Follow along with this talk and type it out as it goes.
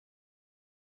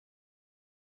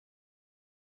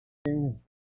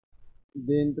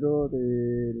Dentro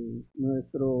de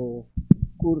nuestro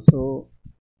curso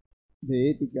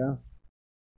de ética,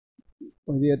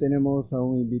 hoy día tenemos a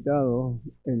un invitado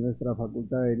en nuestra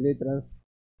Facultad de Letras,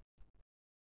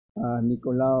 a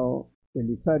Nicolao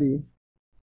Pelissari.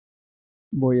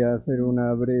 Voy a hacer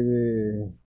una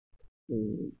breve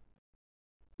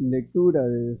lectura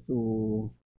de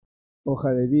su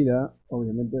hoja de vida,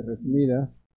 obviamente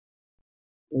resumida.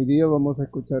 Hoy día vamos a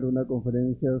escuchar una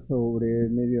conferencia sobre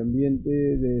el medio ambiente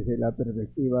desde la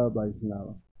perspectiva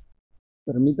Vaisnava.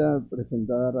 Permita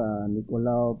presentar a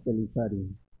Nicolao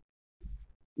Pelissari.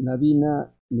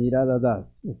 Navina Mirada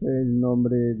Das, ese es el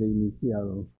nombre de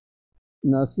iniciado.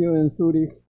 Nació en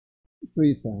Zúrich,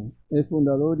 Suiza. Es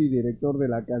fundador y director de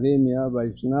la Academia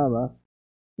Vaisnava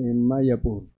en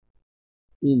Mayapur,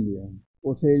 India.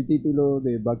 Posee el título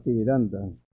de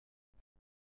Bhaktivedanta.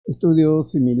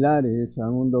 Estudios similares a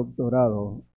un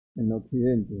doctorado en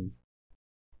Occidente.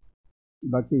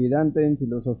 Bhaktivedanta en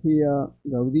filosofía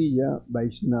Gaudiya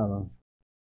Vaisnava.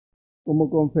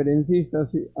 Como conferencista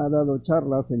ha dado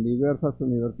charlas en diversas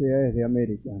universidades de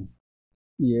América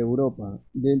y Europa,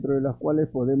 dentro de las cuales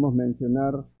podemos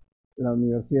mencionar la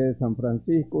Universidad de San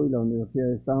Francisco y la Universidad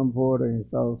de Stanford en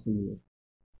Estados Unidos.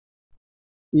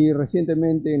 Y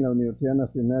recientemente en la Universidad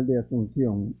Nacional de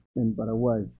Asunción, en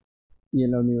Paraguay, y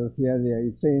en la Universidad de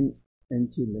Aysén, en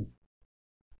Chile.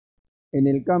 En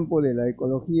el campo de la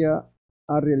ecología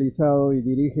ha realizado y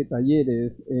dirige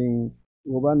talleres en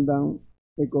Govardhan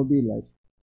Eco Village,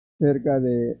 cerca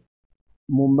de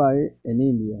Mumbai, en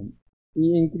India,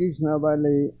 y en Krishna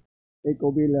Valley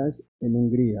Eco Village, en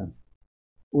Hungría,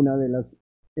 una de las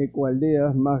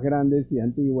ecoaldeas más grandes y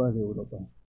antiguas de Europa.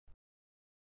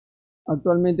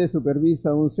 Actualmente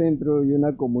supervisa un centro y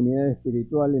una comunidad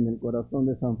espiritual en el corazón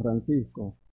de San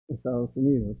Francisco, Estados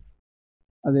Unidos.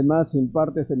 Además,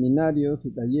 imparte seminarios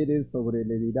y talleres sobre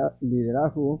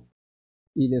liderazgo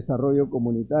y desarrollo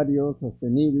comunitario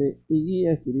sostenible y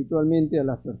guía espiritualmente a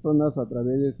las personas a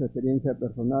través de su experiencia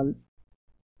personal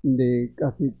de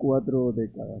casi 4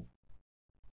 décadas.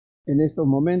 En estos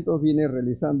momentos viene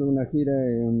realizando una gira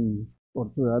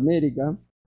por Sudamérica,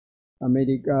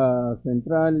 América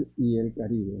Central y el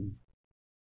Caribe.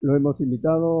 Lo hemos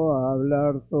invitado a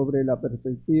hablar sobre la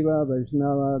perspectiva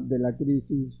Vaisnava de la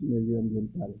crisis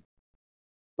medioambiental.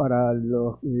 Para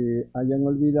los que hayan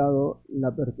olvidado,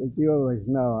 la perspectiva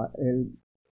Vaisnava, el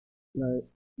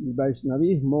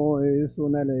Vaishnavismo es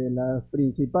una de las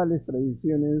principales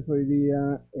tradiciones hoy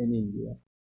día en India,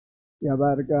 que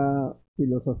abarca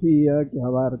filosofía, que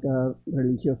abarca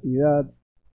religiosidad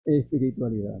e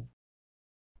espiritualidad.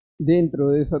 Dentro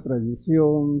de esa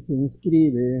tradición se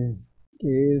inscribe,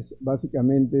 que es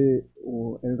básicamente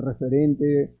el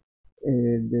referente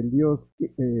del dios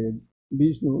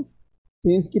Vishnu,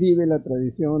 se inscribe la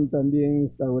tradición también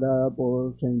instaurada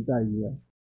por Shankaya.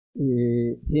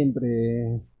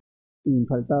 Siempre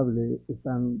infaltable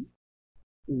están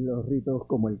los ritos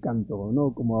como el canto,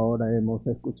 ¿no? Como ahora hemos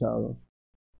escuchado.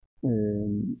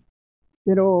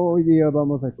 Pero hoy día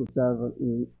vamos a escuchar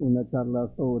una charla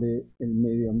sobre el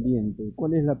medio ambiente.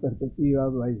 ¿Cuál es la perspectiva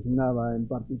Vaisnava en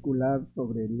particular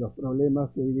sobre los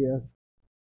problemas que hoy día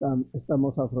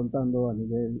estamos afrontando a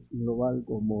nivel global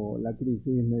como la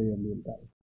crisis medioambiental?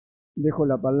 Dejo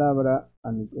la palabra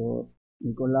a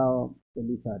Nicolao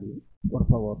Pelissari. Por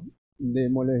favor,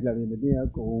 démosles la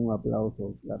bienvenida con un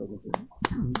aplauso, claro que sí.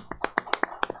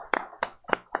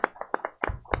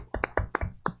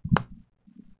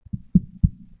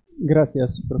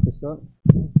 Gracias, profesor.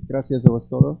 Gracias a vos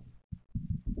todos.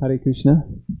 Hare Krishna.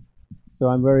 So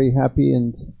I'm very happy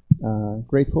and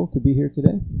grateful to be here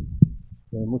today.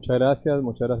 Muchas gracias,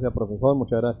 profesor.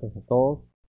 Muchas gracias a todos.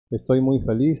 Estoy muy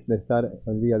feliz de estar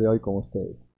el día de hoy con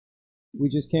ustedes. We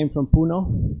just came from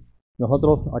Pune.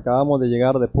 Nosotros acabamos de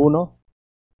llegar de Puno.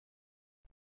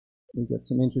 We got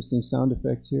some interesting sound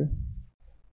effects here.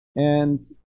 And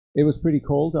it was pretty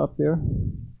cold up there.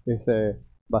 Es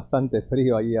bastante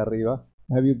frío allí arriba.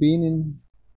 Have you been in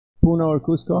Puno or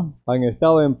Cusco? ¿Han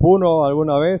estado en Puno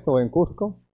alguna vez o en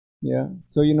Cusco? Yeah,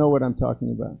 so you know what I'm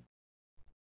talking about.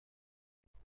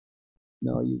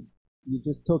 No, you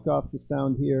just took off the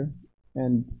sound here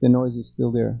and the noise is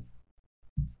still there.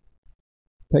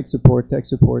 Tech support,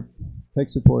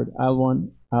 I'll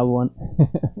one.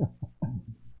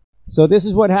 So this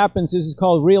is what happens. This is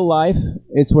called real life.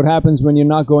 It's what happens when you're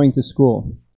not going to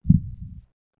school.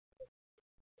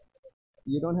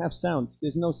 You don't have sound.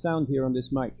 There's no sound here on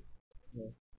this mic.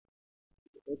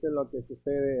 Esto es lo que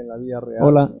sucede en la vida real.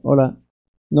 Hola.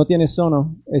 No tiene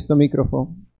sono este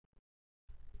micrófono.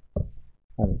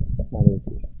 Vale.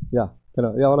 Ya,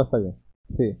 pero ya ahora está bien.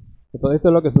 Sí. Entonces, esto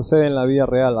es lo que sucede en la vida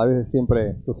real. A veces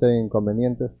siempre suceden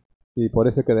inconvenientes y por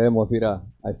eso es que debemos ir a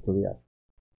estudiar.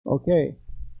 Okay.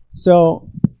 So,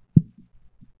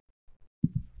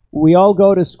 we all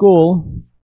go to school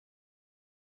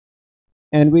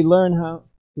and we learn how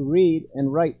to read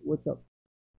and write. What's up?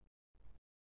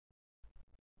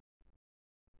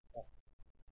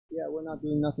 Yeah, we're not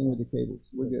doing nothing with the cables.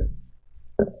 We're good.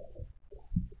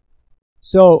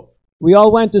 So, we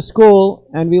all went to school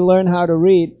and we learned how to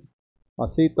read.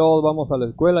 Así todos vamos a la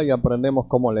escuela y aprendemos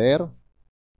cómo leer.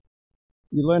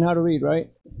 You learn how to read,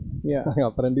 right? Yeah.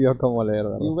 Aprendido cómo leer,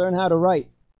 ¿verdad? You learn how to write.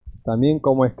 También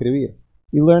cómo escribir.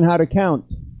 You learn how to count.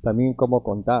 También cómo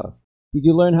contar. Did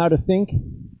you learn how to think?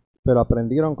 Pero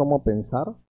aprendieron cómo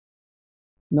pensar.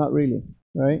 Not really,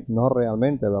 right? No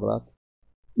realmente, ¿verdad?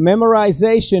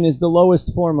 Memorization is the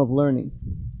lowest form of learning.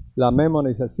 La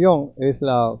memorización es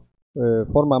la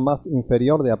forma más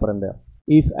inferior de aprender.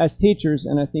 If, as teachers,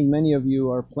 and I think many of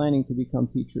you are planning to become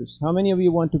teachers, how many of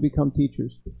you want to become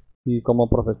teachers? Y como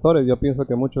profesores, yo pienso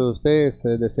que muchos de ustedes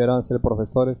desearán ser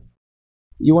profesores.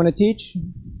 You want to teach?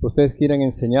 ¿Ustedes quieren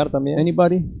enseñar también?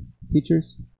 Anybody?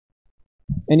 Teachers?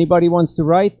 Anybody wants to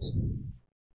write?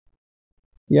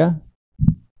 Yeah?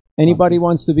 Anybody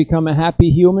wants to become a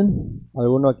happy human?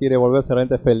 ¿Alguno quiere volverse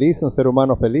realmente feliz, un ser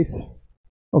humano feliz?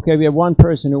 Okay, we have one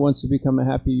person who wants to become a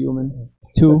happy human.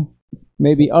 Two.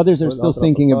 Maybe others are still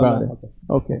thinking about it.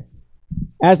 Okay.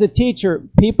 As a teacher,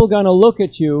 people gonna look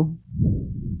at you.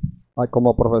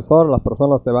 Como profesor, las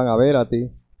personas te van a ver a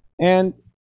ti. And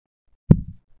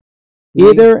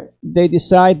either they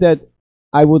decide that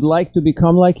I would like to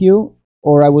become like you,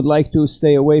 or I would like to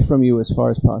stay away from you as far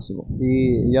as possible.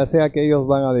 Y ya sea que ellos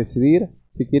van a decidir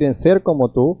si quieren ser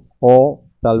como tú,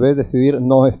 o tal vez decidir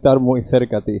no estar muy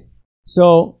cerca a ti.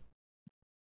 So,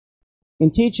 in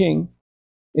teaching,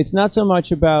 it's not so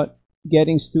much about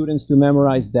getting students to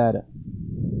memorize data.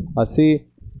 Así,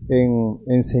 en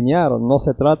enseñar no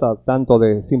se trata tanto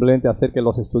de simplemente hacer que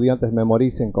los estudiantes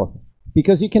memoricen cosas.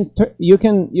 Because you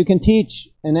can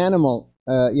teach an animal,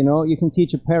 you can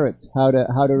teach a parrot how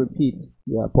to repeat.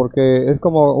 Yeah, porque es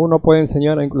como uno puede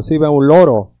enseñar inclusive a un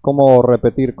loro cómo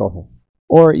repetir cosas.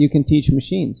 Or you can teach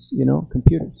machines,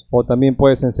 computers. O también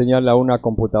puedes enseñarle a una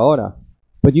computadora.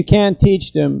 But you can't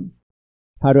teach them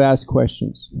how to ask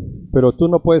questions. Pero tú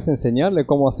no puedes enseñarle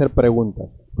cómo hacer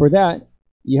preguntas. For that,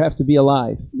 you have to be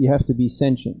alive. You have to be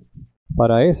sentient.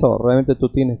 Para eso, realmente tú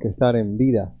tienes que estar en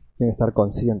vida, tienes que estar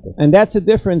consciente. And that's the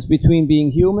difference between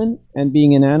being human and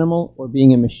being an animal or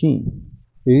being a machine.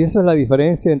 Y eso es la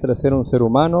diferencia entre ser un ser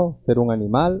humano, ser un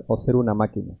animal o ser una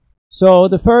máquina. So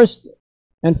the first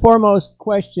and foremost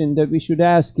question that we should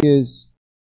ask is,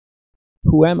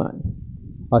 who am I?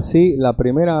 Así, la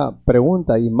primera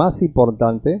pregunta y más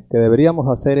importante que deberíamos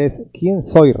hacer es, ¿quién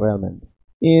soy realmente?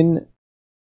 In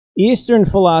Eastern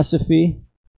philosophy,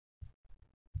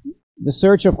 the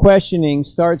search of questioning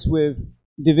starts with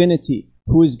divinity,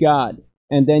 who is God,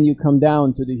 and then you come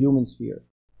down to the human sphere.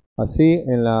 Así,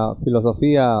 en la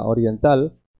filosofía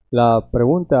oriental, la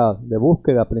pregunta de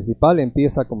búsqueda principal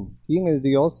empieza con ¿quién es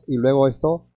Dios? Y luego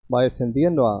esto va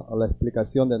descendiendo a la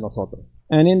explicación de nosotros.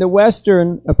 And in the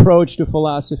Western approach to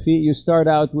philosophy, you start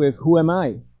out with who am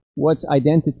I? What's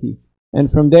identity? And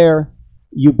from there,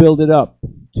 you build it up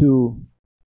to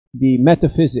the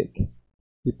metaphysic,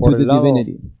 to the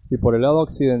divinity. Y por el lado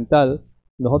occidental,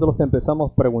 nosotros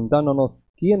empezamos preguntándonos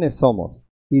quiénes somos.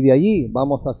 Y de allí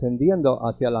vamos ascendiendo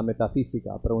hacia la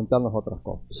metafísica, a preguntarnos otras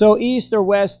cosas. So East or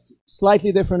West,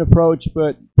 slightly different approach,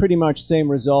 but pretty much same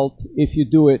result if you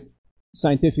do it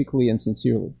scientifically and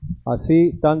sincerely.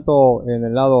 Así, tanto en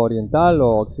el lado oriental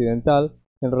o occidental,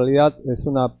 en realidad es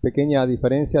una pequeña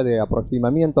diferencia de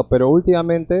aproximamiento, pero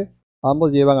últimamente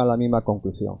ambos llevan a la misma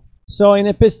conclusión. So in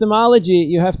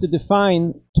epistemology, you have to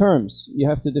define terms. You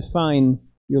have to define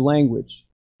your language.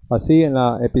 Así, en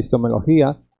la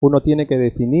epistemología, uno tiene que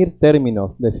definir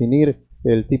términos, definir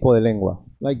el tipo de lengua.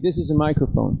 Like this is a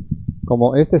microphone.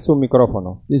 Como este es un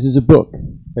micrófono. This is a book.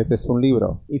 Este es un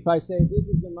libro. If I say this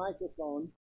is a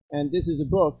microphone and this is a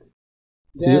book,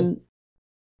 then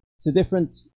it's a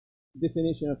different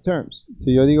definition of terms.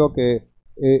 Si yo digo que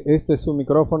este es un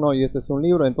micrófono y este es un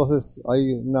libro, entonces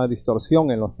hay una distorsión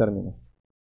en los términos.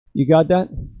 You got that?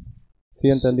 ¿Sí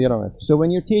entendieron eso? So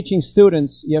when you're teaching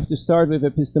students, you have to start with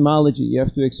epistemology. You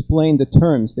have to explain the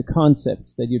terms, the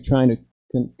concepts that you're trying to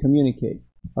communicate.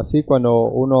 Así, cuando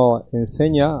uno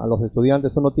enseña a los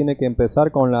estudiantes, uno tiene que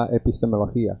empezar con la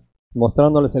epistemología,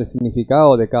 mostrándoles el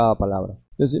significado de cada palabra.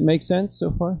 Does it make sense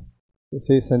so far?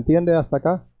 ¿Sí, se entiende hasta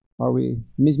acá? Are we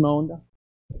misma onda?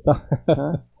 Está.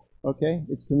 Okay,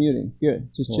 it's commuting.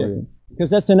 Good, just checking. Because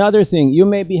that's another thing. You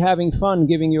may be having fun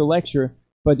giving your lecture,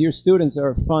 but your students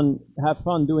have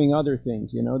fun doing other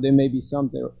things. You know, there may be some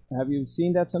there. Have you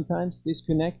seen that sometimes?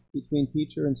 Disconnect between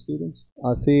teacher and students?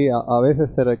 Así, a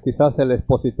veces quizás el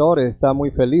expositor está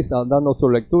muy feliz dando su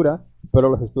lectura, pero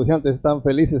los estudiantes están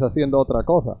felices haciendo otra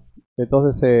cosa.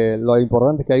 Entonces, lo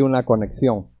importante es que hay una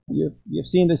conexión. You've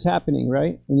seen this happening,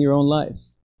 right? In your own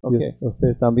lives. Okay.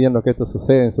 Ustedes están viendo que esto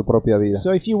sucede en su propia vida.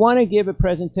 So if you want to give a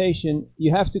presentation,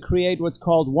 you have to create what's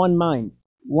called one mind.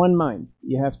 One mind.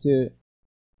 You have to...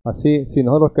 Así, si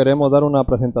nosotros queremos dar una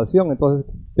presentación,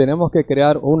 entonces tenemos que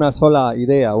crear una sola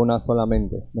idea, una sola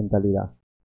mentalidad.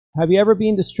 Have you ever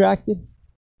been distracted?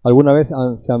 ¿Alguna vez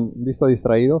se han visto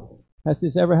distraídos? Has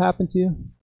this ever happened to you?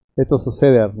 Esto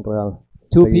sucede real.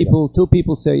 Two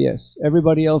people say yes.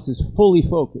 Everybody else is fully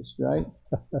focused, right?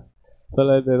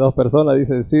 Solo de dos personas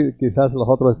dicen sí, quizás los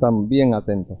otros están bien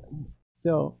atentos.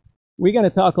 So, we're going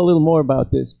to talk a little more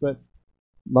about this, but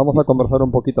vamos a conversar un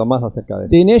poquito más acerca de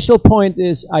the eso. initial point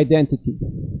is identity.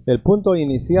 El punto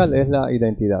inicial es la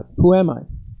identidad. Who am I?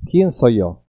 ¿Quién soy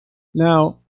yo?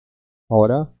 Now,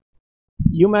 ahora,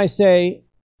 you might say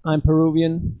I'm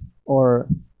Peruvian, or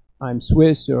I'm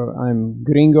Swiss, or I'm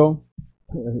gringo.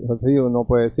 Así uno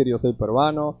puede decir yo soy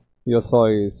peruano, yo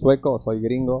soy sueco, soy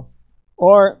gringo.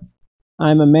 Or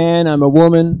I'm a man, I'm a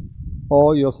woman.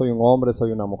 O yo soy un hombre,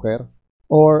 soy una mujer.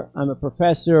 Or I'm a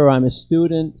professor, or I'm a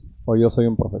student. O yo soy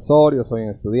un profesor, yo soy un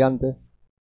estudiante.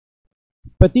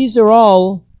 But these are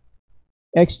all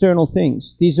external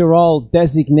things. These are all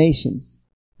designations.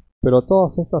 Pero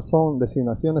todas estas son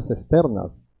designaciones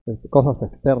externas, cosas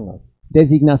externas.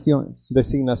 Designaciones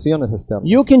externas.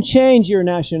 You can change your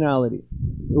nationality.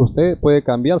 Usted puede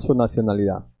cambiar su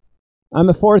nacionalidad. I'm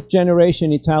a fourth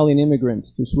generation Italian immigrant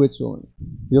to Switzerland.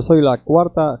 Yo soy la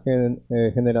cuarta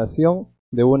generación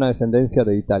de una descendencia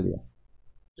de Italia.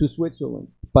 To Switzerland.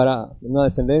 Para una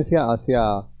descendencia hacia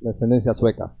la descendencia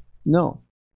sueca. No.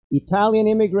 Italian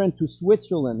immigrant to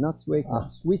Switzerland, not Sueca.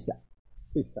 Suiza.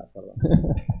 Suiza, perdón.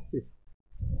 Sí.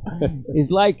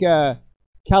 It's like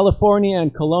California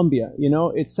and Colombia, you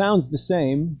know, it sounds the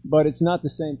same, but it's not the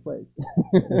same place.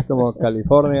 Es como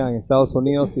California en Estados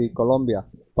Unidos y Colombia.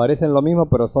 Parecen lo mismo,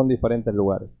 pero son diferentes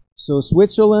lugares. So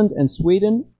Switzerland and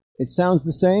Sweden, it sounds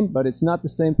the same, but it's not the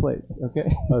same place,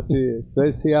 okay? Así,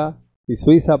 Suecia y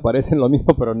Suiza parecen lo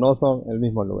mismo, pero no son el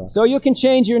mismo lugar. So you can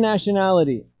change your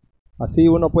nationality. Así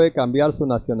uno puede cambiar su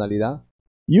nacionalidad.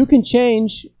 You can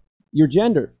change your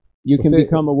gender. You can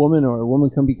become a woman, or a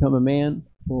woman can become a man.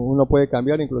 Uno puede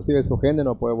cambiar inclusive su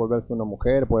género, puede volverse una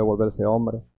mujer, puede volverse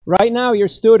hombre. Right now you're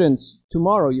students,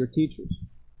 tomorrow you're teachers.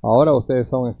 Ahora ustedes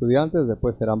son estudiantes,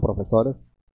 después serán profesores.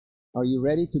 Are you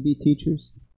ready to be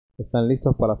teachers? ¿Están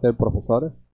listos para ser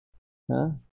profesores?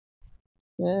 Huh?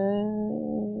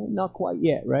 Not quite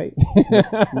yet, right?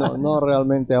 No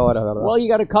realmente ahora, ¿verdad? Well, you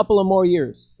got a couple of more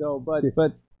years. So, but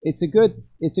it's a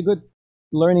good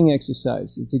learning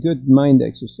exercise. It's a good mind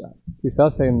exercise.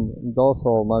 Quizás en 2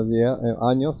 o más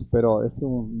años, pero es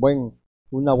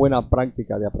una buena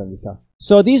práctica de aprendizaje.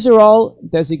 So these are all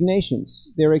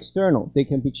designations. They're external. They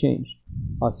can be changed.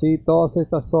 Así, todas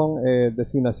estas son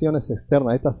designaciones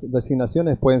externas. Estas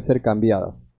designaciones pueden ser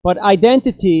cambiadas. But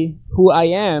identity, who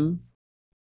I am,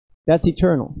 that's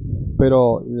eternal.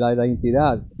 Pero la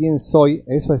identidad, quién soy,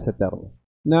 eso es eterno.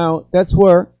 Now, that's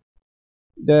where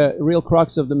the real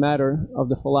crux of the matter of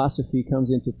the philosophy comes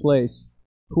into place.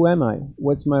 Who am I?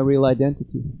 What's my real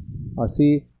identity?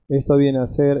 Así, esto viene a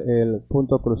ser el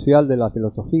punto crucial de la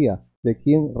filosofía, de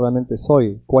quién realmente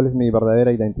soy, cuál es mi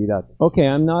verdadera identidad. Okay,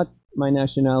 I'm not my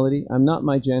nationality, I'm not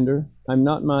my gender, I'm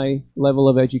not my level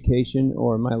of education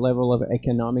or my level of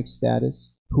economic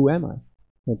status. Who am I?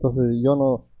 Entonces yo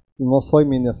no soy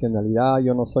mi nacionalidad,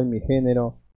 yo no soy mi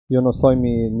género, yo no soy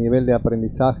mi nivel de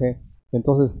aprendizaje.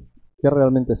 Entonces, ¿qué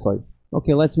realmente soy?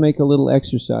 Okay, let's make a little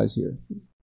exercise here.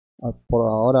 Por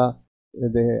ahora,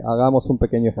 hagamos un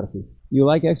pequeño ejercicio. You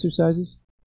like exercises?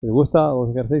 ¿Les gustan los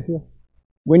ejercicios?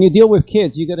 When you deal with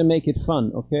kids, you got to make it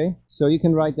fun, okay? So you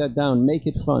can write that down. Make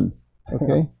it fun,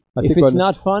 okay? If it's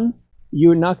not fun,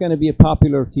 you're not going to be a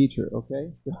popular teacher,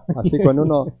 okay? Así cuando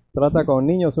uno trata con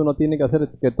niños, uno tiene que hacer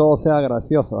que todo sea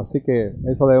gracioso. Así que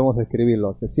eso debemos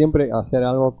escribirlo, que siempre hacer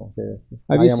algo con que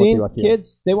Have you haya seen motivación.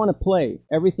 kids? They want to play.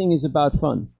 Everything is about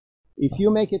fun. If you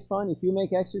make it fun, if you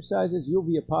make exercises, you'll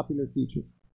be a popular teacher.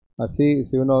 Así,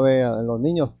 si uno ve a los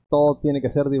niños, todo tiene que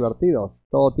ser divertido,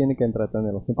 todo tiene que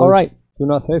entretenerlos. Entonces, All right. Si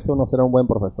uno hace eso, uno será un buen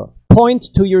profesor. Point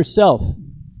to yourself.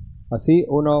 Así,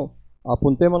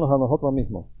 apuntémonos a nosotros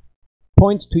mismos.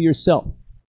 Point to yourself.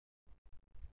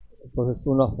 Entonces,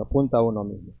 uno se apunta a uno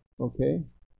mismo. Okay.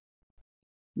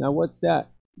 Now what's that?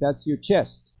 That's your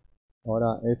chest.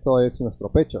 Ahora, esto es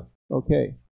nuestro pecho.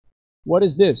 Okay. What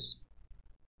is this?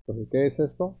 Entonces, ¿qué es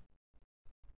esto?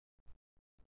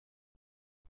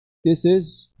 This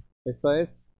is Esta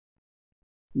es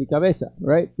mi cabeza,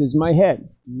 right? This is my head.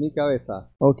 mi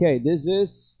cabeza. Okay, this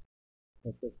is,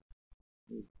 Este es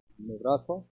mi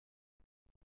brazo.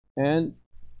 and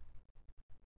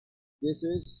this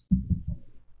is,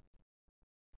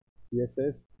 Y este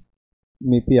es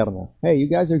mi pierna. hey, you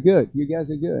guys are good. You guys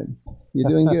are good. You're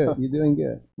doing good. You're doing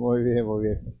good. Muy bien, muy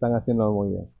bien. Están haciéndolo muy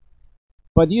bien.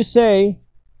 But you say,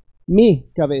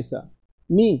 mi cabeza,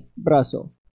 mi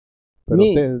brazo, Pero mi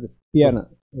ustedes, pierna.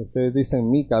 ustedes dicen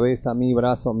mi cabeza, mi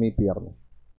brazo, mi pierna.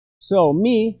 So,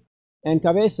 mi and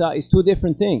cabeza is two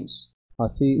different things.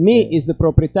 Así, Mi is the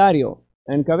propietario,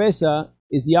 and cabeza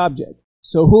is the object.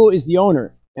 So, who is the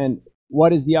owner, and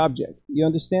what is the object? You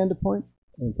understand the point?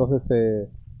 entonces,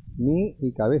 mi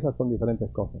y cabeza son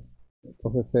diferentes cosas.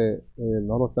 Entonces,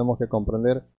 nosotros tenemos que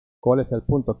comprender cuál es el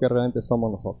punto que realmente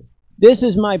somos nosotros. This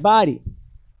is my body.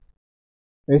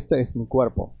 Este es mi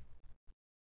cuerpo.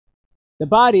 The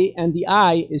body and the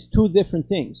I is two different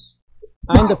things.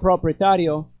 I'm the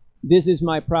propietario. This is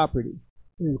my property.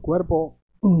 El cuerpo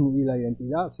y la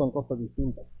identidad son cosas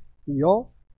distintas.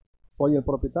 Yo soy el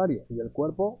propietario y el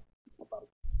cuerpo es aparte.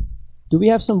 Do we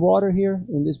have some water here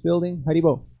in this building?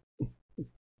 Haribo.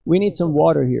 We need some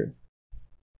water here.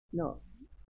 No.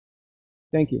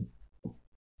 Thank you.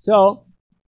 So,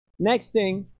 next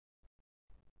thing.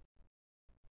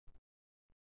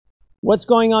 What's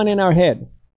going on in our head?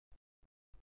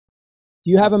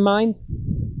 Do you have a mind?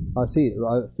 Así,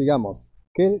 sigamos.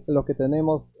 ¿Qué es lo que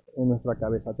tenemos en nuestra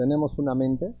cabeza? ¿Tenemos una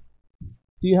mente?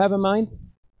 Do you have a mind?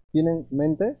 ¿Tienen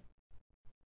mente?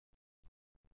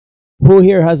 Who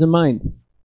here has a mind?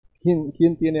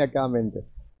 ¿Quién tiene acá mente?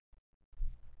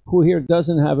 Who here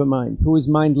doesn't have a mind? Who is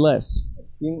mindless?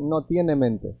 ¿Quién no tiene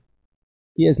mente?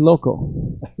 He is loco.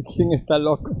 ¿Quién está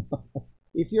loco?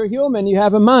 If you're human, you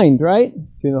have a mind, right?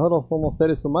 Si nosotros somos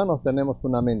seres humanos, tenemos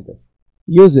una mente.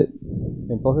 Use it.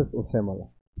 Entonces, usémosla.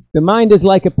 The mind is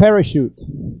like a parachute.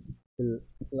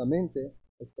 La mente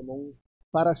es como un...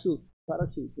 Parachute.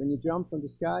 Parachute. When you jump from the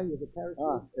sky, you have a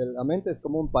parachute. La mente es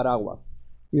como un paraguas.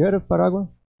 You heard of paraguas?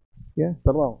 Yeah.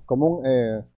 Perdón, como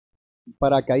un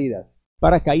paracaídas.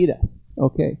 Paracaídas.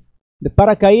 Okay. The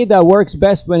paracaídas works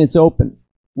best when it's open.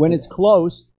 When it's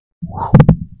closed,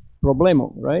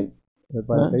 problema, right? El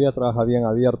paracaídas trabaja bien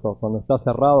abierto. Cuando está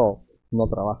cerrado, no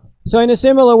trabaja. So in a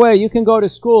similar way, you can go to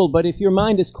school, but if your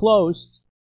mind is closed,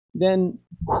 then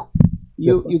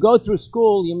you go through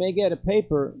school, you may get a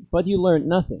paper, but you learned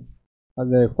nothing.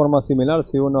 De forma similar,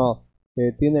 si uno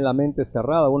tiene la mente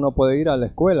cerrada, uno puede ir a la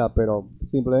escuela, pero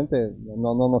simplemente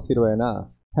no nos sirve de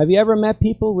nada. Have you ever met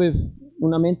people with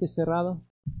una mente cerrada?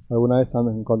 ¿Alguna vez han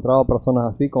encontrado personas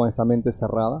así, con esa mente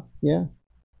cerrada? Yeah.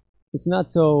 It's not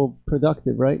so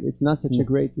productive, right? It's not such a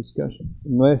great discussion.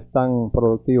 No es tan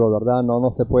productivo, ¿verdad?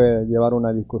 No se puede llevar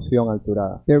una discusión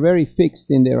alturada. They're very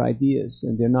fixed in their ideas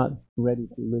and they're not ready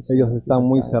to listen. Ellos están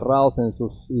muy cerrados en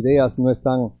sus ideas, no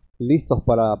están listos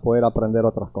para poder aprender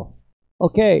otras cosas.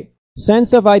 Okay,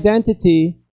 sense of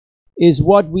identity is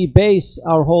what we base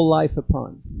our whole life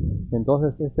upon.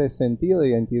 Entonces, este sentido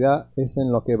de identidad es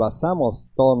en lo que basamos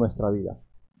toda nuestra vida.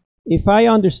 If I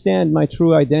understand my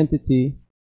true identity,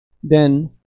 then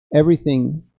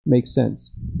everything makes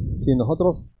sense. Si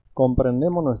nosotros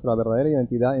comprendemos nuestra verdadera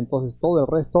identidad, entonces todo el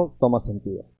resto toma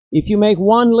sentido. If you make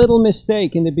one little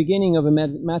mistake in the beginning of a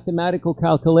mathematical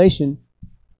calculation,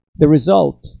 the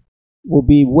result will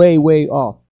be way, way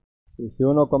off. Si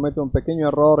uno comete un pequeño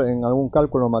error en algún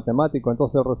cálculo matemático,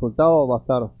 entonces el resultado va a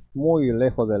estar muy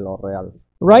lejos de lo real.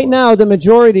 Right now, the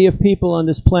majority of people on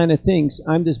this planet thinks,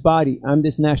 I'm this body, I'm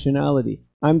this nationality,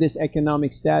 I'm this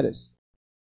economic status.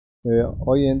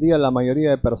 Hoy en día la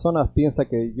mayoría de personas piensa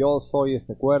que yo soy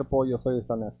este cuerpo, yo soy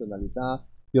esta nacionalidad,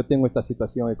 yo tengo esta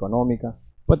situación económica.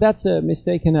 But that's a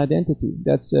mistaken identity.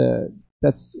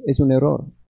 Es un error.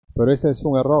 Pero ese es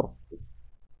un error.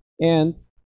 And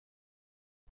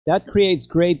that creates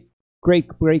great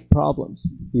problems.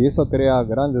 Y eso crea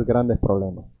grandes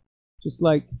problemas. Just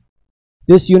like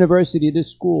this university,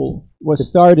 this school was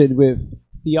started with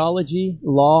theology,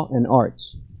 law, and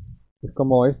arts. Es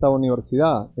como esta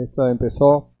universidad. Esta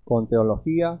empezó con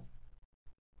teología,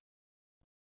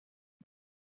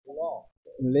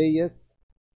 leyes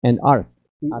and art.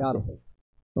 y arte.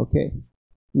 Okay.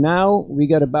 Now we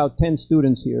got about 10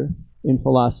 students here in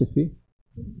philosophy.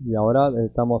 Y ahora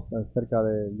estamos cerca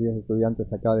de 10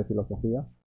 estudiantes acá de filosofía.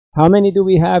 How many do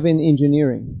we have in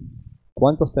engineering?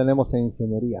 ¿Cuántos tenemos en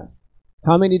ingeniería?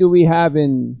 How many do we have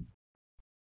in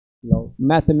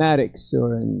mathematics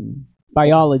or in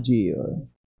biology or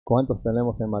 ¿Cuántos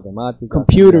tenemos en matemáticas,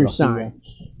 computer en science?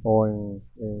 o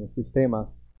en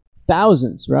sistemas?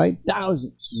 thousands, right?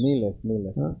 Thousands. Miles.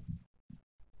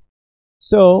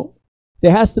 So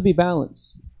there has to be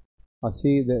balance.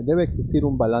 Así debe existir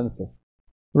un balance.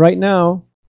 Right now,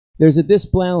 there's a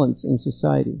disbalance in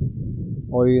society.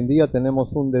 Hoy en día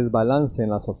tenemos un desbalance en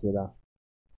la sociedad.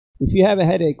 If you have a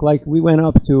headache, like we went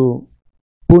up to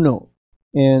Puno,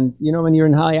 and you know when you're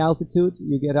in high altitude,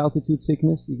 you get altitude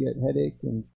sickness, you get headache,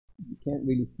 and you can't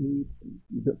really sleep,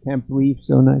 you can't breathe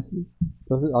so nicely.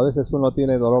 Entonces a veces uno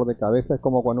tiene dolor de cabeza, es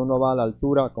como cuando uno va a la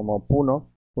altura, como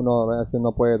Puno, uno a veces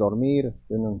no puede dormir,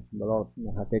 tiene un dolor,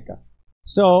 una jaqueca.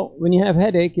 So when you have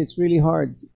headache, it's really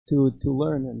hard to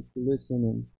learn and to listen.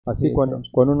 And así cuando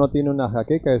uno tiene una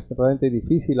jaqueca es realmente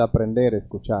difícil aprender a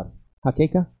escuchar.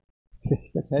 ¿Jaqueca? Sí.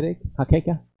 That's headache?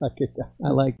 Jaqueca? Jaqueca. I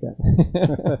like that.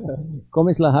 ¿Cómo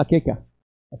es la jaqueca?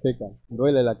 Jaqueca.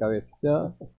 Duele la cabeza.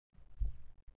 So,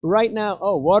 right now,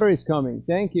 oh, water is coming.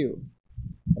 Thank you.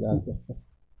 Gracias.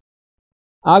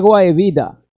 Agua y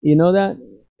vida. You know that?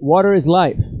 Water is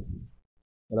life.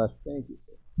 Gracias. Thank you,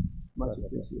 sir. Much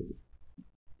appreciated.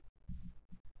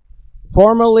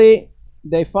 Formerly,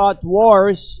 they fought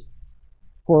wars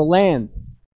for land.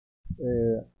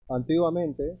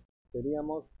 Antiguamente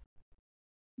teníamos,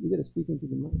 You gotta speak into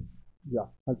the mic. ya,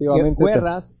 antiguamente,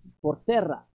 Guerras por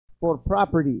tierra, for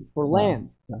property, for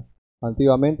land.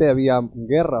 antiguamente había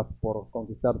guerras por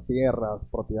conquistar tierras,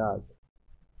 propiedades.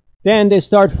 Then they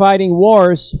start fighting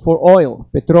wars for oil,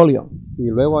 petróleo. Y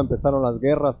luego empezaron las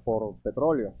guerras por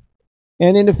petróleo.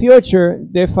 And in the future,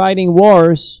 they're fighting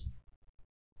wars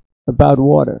about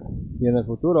water. Y en el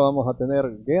futuro vamos a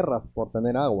tener guerras por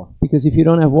tener agua. Because if you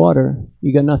don't have water,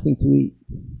 you got nothing to eat.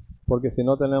 Porque si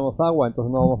no tenemos agua,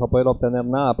 entonces no vamos a poder obtener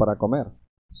nada para comer.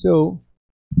 So,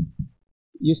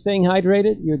 you staying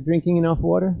hydrated? You're drinking enough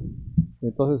water?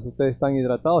 Entonces ustedes están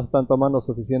hidratados, están tomando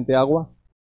suficiente agua.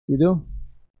 You do?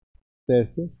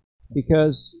 Ustedes sí.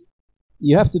 Because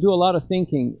you have to do a lot of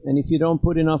thinking, and if you don't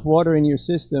put enough water in your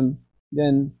system,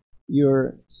 then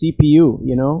your CPU,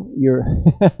 you know,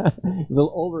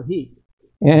 will overheat,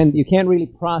 and you can't really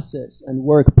process and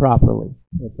work properly.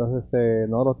 Entonces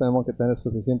nosotros tenemos que tener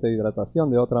suficiente hidratación,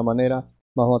 de otra manera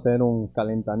vamos a tener un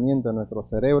calentamiento en nuestro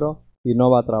cerebro y no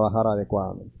va a trabajar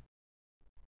adecuadamente.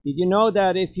 Did you know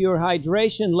that if your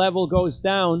hydration level goes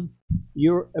down,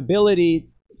 your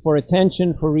ability for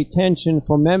attention, for retention,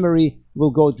 for memory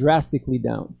will go drastically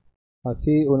down?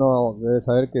 Así uno debe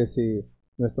saber que si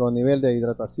nuestro nivel de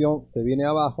hidratación se viene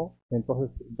abajo,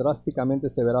 entonces drásticamente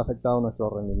se verá afectado nuestro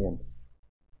rendimiento.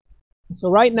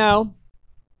 So right now,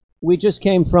 we just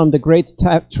came from the great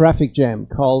traffic jam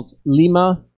called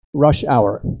Lima Rush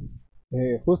Hour.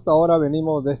 Justo ahora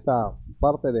venimos de esta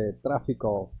parte de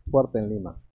tráfico fuerte en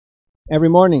Lima. Every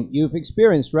morning, you've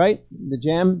experienced, right? The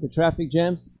jam, the traffic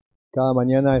jams. Cada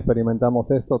mañana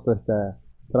experimentamos esto, todo este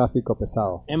tráfico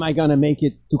pesado. Am I gonna make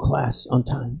it to class on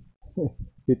time?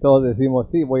 Y todos decimos,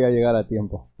 sí, voy a llegar a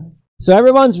tiempo. So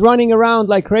everyone's running around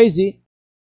like crazy.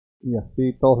 Y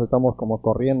así todos estamos como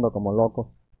corriendo como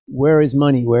locos. Where is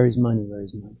money? Where is money? Where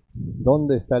is money?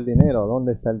 ¿Dónde está el dinero?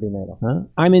 ¿Dónde está el dinero? Huh?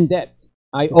 I'm in debt.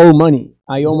 I owe money.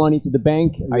 I owe money to the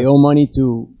bank. I owe money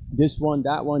to this one,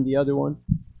 that one, the other one.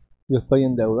 Yo estoy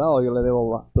endeudado, yo le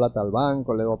debo plata al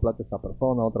banco, le debo plata a esta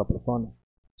persona, a otra persona.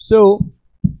 So,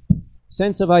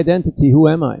 sense of identity, who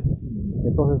am I?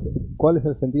 Entonces, ¿cuál es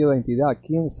el sentido de identidad?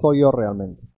 ¿Quién soy yo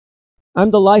realmente?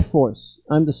 I'm the life force.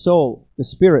 I'm the soul, the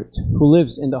spirit who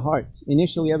lives in the heart.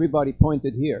 Initially, everybody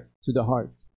pointed here to the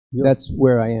heart. That's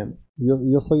where I am.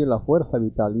 Yo soy la fuerza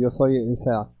vital, yo soy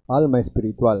esa alma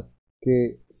espiritual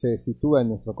que se sitúa en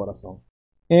nuestro corazón.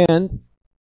 And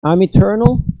I'm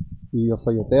eternal. Y yo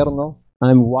soy eterno.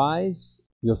 I'm wise.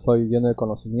 Yo soy lleno de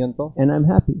conocimiento. And I'm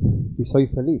happy. Y soy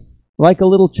feliz. Like a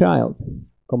little child.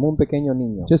 Como un pequeño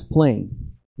niño. Just playing.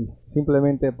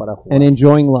 Simplemente para jugar. And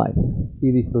enjoying life.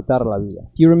 Y disfrutar la vida.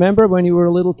 Do you remember when you were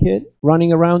a little kid,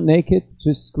 running around naked,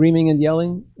 just screaming and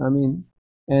yelling?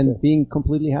 And being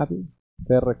completely happy?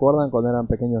 ¿Te recuerdan cuando eran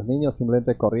pequeños niños,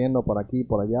 simplemente corriendo por aquí y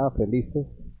por allá,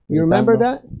 felices? You remember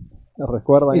that?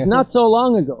 ¿Recuerdan It's eso? not so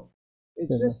long ago. It's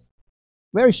just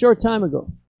very short time ago.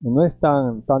 No es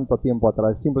tanto tiempo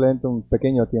atrás, simplemente un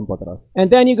pequeño tiempo atrás. And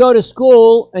then you go to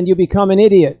school and you become an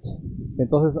idiot.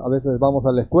 Entonces a veces vamos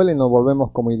a la escuela y nos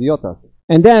volvemos como idiotas.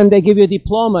 And then they give you a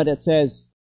diploma that says,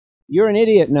 you're an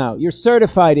idiot now, you're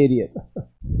certified idiot.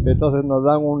 Entonces nos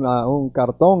dan un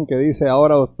cartón que dice,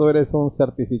 ahora tú eres un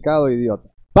certificado idiota.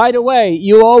 By the way,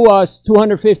 you owe us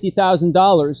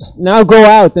 $250,000. Now go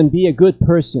out and be a good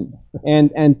person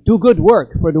and do good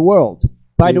work for the world.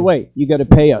 By the way, you got to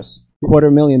pay us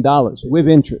 $250,000 with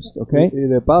interest, okay? Y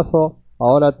de paso,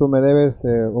 ahora tú me debes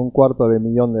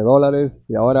 $250,000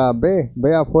 y ahora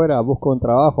ve afuera, busca un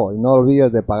trabajo y no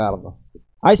olvides de pagarnos.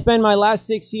 I spent my last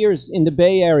 6 years in the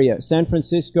Bay Area, San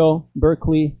Francisco,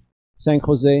 Berkeley, San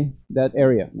Jose, that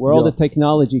area, where all the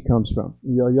technology comes from.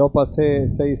 Yo pasé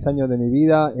 6 años de mi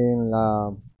vida en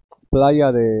la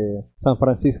playa de San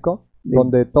Francisco,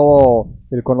 donde todo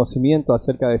el conocimiento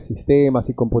acerca de sistemas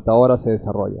y computadoras se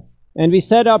desarrolla. And we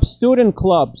set up student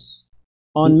clubs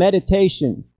on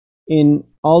meditation in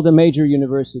all the major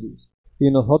universities. Y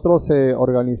nosotros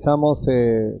organizamos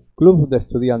clubes de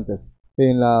estudiantes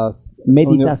en las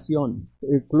Meditación.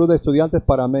 club de estudiantes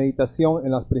para meditación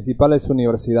en las principales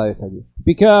universidades allí.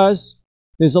 Because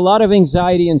there's a lot of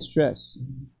anxiety and stress.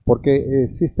 Porque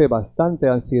existe bastante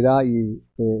ansiedad y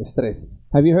estrés.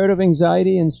 Have you heard of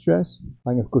anxiety and stress?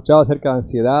 ¿Han escuchado acerca de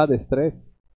ansiedad,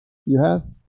 estrés? You have?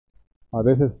 ¿A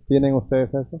veces tienen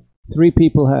ustedes eso? 3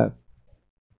 people have.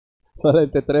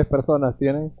 Solamente 3 personas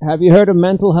tienen. Have you heard of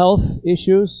mental health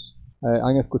issues?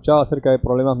 ¿Han escuchado acerca de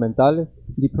problemas mentales?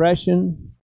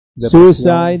 Depression, Depresión,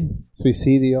 suicide.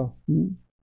 suicidio.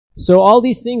 So all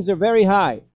these things are very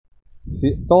high.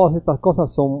 Sí, todas estas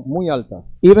cosas son muy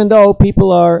altas. Even though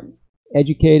people are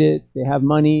educated, they have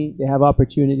money, they have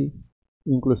opportunity.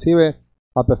 Inclusive,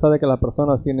 a pesar de que las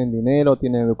personas tienen dinero,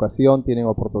 tienen educación, tienen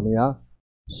oportunidad.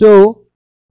 So,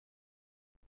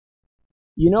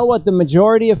 you know what the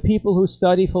majority of people who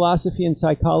study philosophy and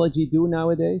psychology do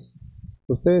nowadays?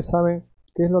 ¿Ustedes saben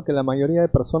qué es lo que la mayoría de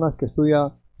personas que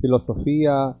estudia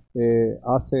filosofía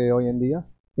hace hoy en día?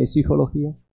 Es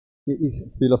psicología. Y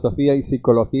filosofía y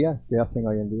psicología que hacen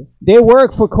hoy en día. They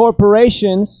work for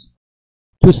corporations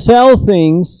to sell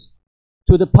things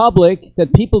to the public that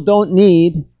people don't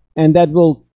need and that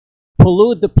will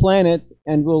pollute the planet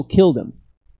and will kill them.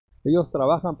 Ellos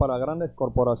trabajan para grandes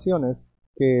corporaciones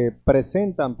que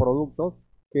presentan productos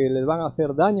que les van a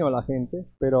hacer daño a la gente,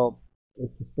 pero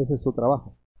ese es su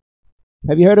trabajo.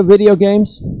 Have you heard of video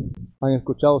games? ¿Han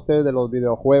escuchado ustedes de los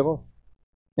videojuegos?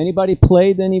 Anybody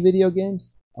played any video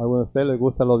games? ¿Alguno de ustedes les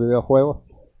gustan los videojuegos?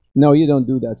 No, you don't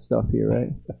do that stuff here,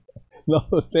 right? No,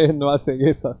 ustedes no hacen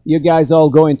eso. You guys all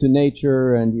go into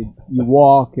nature and you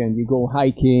walk and you go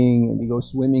hiking and you go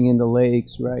swimming in the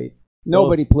lakes, right?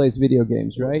 Nobody plays video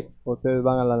games, right? Ustedes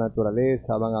van a la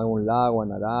naturaleza, van a un lago a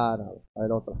nadar, a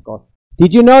ver otras cosas.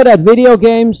 Did you know that video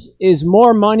games is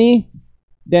more money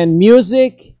than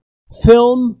music,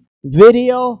 film,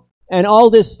 video, and all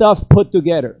this stuff put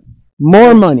together?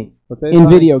 More money in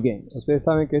video games. Ustedes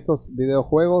saben que estos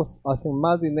videojuegos hacen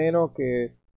más dinero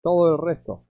que todo el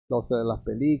resto. Las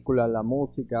películas, la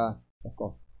música, las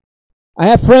cosas. I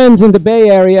have friends in the Bay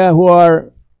Area who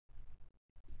are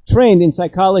trained in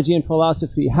psychology and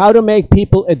philosophy, how to make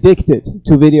people addicted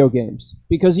to video games.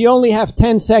 Because you only have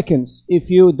 10 seconds. If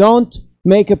you don't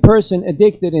make a person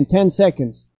addicted in 10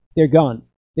 seconds, they're gone.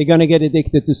 They're going to get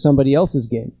addicted to somebody else's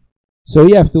game. So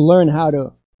you have to learn how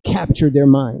to capture their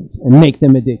mind and make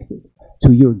them addicted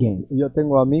to your game. Yo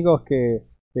tengo amigos que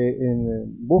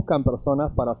buscan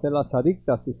personas para hacerlas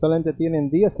adictas y solamente tienen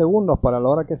 10 segundos para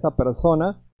lograr que esa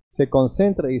persona se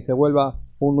concentre y se vuelva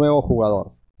un nuevo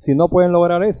jugador. Si no pueden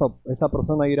lograr eso, esa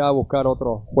persona irá a buscar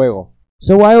otro juego.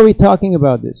 So why are we talking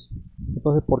about this?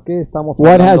 Entonces, ¿por qué estamos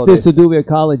What hablando has de this to esto? do with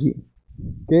ecology?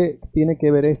 ¿Qué tiene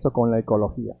que ver esto con la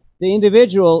ecología? The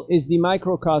individual is the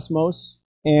microcosmos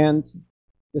and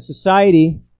the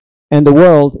society and the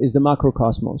world is the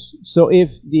macrocosmos. So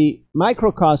if the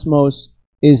microcosmos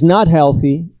is not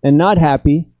healthy and not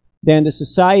happy, then the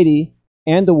society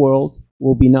and the world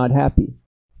will be not happy.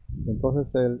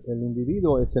 Entonces el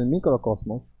individuo es el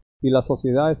microcosmos y la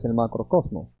sociedad es el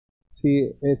macrocosmos. Si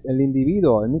el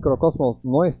individuo, el microcosmos,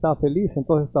 no está feliz,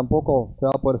 entonces tampoco se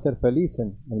va a poder ser feliz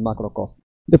en el macrocosmos.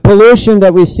 The pollution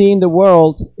that we see in the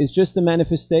world is just a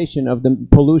manifestation of the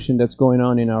pollution that's going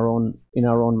on in our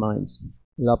own minds.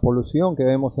 La polución que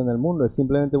vemos en el mundo es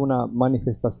simplemente una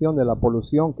manifestación de la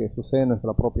polución que sucede en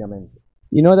nuestra propia mente.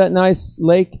 You know that nice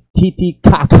lake,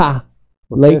 Titicaca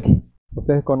Lake?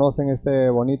 ¿Ustedes conocen este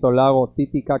bonito lago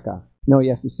Titicaca? No,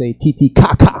 you have to say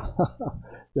Titicaca.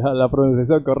 La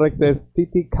pronunciación correcta es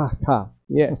Titicaca.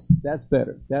 Yes, that's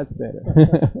better. That's better.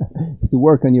 Have to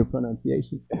work on your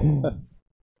pronunciation.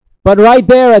 But right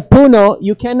there at Puno,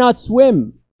 you cannot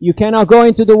swim. You cannot go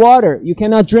into the water. You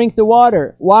cannot drink the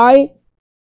water. Why?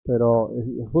 Pero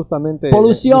justamente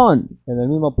Polución. en el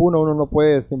mismo Puno uno no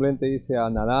puede simplemente irse a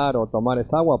nadar o tomar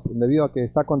esa agua debido a que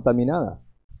está contaminada.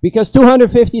 Because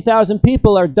 250,000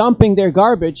 people are dumping their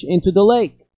garbage into the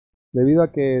lake. Debido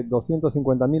a que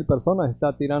 250,000 personas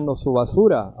están tirando su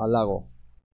basura al lago.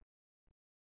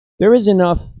 There is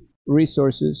enough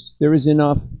resources. There is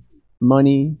enough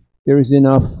money. There is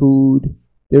enough food.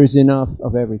 there's enough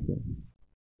of everything.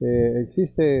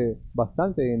 Existe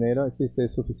bastante dinero, existe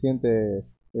suficiente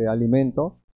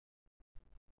alimento.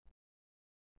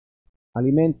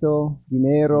 Alimento,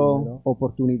 dinero,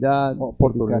 oportunidad,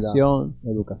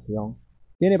 educación.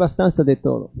 Tiene bastante de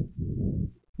todo.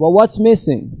 Well, what's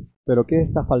missing? Pero ¿qué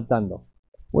está faltando?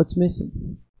 What's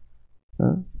missing?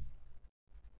 Huh?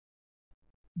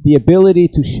 The ability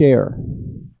to share.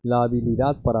 La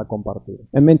habilidad para compartir.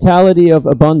 A mentality of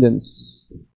abundance.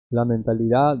 La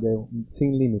mentalidad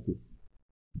sin límites.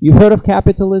 You've heard of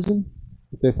capitalism?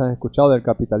 Ustedes han escuchado del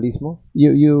capitalismo.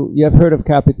 You have heard of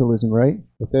capitalism, right?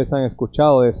 Ustedes han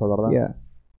escuchado de eso, ¿verdad? Yeah.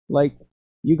 Like,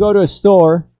 you go to a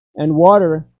store and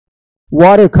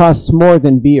water costs more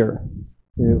than beer.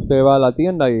 Usted va a la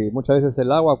tienda y muchas veces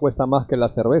el agua cuesta más que la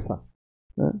cerveza.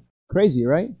 Crazy,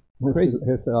 right? Crazy.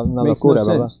 Es una Makes locura, no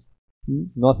 ¿verdad?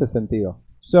 sense. No hace sentido.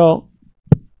 So,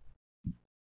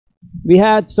 we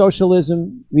had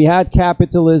socialism, we had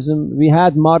capitalism, we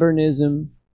had modernism.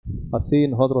 Así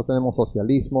nosotros tenemos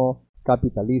socialismo,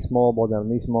 capitalismo,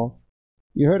 modernismo.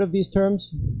 You heard of these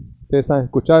terms? Ustedes han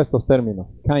escuchado estos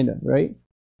términos. Kinda, right?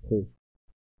 Sí.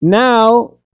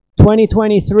 Now,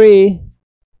 2023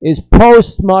 is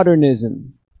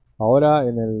postmodernism. Ahora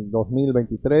en el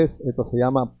 2023 esto se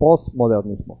llama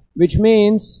postmodernismo. Which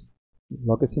means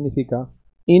Lo que significa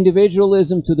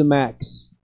individualism to the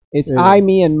max. It's I,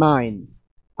 me, and mine.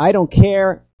 I don't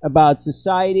care about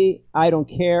society. I don't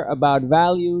care about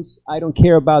values. I don't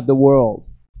care about the world.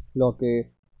 Lo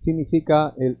que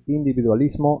significa el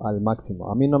individualismo al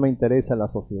máximo. A mí no me interesa la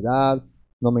sociedad,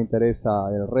 no me interesa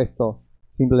el resto.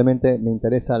 Simplemente me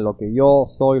interesa lo que yo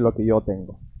soy, lo que yo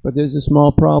tengo. But there's a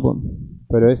small problem.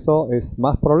 Pero eso es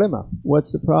más problema.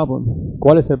 What's the problem?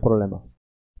 ¿Cuál es el problema?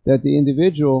 That the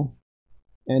individual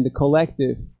and the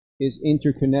collective is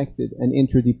interconnected and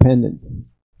interdependent.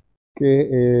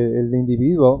 Que el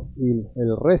individuo y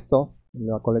el resto,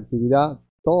 la colectividad,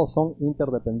 todos son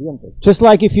interdependientes. Just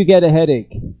like if you get a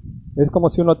headache. Es como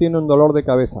si uno tiene un dolor de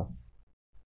cabeza.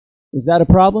 Is that a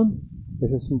problem?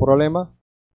 ¿Ese es un problema?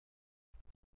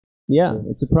 Yeah,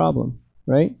 it's a problem,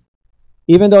 right?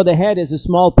 Even though the head is a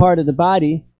small part of the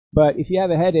body, but if you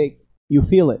have a headache, you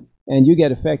feel it and you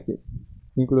get affected.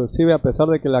 Inclusive a pesar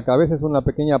de que la cabeza es una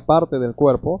pequeña parte del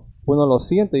cuerpo, uno lo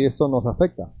siente y esto nos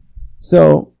afecta.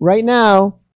 So, right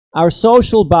now, our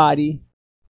social body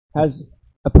has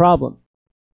a problem.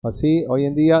 Así, hoy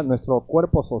en día, nuestro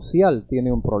cuerpo social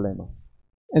tiene un problema.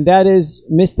 And that is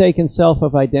mistaken self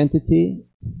of identity.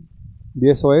 Y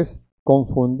eso es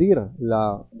confundir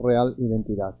la real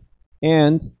identidad.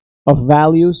 And of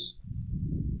values.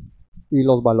 Y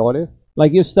los valores.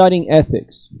 Like you're studying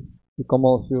ethics. Y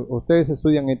como si ustedes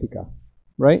estudian ética.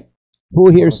 Right?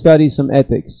 Who here studies some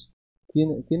ethics?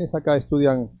 ¿Quiénes acá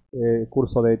estudian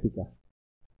curso de ética?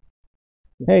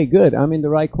 Hey, good. I'm in the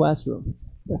right classroom.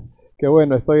 Qué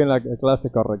bueno, estoy en la clase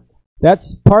correcta.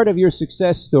 That's part of your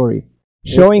success story.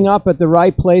 Showing up at the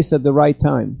right place at the right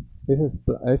time.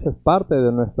 Esa es parte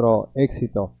de nuestro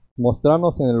éxito.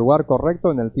 Mostrarnos en el lugar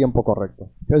correcto en el tiempo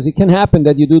correcto. Because it can happen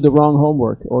that you do the wrong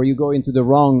homework or you go into the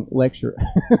wrong lecture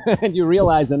and you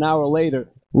realize an hour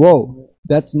later, whoa,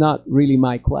 that's not really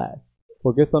my class.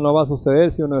 Porque esto no va a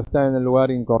suceder si uno está en el lugar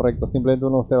incorrecto. Simplemente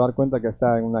uno se va a dar cuenta que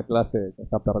está en una clase que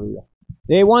está perdida.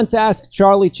 They once asked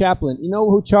Charlie Chaplin. You know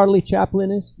who Charlie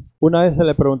Chaplin is? Una vez se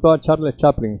le preguntó a Charles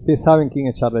Chaplin. ¿Sí saben quién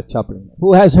es Charles Chaplin?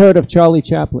 Who has heard of Charlie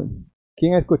Chaplin?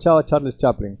 ¿Quién ha escuchado a Charles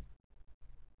Chaplin?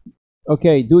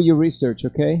 Okay, do your research,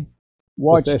 okay?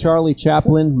 Watch Charlie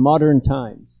Chaplin, Modern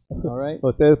Times. All right?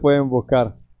 Ustedes pueden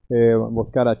buscar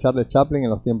a Charles Chaplin en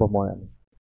los tiempos modernos.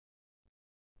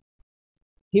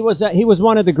 He was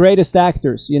one of the greatest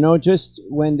actors, you know, just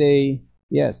when they...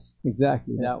 Yes,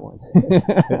 exactly, that one.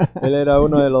 Él era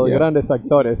uno de los grandes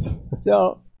actores.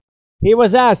 So, he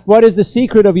was asked, what is the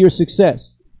secret of your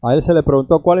success? A él se le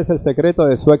preguntó cuál es el secreto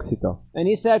de su éxito. And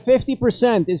he said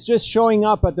 50% is just showing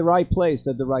up at the right place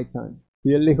at the right time.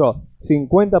 Y él dijo,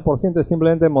 50% es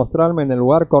simplemente mostrarme en el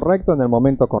lugar correcto en el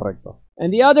momento correcto.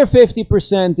 And the other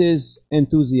 50% is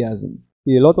enthusiasm.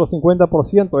 Y el otro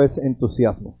 50% es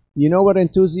entusiasmo. You know what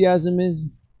enthusiasm is?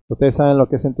 ¿Ustedes saben lo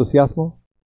que es entusiasmo?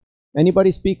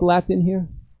 Anybody speak Latin here?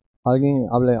 ¿Alguien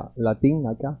habla latín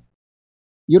acá?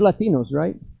 You're Latinos,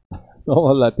 right?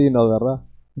 Somos latinos, ¿verdad?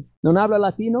 ¿No habla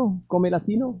latino? ¿Come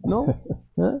latino? ¿No?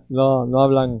 ¿Eh? No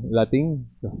hablan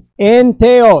latín. En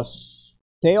theos.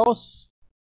 Theos,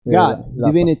 God,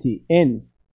 divinity. En.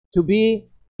 To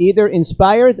be either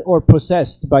inspired or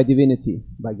possessed by divinity,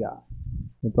 by God.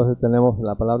 Entonces tenemos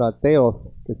la palabra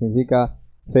theos, que significa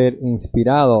ser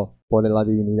inspirado por la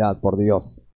divinidad, por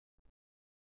Dios.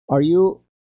 Are you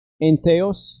en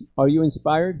theos? Are you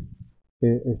inspired?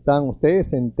 ¿Están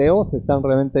ustedes en Teos? ¿Están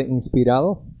realmente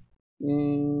inspirados?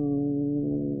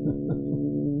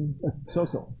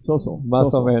 So.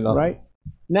 Más o menos. Right?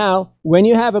 Now, when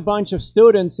you have a bunch of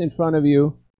students in front of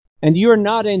you and you're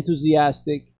not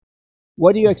enthusiastic,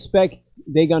 what do you expect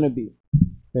they're going to be?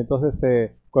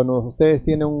 Entonces, cuando ustedes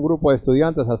tienen un grupo de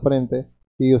estudiantes al frente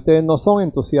y ustedes no son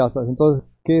entusiastas, entonces,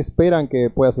 ¿qué esperan que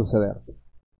pueda suceder?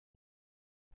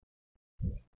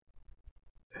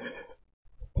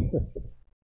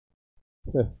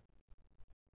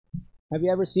 Have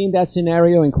you ever seen that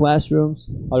scenario in classrooms?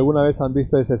 ¿Alguna vez han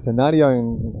visto ese escenario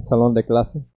en el salón de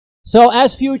clase? So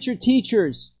as future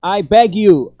teachers, I beg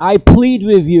you, I plead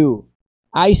with you,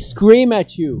 I scream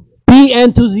at you, be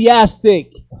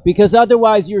enthusiastic, because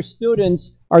otherwise your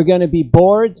students are going to be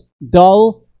bored,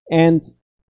 dull, and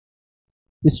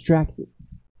distracted.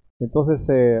 Entonces,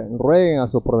 rueguen a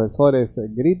sus profesores,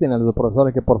 griten a sus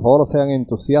profesores que por favor sean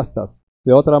entusiastas.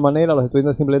 De otra manera, los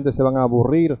estudiantes simplemente se van a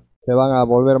aburrir, se van a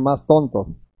volver más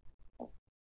tontos.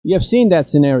 You have seen that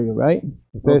scenario, right?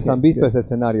 Ustedes Okay, han visto good. ese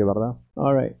escenario, ¿verdad?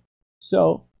 All right.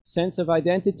 So, sense of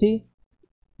identity.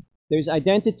 There's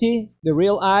identity, the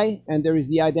real I, and there is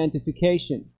the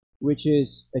identification, which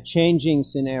is a changing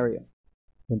scenario.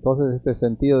 Entonces, este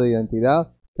sentido de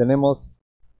identidad, tenemos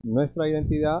nuestra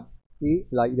identidad y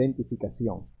la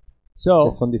identificación, So,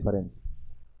 que son diferentes.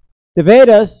 the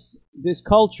Vedas, this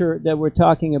culture that we're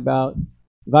talking about,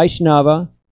 Vaisnava,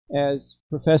 as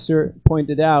Professor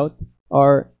pointed out,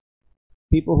 are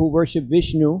people who worship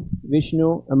Vishnu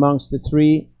amongst the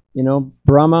three,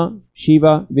 Brahma,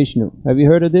 Shiva, Vishnu. Have you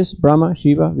heard of this? Brahma,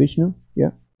 Shiva, Vishnu?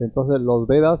 Yeah. Entonces, los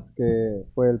Vedas, que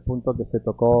fue el punto que se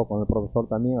tocó con el profesor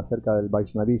también acerca del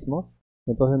Vaishnavismo,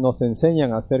 entonces nos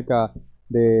enseñan acerca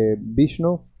de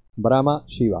Vishnu, Brahma,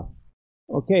 Shiva.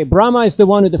 Okay, Brahma is the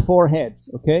one with the four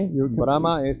heads, okay?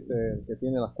 Brahma es el que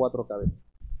tiene las 4 cabezas.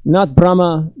 Not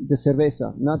Brahma, the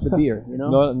cerveza, not the beer,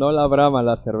 No la Brahma,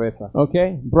 la cerveza.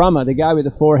 Okay? Brahma, the guy with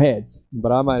the four heads.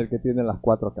 Brahma, el que tiene las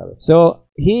 4 cabezas. So,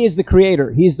 he is the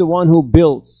creator. He's the one who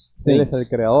builds Él things. es el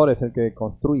creador, es el que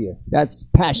construye. That's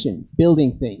passion,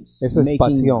 building things. Eso es making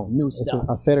pasión, new es stuff.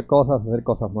 hacer cosas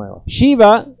nuevas.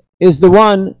 Shiva is the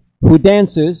one who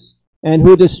dances and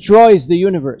who destroys the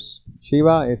universe.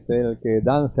 Shiva es el que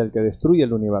danza, el que destruye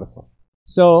el universo.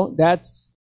 So, that's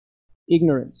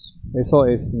ignorance. Eso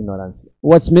es ignorancia.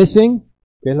 What's missing?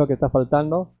 ¿Qué es lo que está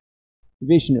faltando?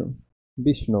 Vishnu.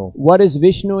 Vishnu. What is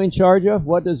Vishnu in charge of?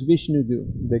 What does Vishnu do?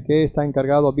 ¿De qué está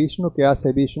encargado Vishnu? ¿Qué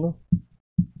hace Vishnu?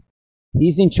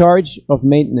 He's in charge of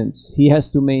maintenance. He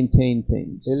has to maintain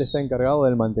things. Él está encargado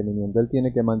del mantenimiento. Él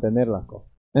tiene que mantener las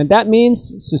cosas. And that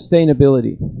means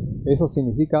sustainability. Eso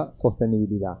significa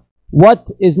sostenibilidad.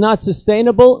 What is not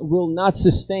sustainable will not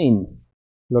sustain.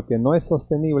 Lo que no es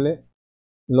sostenible,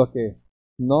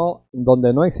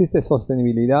 donde no existe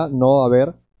sostenibilidad, no va a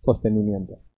haber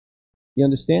sostenimiento. You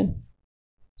understand?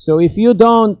 So if you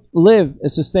don't live a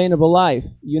sustainable life,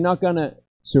 you're not going to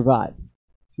survive.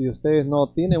 Si ustedes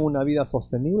no tienen una vida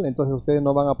sostenible, entonces ustedes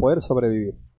no van a poder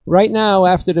sobrevivir. Right now,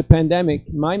 after the pandemic,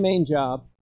 my main job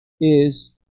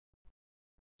is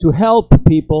to help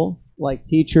people, like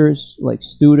teachers, like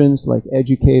students, like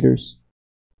educators,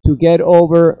 to get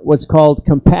over what's called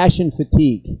compassion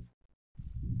fatigue.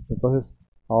 Entonces,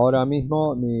 ahora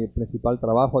mismo mi principal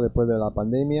trabajo después de la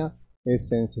pandemia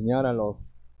es enseñar a los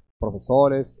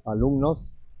profesores,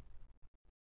 alumnos,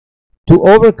 To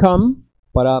overcome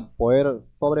para poder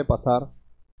sobrepasar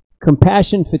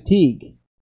compassion fatigue.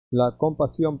 la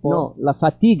compasión por No, la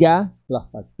fatiga la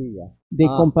fatiga. de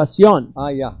compasión.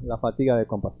 La fatiga de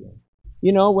compasión.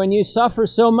 You know, when you suffer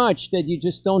so much that you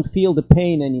just don't feel the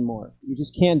pain anymore. You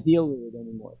just can't deal with it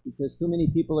anymore because too many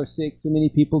people are sick, too many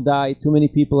people die, too many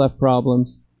people have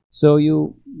problems. So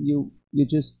you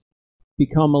just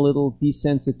become a little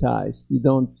desensitized.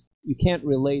 You can't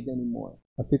relate anymore.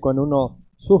 Así cuando uno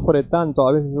sufre tanto,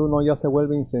 a veces uno ya se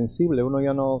vuelve insensible, uno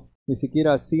ya no ni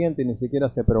siquiera siente, ni siquiera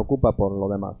se preocupa por lo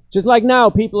demás. Just like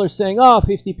now, people are saying, oh,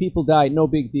 50 people died, no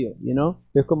big deal, you know?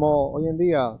 Es como hoy en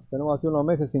día, tenemos hace unos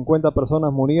meses 50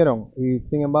 personas murieron y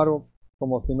sin embargo,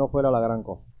 como si no fuera la gran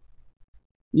cosa.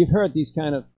 You've heard these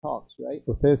kind of talks, right?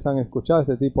 Ustedes han escuchado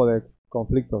este tipo de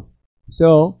conflictos.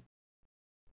 So,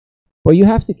 but you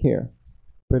have to care.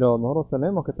 Pero nosotros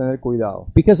tenemos que tener cuidado.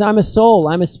 Because I'm a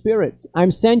soul, I'm a spirit,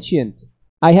 I'm sentient,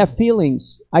 I have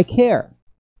feelings, I care.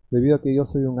 Debido a que yo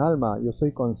soy un alma, yo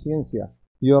soy conciencia,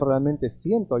 yo realmente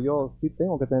siento, yo sí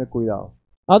tengo que tener cuidado.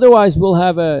 Otherwise, we'll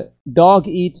have a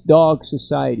dog-eat-dog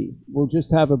society. We'll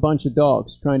just have a bunch of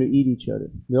dogs trying to eat each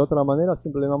other. De otra manera,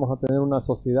 simplemente vamos a tener una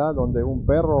sociedad donde un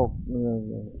perro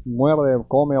muerde,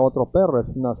 come a otro perro. Es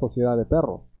una sociedad de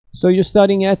perros. So you're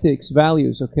studying ethics,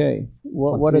 values, okay.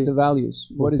 What are the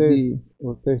values?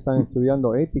 Ustedes están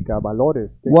estudiando ética,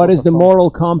 valores. What is the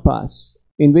moral compass?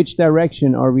 In which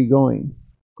direction are we going?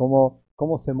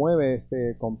 ¿Cómo se mueve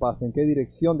este compás? ¿En qué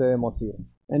dirección debemos ir?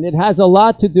 And it has a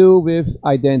lot to do with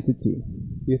identity.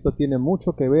 Y esto tiene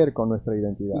mucho que ver con nuestra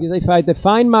identidad. Because if I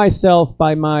define myself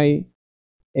by my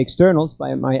externals,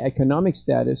 by my economic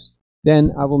status,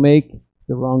 then I will make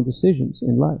the wrong decisions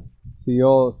in life. Si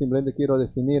yo simplemente quiero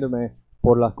definirme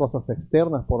por las cosas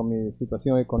externas, por mi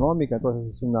situación económica,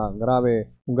 entonces es un grave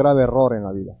error en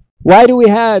la vida. Why do we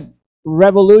have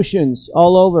revolutions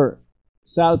all over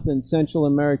South and Central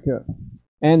America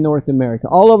and North America,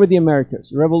 all over the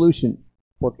Americas? Revolution.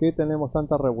 ¿Por qué tenemos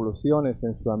tantas revoluciones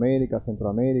en Sudamérica,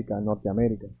 Centroamérica,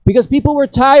 Norteamérica? Because people were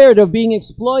tired of being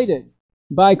exploited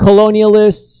by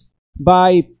colonialists,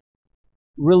 by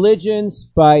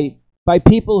religions, by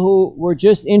people who were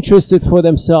just interested for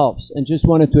themselves and just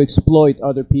wanted to exploit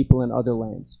other people and other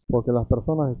lands. Porque las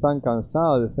personas están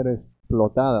cansadas de ser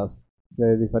explotadas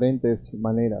de diferentes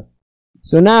maneras.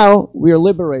 So now we are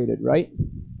liberated, right?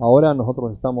 Ahora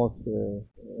nosotros estamos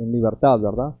en libertad,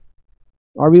 ¿verdad?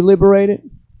 Are we liberated?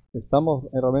 ¿Estamos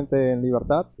realmente en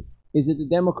libertad? Is it a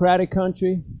democratic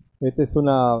country? ¿Este es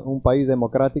un país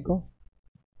democrático?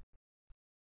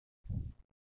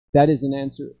 That is an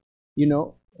answer. You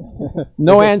know,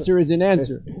 no answer is an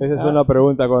answer. Esa es una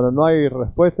pregunta. Cuando no hay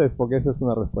respuesta es porque esa es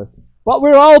una respuesta. But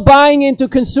we're all buying into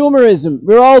consumerism.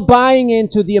 We're all buying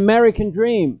into the American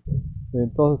dream.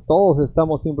 Entonces todos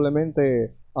estamos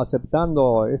simplemente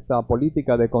aceptando esta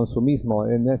política de consumismo,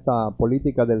 en esta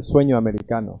política del sueño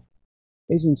americano.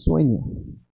 Es un sueño.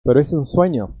 Pero es un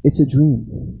sueño. It's a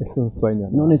dream. Es un sueño.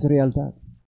 No es realidad.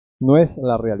 No es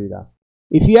la realidad.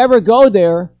 If you ever go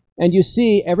there and you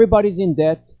see everybody's in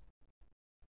debt,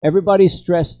 everybody's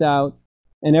stressed out,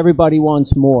 and everybody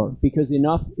wants more, because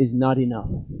enough is not enough.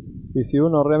 Y si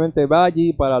uno realmente va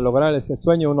allí para lograr ese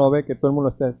sueño, uno ve que todo el mundo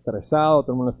está estresado,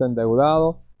 todo el mundo está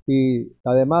endeudado, y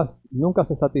además nunca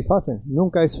se satisfacen,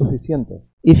 nunca es suficiente.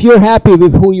 If you're happy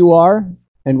with who you are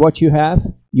and what you have,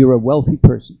 you're a wealthy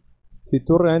person. Si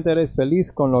tú realmente eres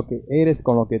feliz con lo que eres,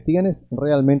 con lo que tienes,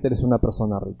 realmente eres una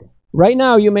persona rica. Right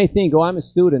now you may think, oh, I'm a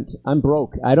student, I'm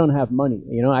broke, I don't have money,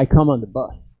 I come on the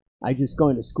bus. I just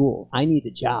going to school. I need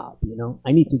a job,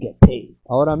 I need to get paid.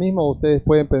 Ahora mismo ustedes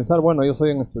pueden pensar, bueno, yo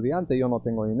soy un estudiante, yo no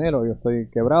tengo dinero, yo estoy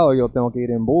quebrado, yo tengo que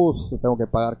ir en bus, yo tengo que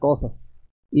pagar cosas.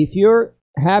 If you're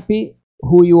happy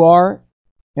who you are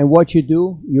and what you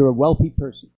do, you're a wealthy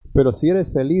person. Pero si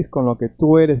eres feliz con lo que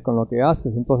tú eres, con lo que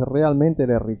haces, entonces realmente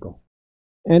eres rico.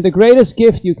 And the greatest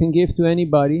gift you can give to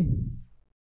anybody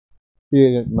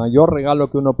Y el mayor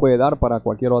regalo que uno puede dar para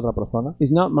cualquier otra persona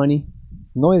is not money,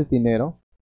 no es dinero,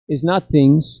 is not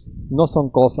things, no son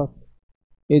cosas,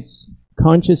 it's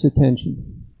conscious attention.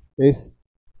 es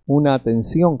una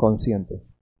atención consciente.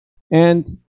 And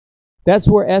that's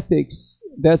where ethics,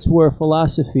 that's where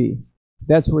philosophy,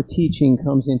 that's where teaching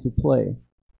comes into play.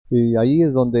 Y ahí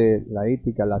es donde la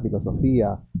ética, la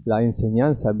filosofía, la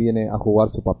enseñanza viene a jugar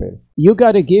su papel. You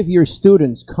got to give your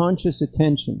students conscious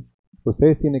attention.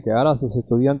 Ustedes tienen que dar a sus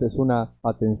estudiantes una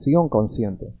atención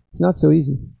consciente. It's not so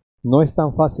easy No es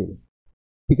tan fácil,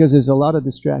 because there's a lot of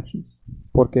distractions.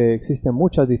 porque existen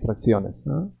muchas distracciones.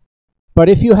 But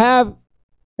if you have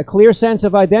a clear sense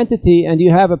of identity and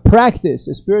you have a practice,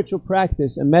 a spiritual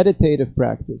practice, a meditative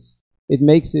practice, it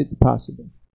makes it possible.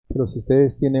 Pero si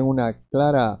ustedes tienen un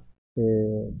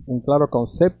claro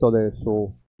concepto de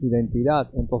su identidad,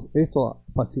 entonces esto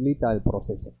facilita el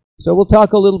proceso. So we'll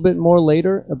talk a little bit more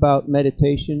later about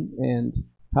meditation and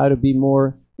how to be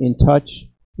more in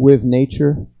touch with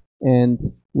nature and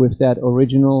with that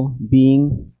original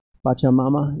being,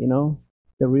 Pachamama,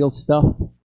 the real stuff,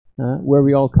 where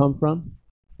we all come from.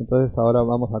 Entonces ahora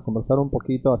vamos a conversar un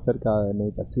poquito acerca de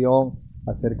meditación,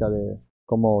 acerca de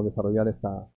cómo desarrollar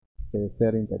ese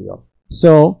ser interior.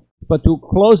 So, but to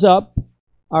close up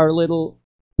our little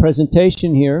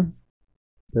presentation here,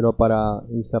 Pero para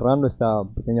ir cerrando esta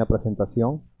pequeña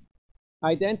presentación,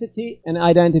 identity and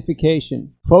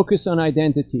identification. Focus on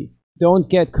identity. Don't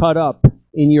get caught up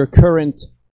in your current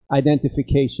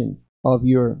identification of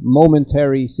your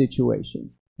momentary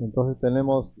situation. entonces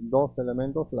tenemos dos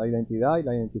elementos, la identidad y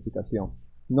la identificación.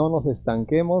 No nos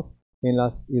estanquemos en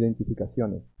las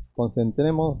identificaciones,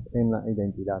 concentremos en la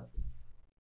identidad.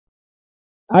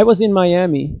 I was in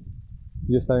Miami,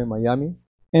 Yo estaba en Miami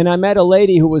and I met a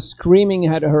lady who was screaming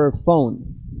at her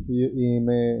phone. y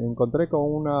me encontré con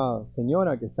una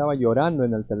señora que estaba llorando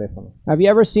en el teléfono. Have you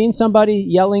ever seen somebody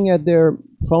yelling at their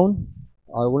phone?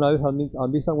 ¿Alguna vez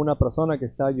han visto alguna persona que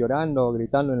está llorando o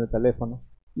gritando en el teléfono?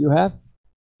 You have?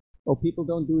 Oh, people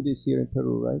don't do this here in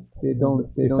Peru, right? They don't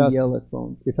Quizás- yell at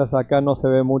phones. Quizás acá no se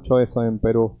ve mucho eso en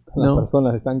Perú. Las No.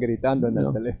 personas están gritando en No.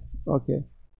 el teléfono. Okay.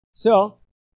 So,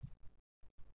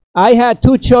 I had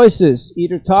two choices,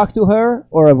 either talk to her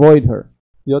or avoid her.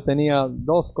 Yo tenía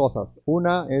dos cosas.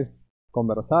 Una es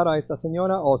conversar a esta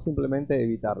señora o simplemente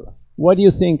evitarla. What do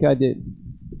you think I did?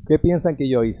 ¿Qué piensan que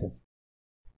yo hice?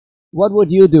 What would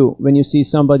you do when you see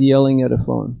somebody yelling at a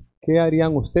phone? ¿Qué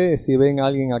harían ustedes si ven a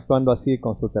alguien actuando así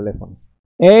con su teléfono?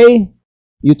 A,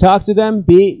 you talk to them.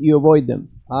 B, you avoid them.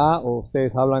 A, o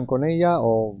ustedes hablan con ella,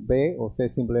 o B, o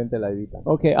ustedes simplemente la evitan.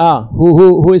 Okay,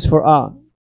 who is for A?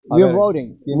 We're ver,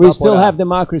 voting. ¿quién We va por still A? have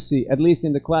democracy, at least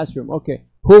in the classroom. Okay,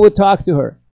 who would talk to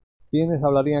her? ¿Quiénes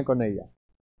hablarían con ella?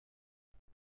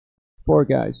 4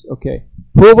 guys. Okay.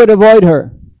 Who would avoid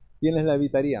her? ¿Quiénes la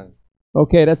evitarían?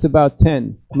 Okay, that's about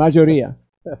 10. Mayoría.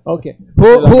 Okay.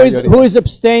 La Who is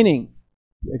abstaining?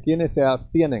 ¿Quiénes se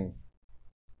abstienen?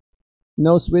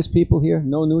 No Swiss people here?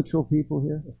 No neutral people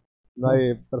here? No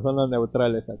hay personas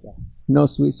neutrales acá. No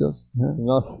Suizos? Huh?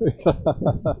 No sé.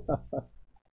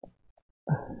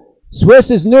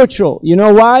 Swiss is neutral. You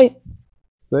know why?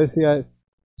 Suecia es...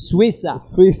 Suiza.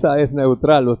 Suiza es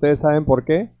neutral. ¿Ustedes saben por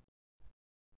qué?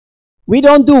 We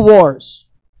don't do wars.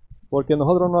 Porque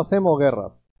nosotros no hacemos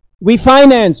guerras. We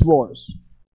finance wars.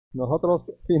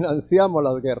 Nosotros financiamos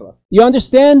las guerras. You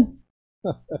understand?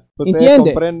 ¿Ustedes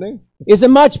Entiende. comprenden? It's a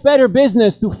much better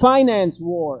business to finance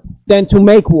war than to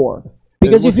make war.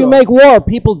 Because if you mucho- make war,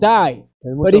 people die.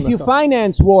 Es But mucho if you mejor.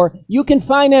 finance war, you can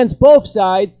finance both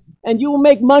sides and you will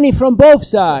make money from both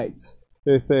sides.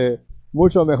 Es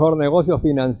mucho mejor negocio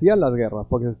financiar las guerras.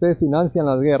 Porque si ustedes financian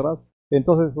las guerras,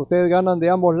 entonces ustedes ganan de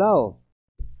ambos lados.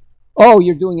 Oh,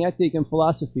 you're doing ethic and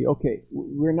philosophy. Okay,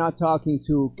 we're not talking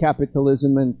to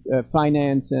capitalism and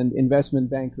finance and investment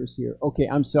bankers here. Okay,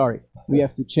 I'm sorry. We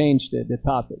have to change the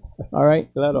topic. All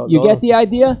right? Claro, You no, get the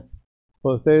idea?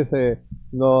 ustedes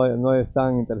no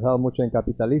están interesados mucho en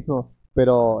capitalismo,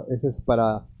 pero ese es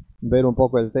para ver un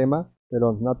poco el tema,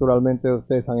 pero naturalmente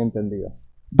ustedes han entendido.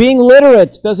 Being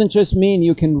literate doesn't just mean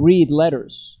you can read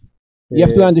letters. You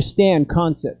have to Eh, understand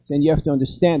concepts and you have to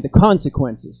understand the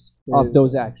consequences of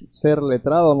those actions. Ser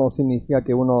letrado no significa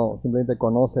que uno simplemente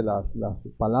conoce las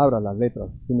palabras, las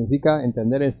letras. Significa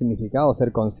entender el significado,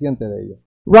 ser consciente de ello.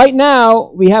 Right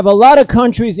now, we have a lot of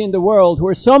countries in the world who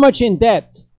are so much in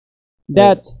debt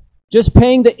that just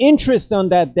paying the interest on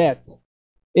that debt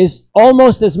is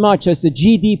almost as much as the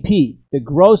GDP, the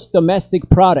gross domestic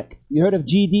product. You heard of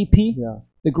GDP? Yeah.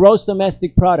 The gross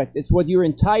domestic product. It's what your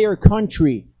entire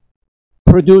country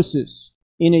produces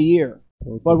in a year.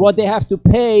 But what they have to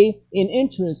pay in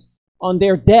interest on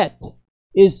their debt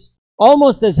is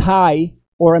almost as high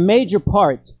or a major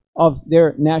part of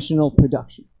their national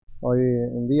production. Hoy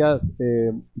en día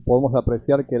podemos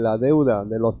apreciar que la deuda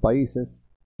de los países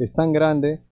es tan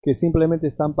grande que simplemente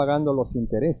están pagando los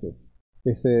intereses.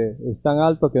 Es tan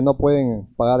alto que no pueden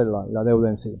pagar la deuda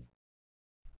en sí.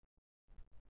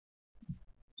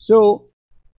 So,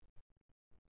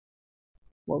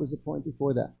 what was the point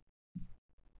before that?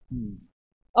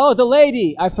 Oh, the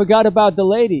lady. I forgot about the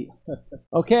lady.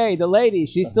 Okay, the lady.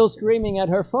 She's still screaming at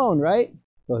her phone, right?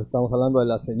 Entonces estamos hablando de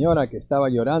la señora que estaba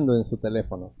llorando en su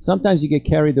teléfono. Sometimes you get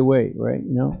carried away, right?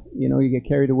 You get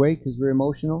carried away because we're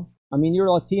emotional. I mean, you're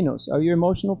Latinos. Are you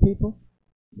emotional people?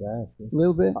 Ya, sí. A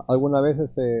little bit. Algunas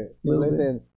veces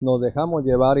simplemente nos dejamos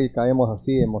llevar y caemos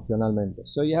así emocionalmente.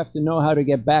 So you have to know how to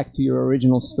get back to your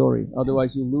original story.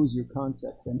 Otherwise, you lose your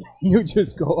concept and you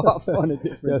just go off on a Y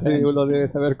different así tangent. uno debe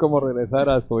saber cómo regresar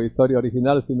a su historia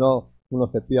original, si no uno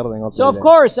se pierde en otra So of idea.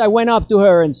 course I went up to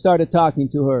her and started talking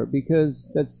to her because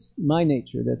that's my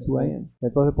nature, that's who I am.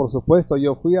 Entonces, por supuesto,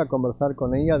 yo fui a conversar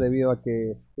con ella debido a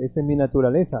que esa es mi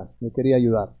naturaleza, me quería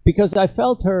ayudar. Because I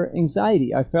felt her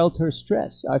anxiety, I felt her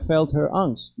stress, I felt her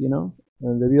angst,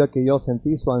 Debido a que yo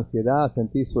sentí su ansiedad,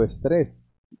 sentí su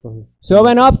estrés. Entonces, So I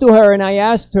went up to her and I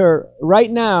asked her, right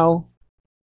now,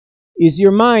 is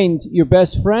your mind your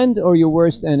best friend or your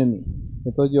worst enemy?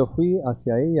 entonces yo fui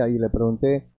hacia ella y le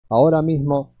pregunté, ahora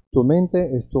mismo, ¿tu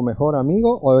mente es tu mejor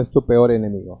amigo o es tu peor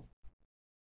enemigo?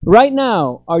 Right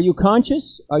now, are you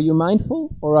conscious, are you mindful,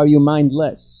 or are you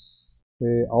mindless?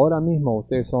 Ahora mismo,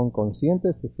 ¿ustedes son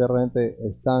conscientes? ¿Ustedes realmente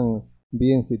están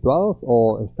bien situados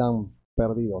o están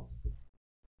perdidos?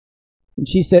 And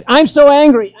she said, I'm so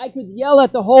angry, I could yell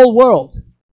at the whole world.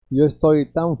 Yo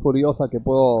estoy tan furiosa que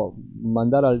puedo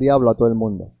mandar al diablo a todo el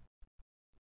mundo.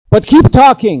 But keep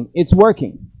talking, it's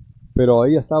working. Pero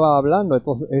ella estaba hablando,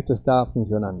 entonces esto está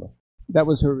funcionando. That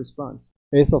was her response.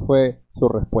 Eso fue su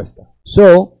respuesta.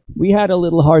 So we had a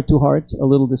little heart to heart, a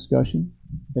little discussion.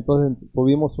 Entonces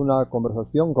tuvimos una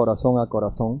conversación corazón a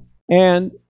corazón.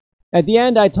 And At the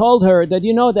end, I told her that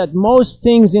you know that most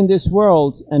things in this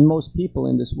world and most people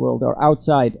in this world are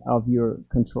outside of your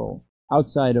control,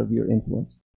 outside of your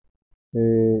influence.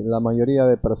 La mayoría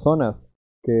de personas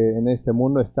que en este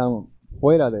mundo están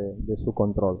fuera de su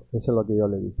control. Eso es lo que yo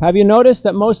le dije. Have you noticed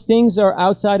that most things are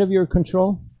outside of your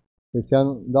control? ¿Se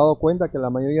han dado cuenta que la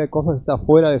mayoría de cosas está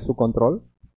fuera de su control?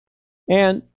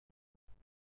 And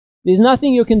there's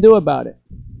nothing you can do about it.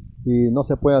 Y no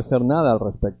se puede hacer nada al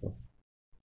respecto.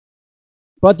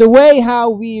 But the way how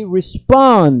we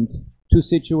respond to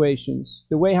situations,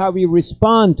 the way how we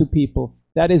respond to people,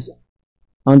 that is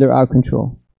under our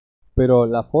control. Pero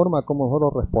la forma como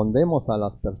nosotros respondemos a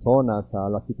las personas, a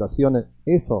las situaciones,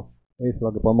 eso es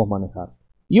lo que podemos manejar.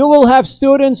 You will have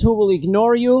students who will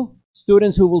ignore you,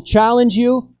 students who will challenge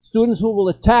you, students who will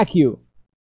attack you.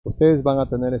 Ustedes van a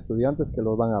tener estudiantes que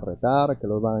los van a retar, que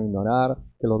los van a ignorar,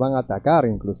 que los van a atacar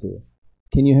inclusive.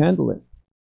 Can you handle it?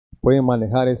 ¿Pueden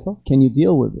manejar eso? Can you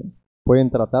deal with it? ¿Pueden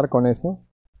tratar con eso?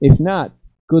 If not,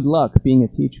 good luck being a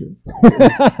teacher.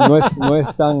 No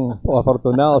es tan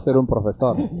afortunado ser un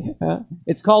profesor.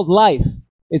 It's called life.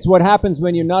 It's what happens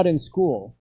when you're not in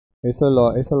school. Eso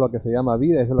es lo que se llama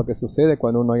vida, eso es lo que sucede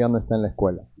cuando uno ya no está en la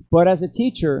escuela. But as a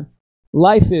teacher,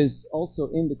 life is also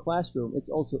in the classroom. It's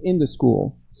also in the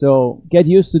school. So get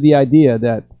used to the idea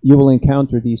that you will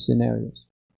encounter these scenarios.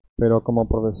 Pero como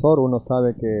profesor uno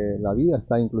sabe que la vida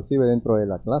está inclusive dentro de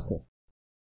la clase.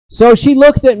 So she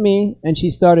looked at me and she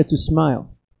started to smile.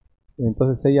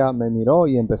 Entonces ella me miró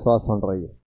y empezó a sonreír.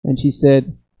 And she said,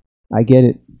 I get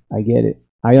it, I get it.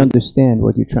 I understand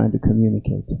what you're trying to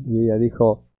communicate. Y ella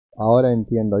dijo, ahora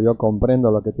entiendo, yo comprendo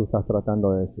lo que tú estás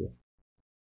tratando de decir.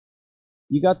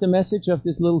 You got the message of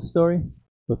this little story?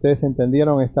 ¿Ustedes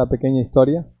entendieron esta pequeña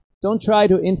historia? Don't try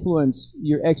to influence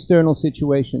your external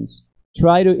situations.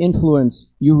 Try to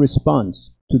influence your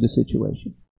response to the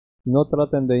situation. No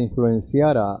traten de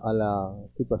influenciar a la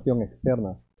situación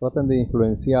externa. Traten de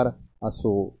influenciar a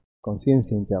su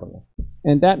conciencia interna.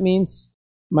 And that means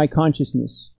my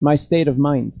consciousness, my state of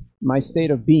mind, my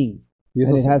state of being.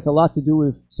 And it has a lot to do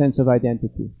with sense of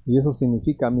identity. Y eso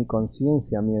significa mi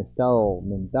conciencia, mi estado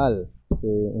mental,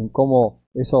 en cómo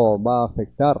eso va a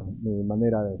afectar mi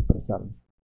manera de expresarme.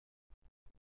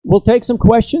 We'll take some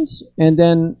questions and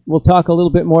then we'll talk a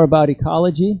little bit more about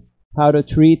ecology, how to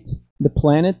treat the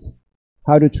planet,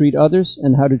 how to treat others,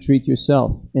 and how to treat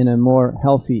yourself in a more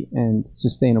healthy and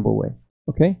sustainable way.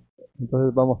 Okay?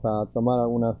 Entonces vamos a tomar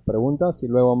algunas preguntas y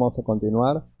luego vamos a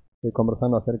continuar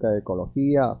conversando acerca de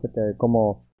ecología, acerca de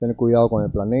cómo tener cuidado con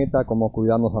el planeta, cómo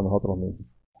cuidarnos a nosotros mismos.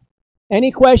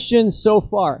 Any questions so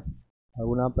far?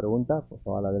 ¿Alguna pregunta? Por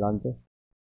favor, adelante.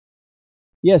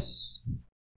 Yes.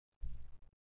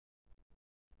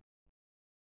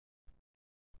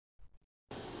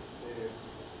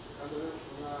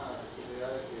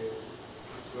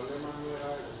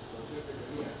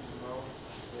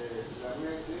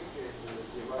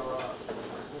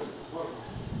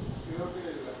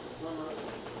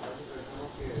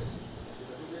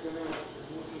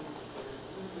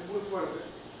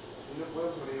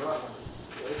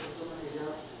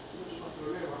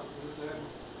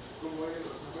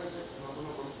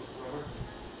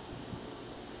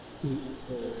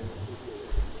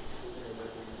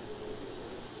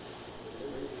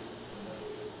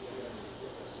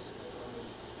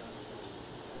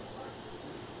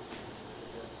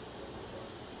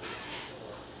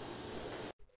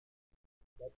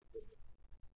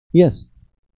 Yes.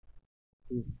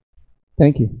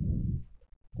 Thank you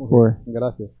for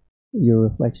Gracias. your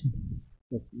reflection.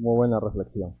 Es muy buena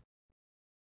reflexión.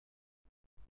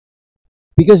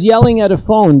 Because yelling at a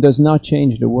phone does not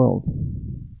change the world.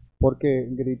 Porque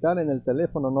gritar en el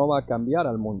teléfono no va a cambiar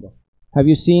al mundo. Have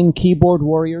you seen keyboard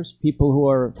warriors? People who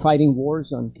are fighting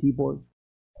wars on keyboard?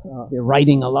 They're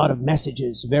writing a lot of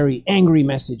messages, very angry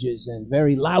messages and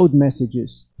very loud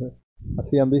messages.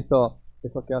 Así han visto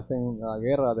esos que hacen la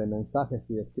guerra de mensajes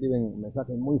y escriben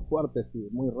mensajes muy fuertes y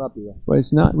muy rápidos. But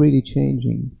it's not really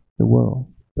changing the world.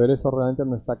 Pero eso realmente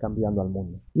no está cambiando al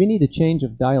mundo. We need a change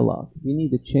of dialogue. We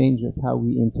need a change of how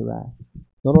we interact.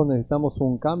 Nosotros necesitamos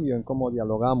un cambio en cómo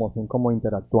dialogamos, en cómo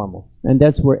interactuamos. And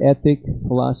that's where ethic,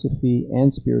 philosophy,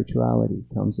 and spirituality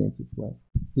comes into play.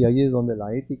 Y ahí es donde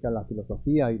la ética, la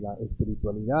filosofía y la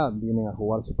espiritualidad vienen a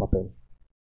jugar su papel.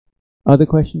 Other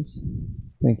questions?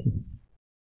 Thank you.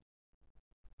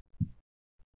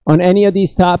 On any of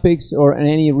these topics or on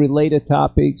any related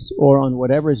topics or on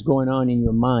whatever is going on in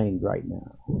your mind right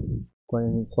now?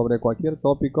 Sobre cualquier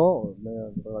tópico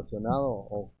relacionado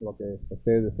o lo que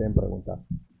ustedes deseen preguntar.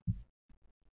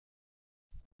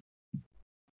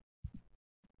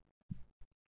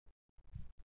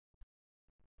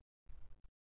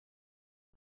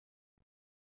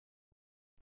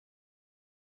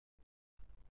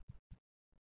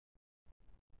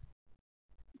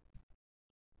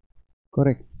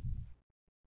 Correct.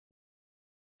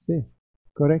 Sí,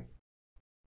 correct.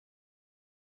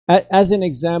 As an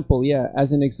example,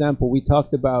 we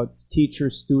talked about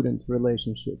teacher-student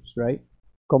relationships, right?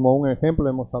 Como un ejemplo,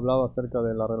 hemos hablado acerca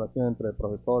de la relación entre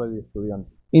profesores y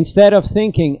estudiantes. Instead of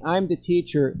thinking, I'm the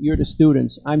teacher, you're the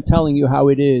students, I'm telling you how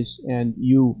it is, and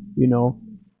you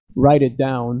write it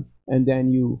down, and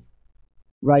then you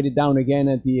write it down again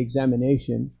at the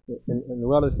examination. En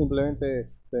lugar de simplemente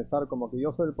pensar como que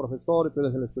yo soy el profesor y tú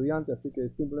eres el estudiante, así que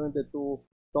simplemente tú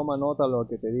toma nota de lo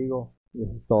que te digo y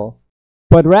eso es todo.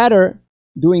 But rather,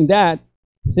 doing that,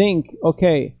 think,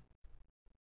 okay,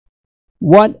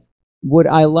 what would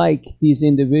I like these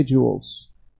individuals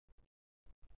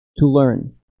to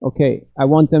learn? Okay, I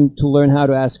want them to learn how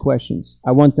to ask questions.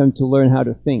 I want them to learn how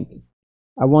to think.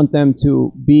 I want them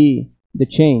to be the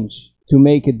change, to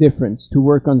make a difference, to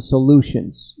work on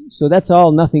solutions. So that's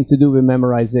all nothing to do with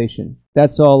memorization.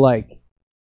 That's all like,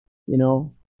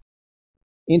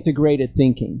 integrated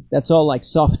thinking. That's all like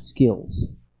soft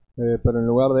skills. Pero en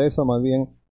lugar de eso, más bien,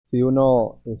 si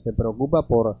uno se preocupa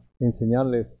por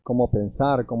enseñarles cómo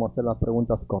pensar, cómo hacer las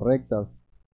preguntas correctas,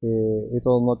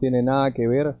 esto no tiene nada que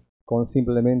ver con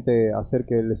simplemente hacer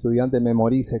que el estudiante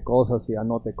memorice cosas y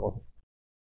anote cosas.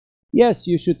 Yes,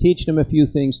 you should teach them a few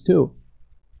things too.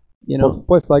 Por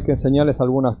supuesto, hay que enseñarles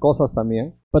algunas cosas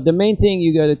también. But the main thing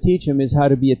you got to teach them is how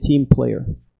to be a team player.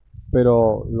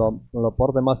 Pero lo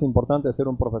parte más importante de ser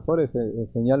un profesor es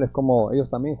enseñarles cómo ellos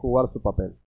también jugar su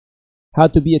papel. How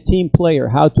to be a team player,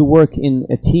 how to work in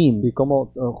a team. Y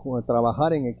cómo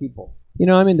trabajar en equipo.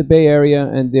 I'm in the Bay Area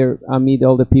and I meet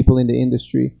all the people in the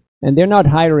industry. And they're not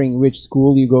hiring which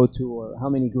school you go to or how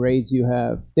many grades you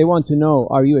have. They want to know,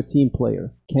 are you a team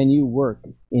player? Can you work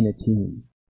in a team?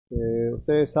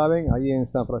 Ustedes saben, ahí en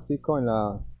San Francisco, en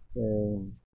la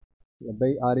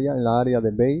Bay Area, en la área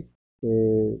de Bay,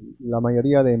 la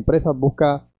mayoría de empresas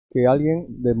busca que alguien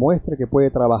demuestre que puede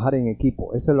trabajar en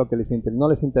equipo. Eso es lo que no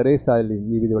les interesa el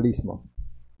individualismo.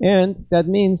 And that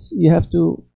means you have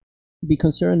to be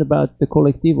concerned about the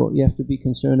colectivo. You have to be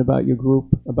concerned about your group,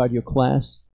 about your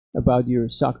class, about your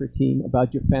soccer team,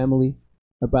 about your family,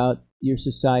 about your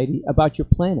society, about your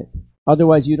planet.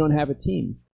 Otherwise, you don't have a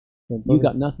team. Entonces, you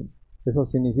got nothing. Eso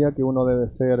significa que uno debe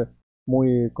ser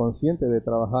muy consciente de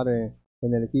trabajar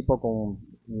en el equipo con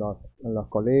los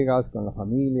colegas, con la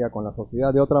familia, con la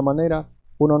sociedad. De otra manera,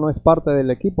 uno no es parte del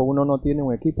equipo, uno no tiene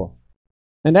un equipo.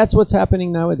 And that's what's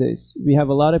happening nowadays. We have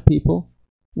a lot of people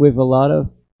with a lot of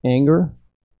anger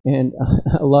and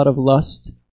a lot of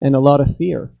lust and a lot of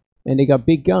fear. And they got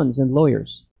big guns and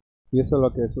lawyers. Y eso es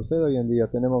lo que sucede hoy en día.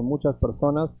 Tenemos muchas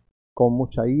personas con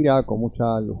mucha ira, con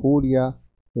mucha lujuria,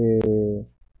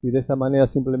 y de esa manera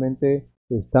simplemente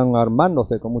están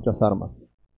armándose con muchas armas.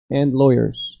 And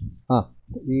lawyers.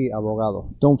 Y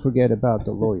abogados. Don't forget about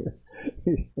the lawyer.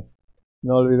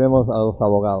 No olvidemos a los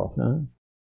abogados.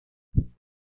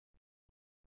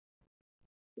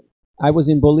 I was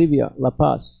in Bolivia, La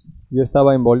Paz. Yo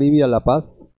estaba en Bolivia, La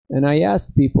Paz. And I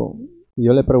asked people, y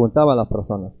yo le preguntaba a las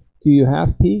personas, do you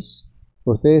have peace?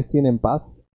 ¿Ustedes tienen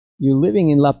paz? You're living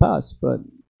in La Paz, but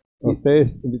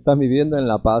ustedes están viviendo en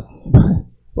La Paz.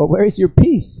 But where is your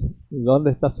peace?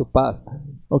 ¿Dónde está su paz?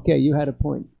 Okay, you had a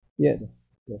point. Yes.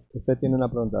 Usted tiene una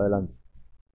pregunta, adelante.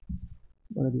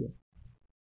 Buenos días.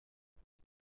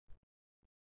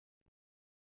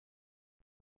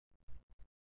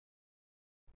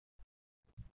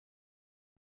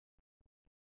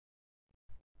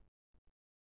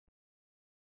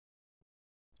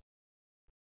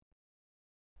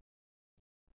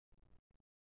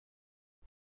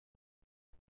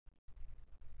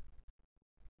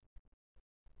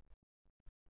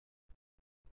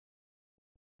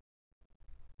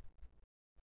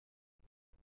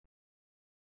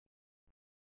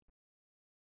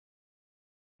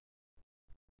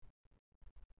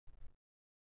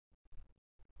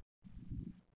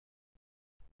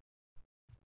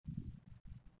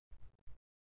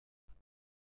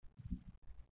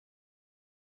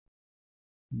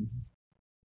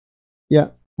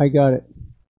 Yeah, I got it.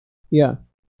 Yeah.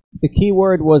 The key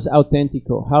word was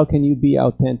auténtico. How can you be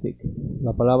authentic?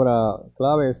 La palabra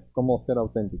clave es cómo ser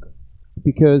auténtico.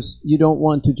 Because you don't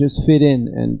want to just fit in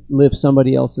and live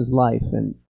somebody else's life.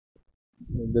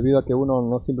 Debido a que uno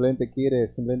no simplemente quiere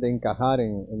encajar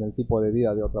en el tipo de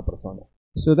vida de otra persona.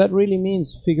 So that really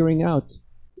means figuring out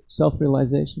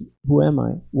self-realization. Who am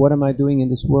I? What am I doing in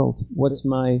this world? What's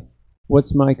my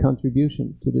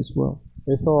contribution to this world?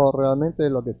 Eso realmente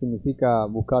es lo que significa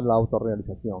buscar la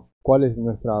autorrealización. ¿Cuál es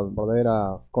nuestra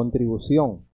verdadera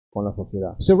contribución con la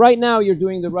sociedad? So right now you're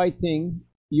doing the right thing.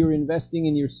 You're investing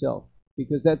in yourself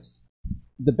because that's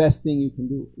the best thing you can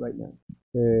do right now.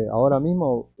 ahora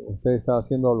mismo usted está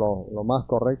haciendo lo más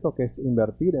correcto, que es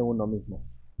invertir en uno mismo.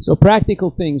 So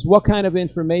practical things. What kind of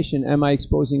information am I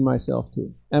exposing myself to?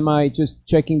 Am I just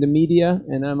checking the media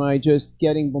and am I just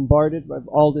getting bombarded by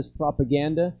all this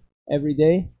propaganda every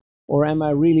day? Or am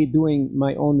I really doing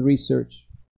my own research?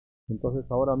 Entonces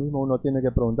ahora mismo uno tiene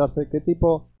que preguntarse qué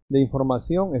tipo de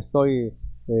información estoy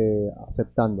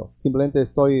aceptando. Simplemente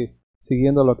estoy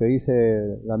siguiendo lo que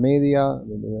dice la media,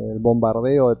 el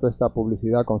bombardeo de toda esta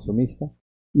publicidad consumista.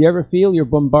 You ever feel you're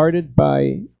bombarded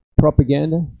by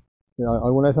propaganda?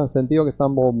 ¿Alguna vez han sentido que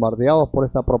están bombardeados por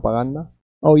esta propaganda?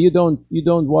 Oh, you don't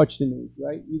watch the news,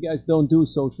 right? You guys don't do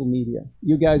social media.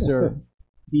 You guys are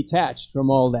detached from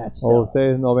all that O stuff.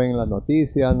 ustedes no ven las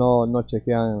noticias, no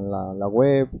chequean la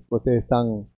web, ustedes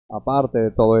están aparte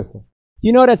de todo eso. Do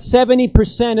you know that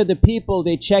 70% of the people,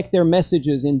 they check their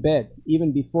messages in bed,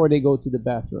 even before they go to the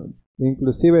bathroom?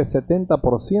 Inclusive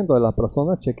 70% de las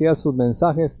personas chequean sus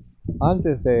mensajes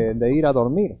antes de ir a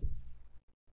dormir.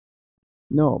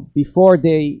 No, before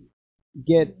they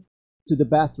get to the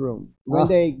bathroom. When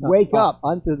they wake up.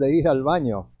 Antes de ir al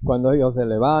baño, cuando ellos se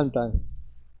levantan.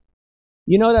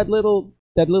 You know that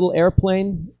little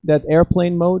airplane, that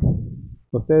airplane mode?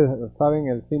 ¿Ustedes saben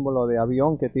el símbolo de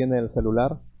avión que tiene el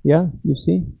celular? Yeah, you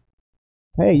see?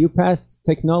 Hey, you passed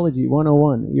technology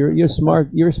 101. You're smart.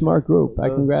 You're a smart group. I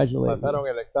congratulate you. Pasaron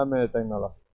el examen de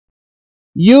tecnología.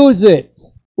 Use it.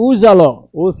 Úsalo.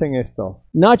 Usen esto.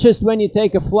 Not just when you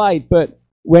take a flight, but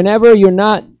whenever you're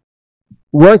not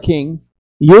working,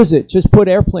 use it. Just put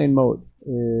airplane mode.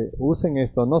 Usen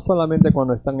esto no solamente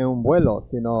cuando están en un vuelo,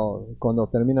 sino cuando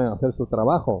terminan de hacer su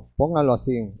trabajo. Pónganlo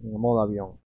así en modo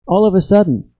avión. All of a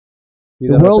sudden, Y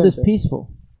the world is peaceful.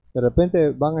 de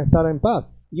repente van a estar en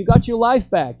paz. You got your life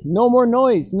back. No more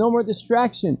noise. No more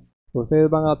distraction. Ustedes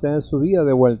van a tener su vida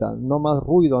de vuelta. No más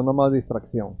ruido, no más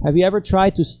distracción. Have you ever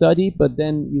tried to study, but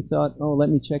then you thought, oh, let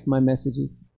me check my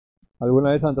messages?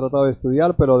 ¿Alguna vez han tratado de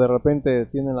estudiar, pero de repente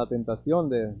tienen la tentación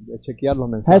de chequear los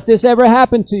mensajes? Has this ever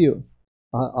happened to you?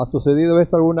 ¿Ha sucedido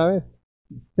esto alguna vez?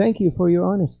 Thank you for your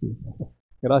honesty.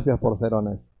 Gracias por ser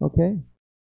honesto. Okay.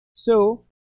 So,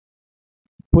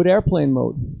 put airplane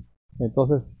mode.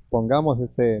 Entonces pongamos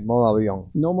este modo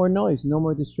avión. No more noise, no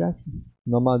more distraction.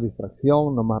 No más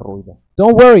distracción, no más ruido.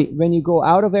 Don't worry, when you go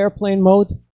out of airplane mode,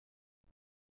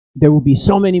 there will be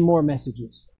so many more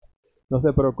messages. No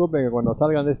se preocupen que cuando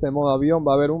salgan de este modo avión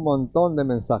va a haber un montón de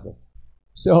mensajes.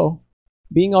 So,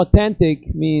 being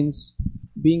authentic means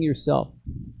being yourself.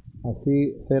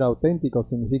 Así, ser auténtico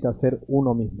significa ser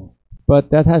uno mismo. But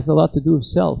that has a lot to do with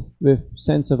self, with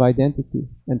sense of identity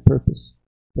and purpose.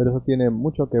 Pero eso tiene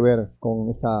mucho que ver con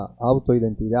esa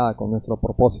autoidentidad, con nuestro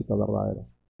propósito verdadero.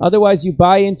 Otherwise, you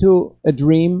buy into a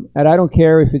dream, and I don't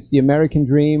care if it's the American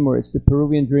dream, or it's the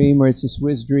Peruvian dream, or it's the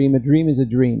Swiss dream. A dream is a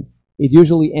dream. It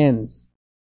usually ends.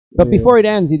 But before it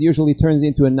ends, it usually turns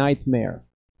into a nightmare,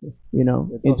 you know,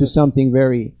 into something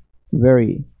very,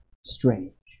 very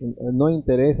strange. No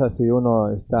interesa si uno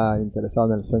está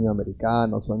interesado en el sueño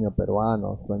americano, sueño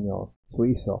peruano, sueño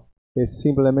suizo. Es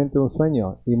simplemente un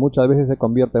sueño y muchas veces se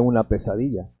convierte en una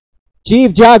pesadilla.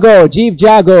 Jiv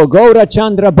Jago, Gaura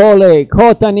Chandra Bole,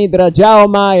 Kota Nidra Jao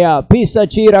Maya, Pisa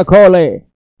Chira Kole.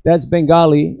 That's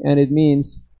Bengali and it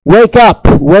means wake up,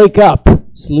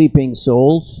 sleeping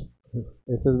souls.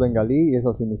 Eso es bengalí y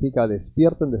eso significa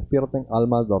despierten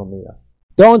almas dormidas.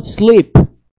 Don't sleep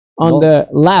on the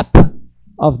lap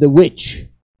of the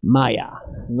witch, Maya.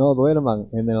 No duerman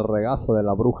en el regazo de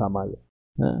la bruja maya.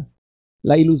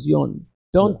 La ilusión.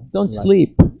 Don't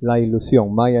sleep. La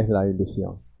ilusión, maya es la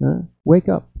ilusión.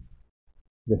 Wake up.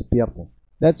 Despierten.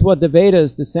 That's what the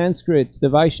Vedas, the Sanskrit, the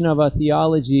Vaisnava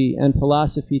theology and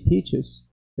philosophy teaches.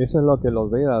 Eso es lo que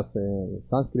los Vedas, el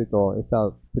sánscrito,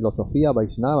 esta filosofía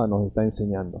Vaisnava nos está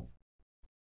enseñando.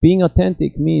 Being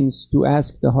authentic means to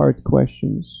ask the hard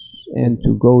questions and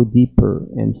to go deeper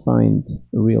and find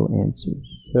real answers.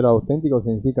 Ser auténtico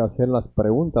significa hacer las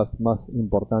preguntas más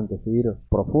importantes, ir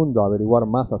profundo, averiguar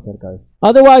más acerca de esto.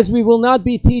 Otherwise, we will not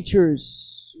be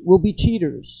teachers, we'll be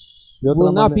cheaters.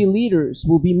 Will not be leaders,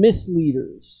 we'll be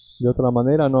misleaders. De otra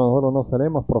manera, nosotros no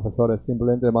seremos profesores,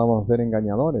 simplemente vamos a ser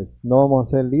engañadores. No vamos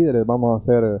a ser líderes, vamos a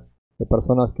ser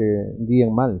personas que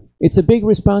guíen mal. It's a big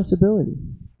responsibility.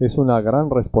 Es una gran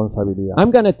responsabilidad.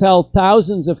 I'm going to tell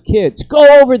thousands of kids, go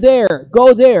over there,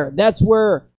 go there. That's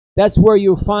where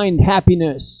you find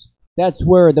happiness. That's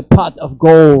where the pot of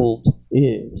gold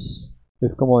is.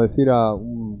 Es como decir a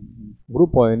un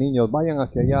grupo de niños, vayan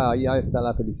hacia allá, allá está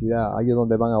la felicidad, ahí es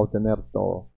donde van a obtener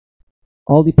todo.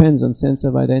 All depends on sense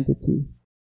of identity.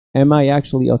 Am I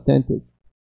actually authentic?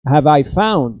 Have I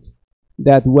found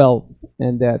that wealth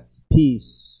and that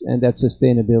peace and that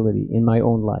sustainability in my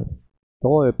own life?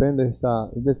 Todo depende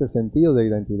de este sentido de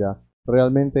identidad.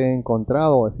 Realmente he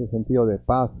encontrado ese sentido de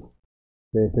paz,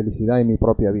 de felicidad en mi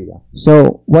propia vida.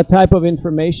 So, what type of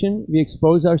information we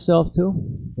expose ourselves to?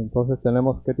 Entonces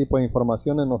tenemos qué tipo de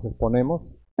informaciones nos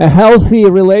exponemos. A healthy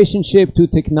relationship to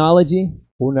technology.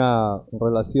 Una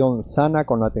relación sana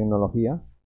con la tecnología.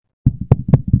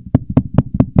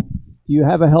 Do you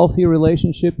have a healthy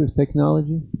relationship with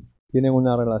technology? ¿Tienen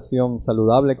una relación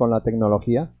saludable con la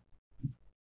tecnología?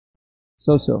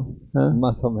 So-so, huh?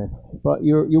 Más o menos. But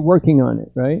you're working on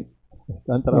it, right?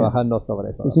 Están trabajando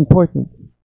sobre eso. It's important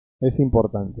Es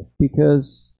importante.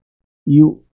 because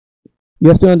you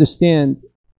have to understand,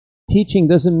 teaching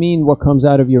doesn't mean what comes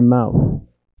out of your mouth.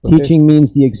 Okay. Teaching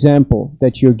means the example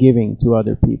that you're giving to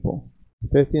other people.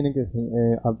 Ustedes tienen que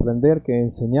aprender que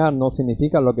enseñar no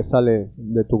significa lo que sale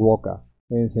de tu boca.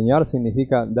 Enseñar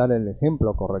significa dar el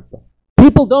ejemplo correcto.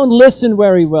 People don't listen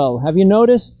very well. Have you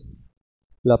noticed?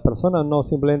 Las personas no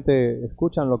simplemente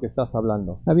escuchan lo que estás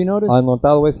hablando. Have you noticed? ¿Has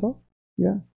notado eso?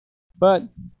 Yeah. But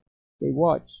they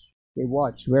watch. They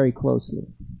watch very closely.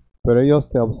 Pero ellos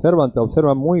te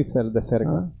observan muy de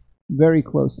cerca. Very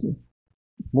closely.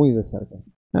 Muy de cerca.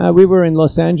 We were in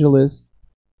Los Angeles.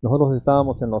 Nosotros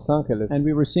estábamos en Los Ángeles and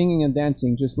we were singing and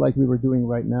dancing just like we were doing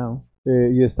right now.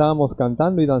 Y estábamos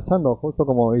cantando y danzando justo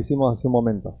como hicimos hace un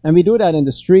momento. And we do that in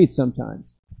the streets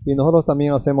sometimes. Y nosotros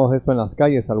también hacemos esto en las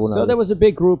calles algunas So there veces. was a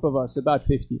big group of us, about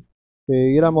 50.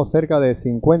 Y éramos cerca de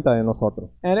 50 de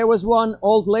nosotros. And there was one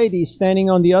old lady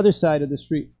standing on the other side of the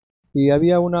street. Y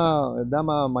había una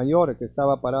dama mayor que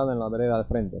estaba parada en la vereda al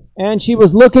frente. And she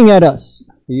was looking at us.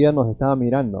 Y ella nos estaba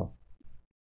mirando.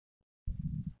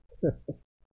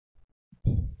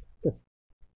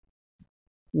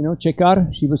 You know, checar,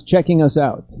 she was checking us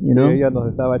out, you know. Sí, ella nos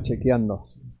estaba chequeando.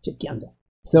 Chequeando.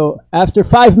 So after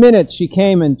 5 minutes, she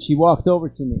came and she walked over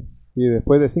to me. Y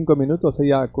después de 5 minutos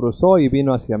ella cruzó y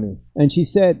vino hacia mí. And she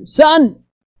said, "Son,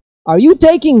 are you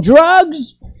taking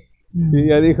drugs?" Y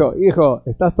ella dijo, hijo,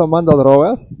 ¿estás tomando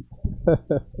drogas?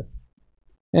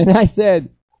 And I said,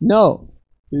 "No."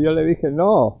 Y yo le dije,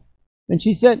 no, And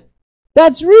she said,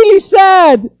 "That's really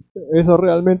sad. eso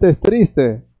realmente es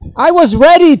triste. I was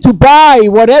ready to buy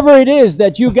whatever it is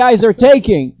that you guys are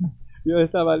taking." Yo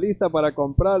estaba lista para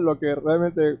comprar lo que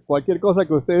realmente, cualquier cosa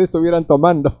que ustedes estuvieran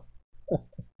tomando.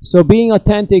 So being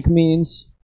authentic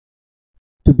means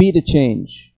to be the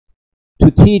change,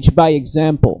 to teach by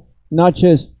example, not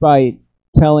just by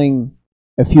telling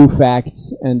a few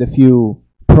facts and a few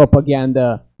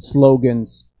propaganda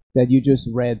slogans that you just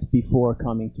read before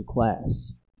coming to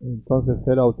class. Entonces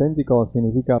ser auténtico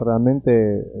significa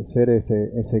realmente ser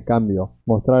ese cambio,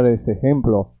 mostrar ese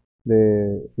ejemplo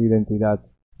de identidad.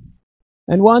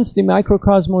 And once the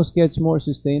microcosmos gets more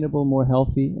sustainable, more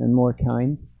healthy, and more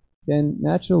kind, then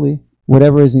naturally,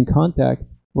 whatever is in contact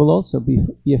will also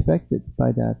be affected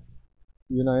by that.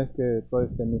 Y una vez que todo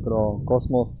este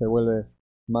microcosmos se vuelve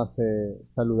más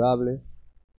saludable,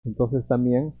 entonces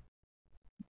también...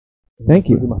 Thank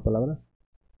you. Últimas palabras.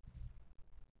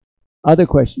 Other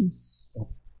questions?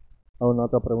 ¿Alguna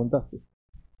otra pregunta? Sí.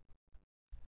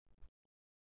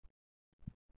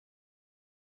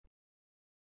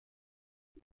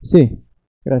 Sí,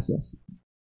 gracias.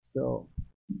 So,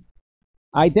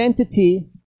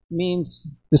 identity means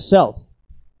the self.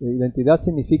 Identidad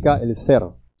significa el ser.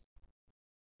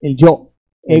 El yo,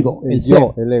 ego, el el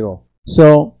yo, ser. el ego.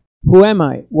 So, who am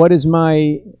I? What is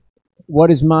my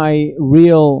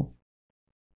real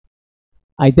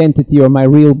identity or my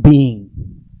real being?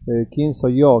 ¿Quién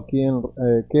soy yo?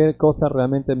 ¿Qué cosa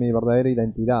realmente es mi verdadera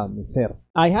identidad, mi ser?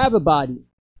 I have a body,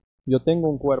 Yo tengo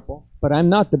un cuerpo, but I'm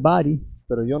not the body.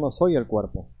 pero yo no soy el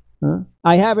cuerpo.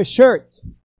 I have a shirt,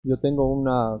 Yo tengo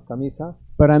una camisa,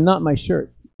 but I'm not my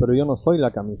shirt. pero yo no soy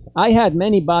la camisa. I had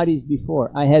many bodies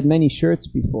before. I had many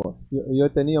shirts before. Yo he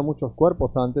tenido muchos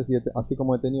cuerpos antes, y así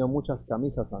como he tenido muchas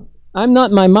camisas antes. I'm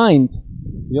not my mind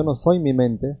Yo no soy mi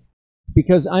mente,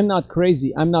 because I'm not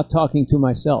crazy. I'm not talking to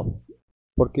myself.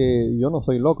 porque yo no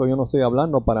soy loco, yo no estoy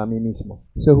hablando para mí mismo.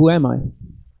 So who am I?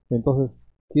 Entonces,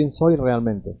 ¿quién soy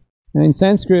realmente? And in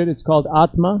Sanskrit, it's called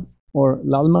Atma or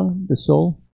Lalma, the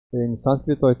soul. En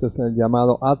sánscrito esto es el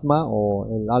llamado Atma o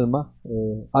el alma,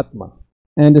 Atma.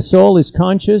 And the soul is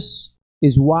conscious,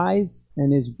 is wise,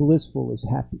 and is blissful, is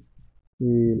happy.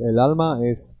 Y el alma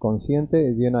es consciente,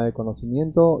 es llena de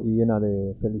conocimiento y llena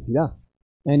de felicidad.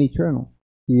 And eternal.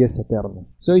 Y es eterno.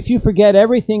 So if you forget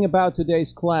everything about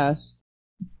today's class,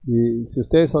 Y si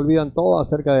ustedes olvidan todo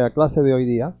acerca de la clase de hoy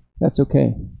día, that's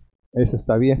okay. eso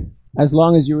está bien. As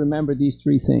long as you remember these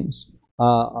three things.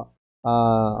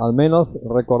 Al menos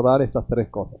recordar estas tres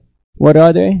cosas. What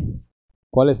are they?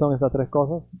 ¿Cuáles son estas tres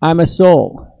cosas? I'm a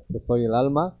soul. Que soy el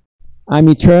alma, I'm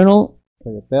eternal.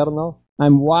 soy eterno,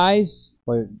 I'm wise.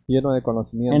 soy lleno de And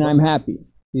conocimiento I'm happy.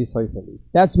 y soy feliz.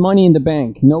 That's money in the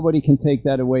bank. Nobody can take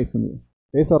that away from you.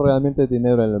 Eso realmente es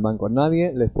dinero en el banco.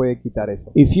 Nadie les puede quitar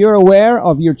eso. If you're aware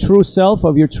of your true self,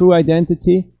 of your true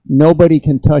identity, nobody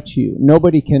can touch you.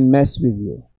 Nobody can mess with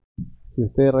you. Si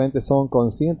ustedes realmente son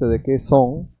conscientes de qué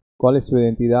son, cuál es su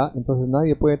identidad, entonces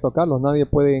nadie puede tocarlos, nadie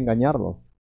puede engañarlos.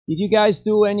 Did you guys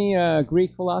do any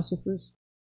Greek philosophers?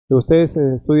 ¿Ustedes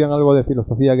estudian algo de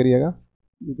filosofía griega?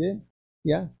 You did?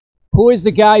 Yeah. Who is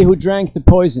the guy who drank the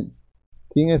poison?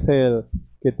 ¿Quién es el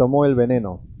que tomó el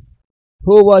veneno?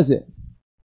 Who was it?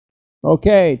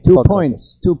 Okay, 2 Sócrates.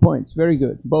 points. 2 points. Very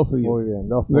good. Both of you. Muy bien,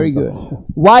 2 Very good. puntos.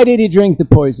 Why did he drink the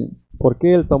poison? ¿Por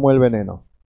qué él tomó el veneno?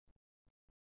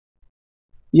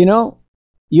 You know,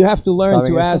 you have to learn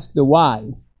 ¿Saben to eso? ask the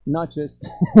why, not just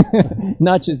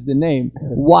not just the name.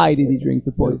 Why did he drink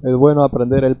the poison? Es bueno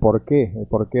aprender el porqué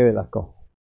de las cosas.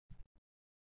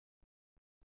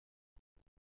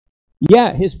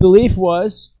 Yeah, his belief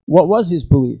was, what was his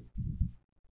belief?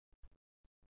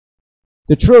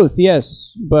 The truth,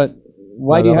 yes, but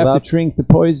why La do you have verdad. to drink the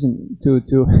poison to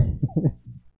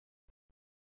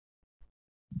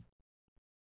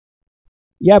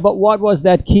Yeah, but what was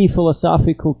that key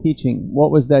philosophical teaching? What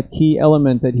was that key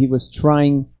element that he was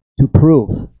trying to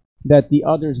prove that the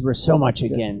others were so much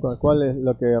against? ¿Cuál es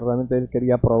lo que realmente él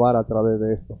quería probar a través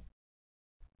de esto?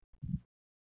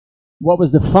 What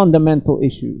was the fundamental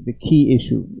issue, the key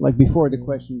issue? Like before, the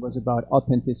question was about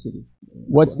authenticity.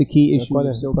 What's the key issue ¿Cuál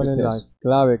of es la Socrates?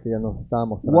 clave que nos está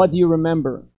mostrando? What do you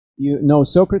remember? You know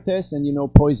Socrates and you know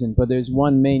poison, but there's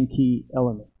one main key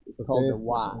element. It's called the Ustedes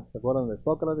why. se acuerdan de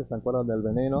Sócrates, se acuerdan del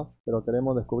veneno, pero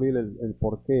queremos descubrir el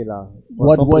porqué, la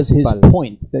What razón was his principal.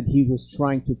 point that he was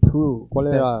trying to prove? ¿Cuál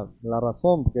era la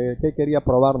razón? ¿Qué quería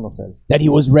probarnos él? That he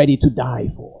was ready to die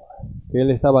for. ¿Que él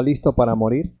estaba listo para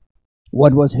morir?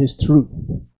 What was his truth?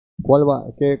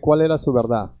 ¿Cuál era su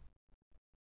verdad?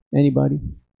 Anybody?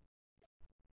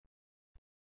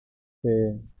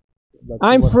 La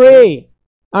I'm antigua- free.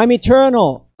 I'm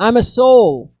eternal. I'm a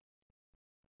soul.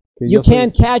 que You yo soy-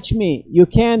 can't catch me. You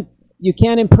can't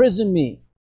imprison me.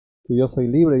 que yo soy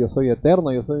libre, yo soy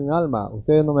eterno, yo soy un alma.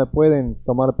 Ustedes no me pueden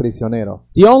tomar prisionero.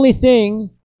 The only thing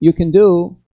you can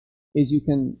do is you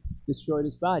can destroy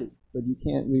this body, but you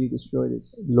can't really destroy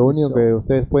this. Lo único soul. que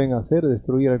ustedes pueden hacer es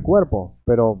destruir el cuerpo,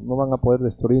 pero no van a poder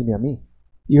destruirme a mí.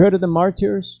 You heard of the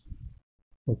martyrs?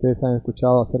 Ustedes han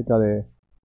escuchado acerca de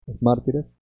los mártires.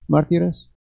 Martyrs?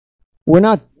 We're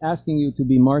not asking you to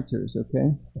be martyrs,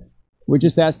 okay? We're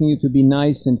just asking you to be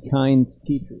nice and kind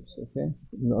teachers, okay?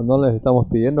 No les estamos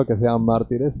pidiendo que sean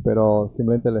mártires, pero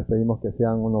simplemente les pedimos que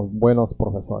sean unos buenos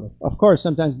profesores. Of course,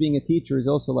 sometimes being a teacher is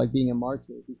also like being a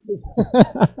martyr.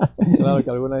 Claro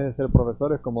que algunas veces ser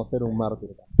profesor es como ser un mártir.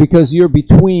 Because you're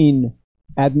between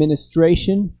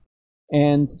administration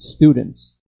and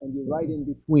students. And you're right in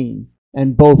between.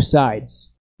 And both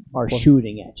sides are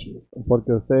shooting at you.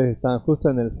 Porque ustedes están justo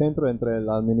en el centro entre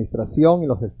la administración y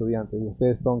los estudiantes. Y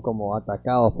ustedes son como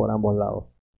atacados por ambos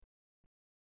lados.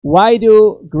 Why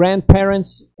do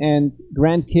grandparents and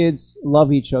grandkids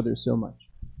love each other so much?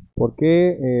 ¿Por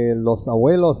qué los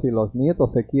abuelos y los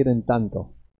nietos se quieren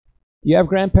tanto? Do you have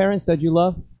grandparents that you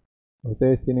love?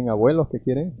 ¿Ustedes tienen abuelos que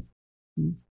quieren?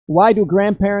 Why do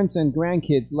grandparents and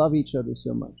grandkids love each other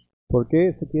so much? ¿Por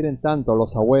qué se quieren tanto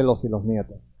los abuelos y los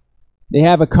nietos? They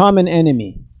have a common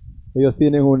enemy. Ellos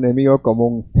tienen un enemigo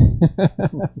común.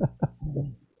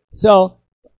 So,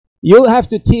 you have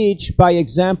to teach by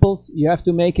examples. You have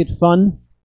to make it fun.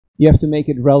 You have to make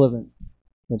it relevant.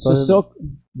 Entonces, So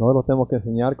nosotros tenemos que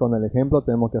enseñar con el ejemplo,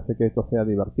 tenemos que hacer que esto sea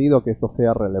divertido, que esto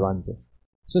sea relevante.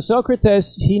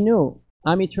 Socrates, he knew,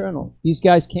 I'm eternal. These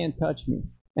guys can't touch me.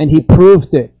 And he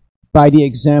proved it by the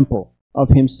example of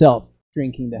himself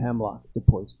drinking the hemlock, the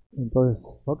poison.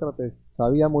 Entonces Sócrates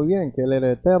sabía muy bien que él era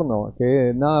eterno,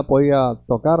 que nada podía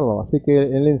tocarlo, así que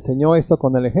él enseñó esto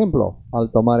con el ejemplo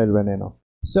al tomar el veneno.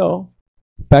 So,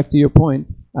 back to your point,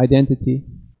 identity.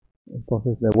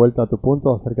 Entonces, de vuelta a tu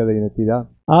punto acerca de identidad.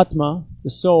 Atma, the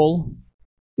soul,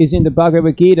 is in the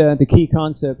Bhagavad Gita, the key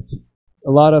concept. A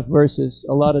lot of verses,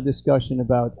 a lot of discussion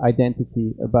about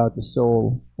identity, about the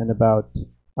soul, and about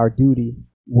our duty.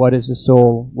 What is a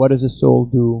soul? What does a soul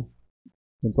do?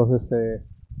 Entonces,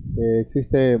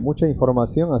 existe mucha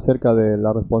información acerca de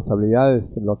las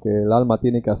responsabilidades, lo que el alma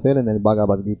tiene que hacer en el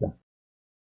Bhagavad Gita.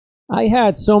 I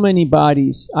had so many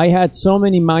bodies. I had so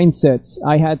many mindsets.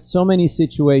 I had so many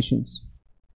situations.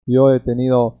 Yo he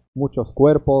tenido muchos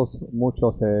cuerpos,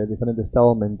 muchos diferentes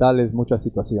estados mentales, muchas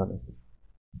situaciones.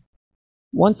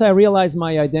 once I realize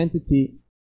my identity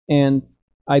and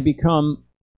I become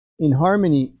in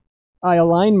harmony, I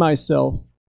align myself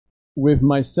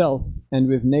and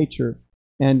with nature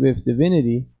and with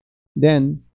divinity,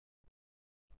 then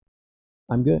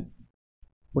I'm good.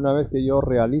 Una vez que yo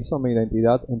realizo mi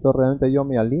identidad, entonces realmente yo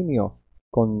me alineo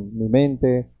con mi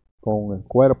mente, con el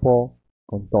cuerpo,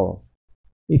 con todo.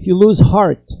 If you lose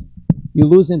heart, you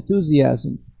lose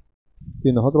enthusiasm.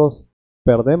 Si nosotros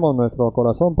perdemos nuestro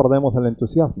corazón, perdemos el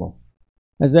entusiasmo.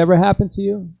 Has that ever happened to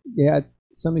you? You had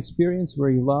some experience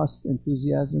where you lost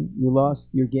enthusiasm, you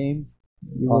lost your game,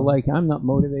 you were like, I'm not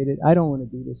motivated, I don't want to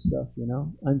do this stuff,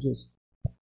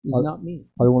 it's not me.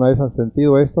 ¿Alguna vez han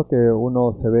sentido esto, que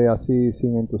uno se ve así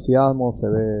sin entusiasmo, se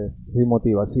ve sin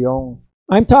motivación?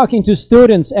 I'm talking to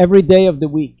students every day of the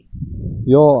week.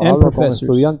 Yo And hablo con professors.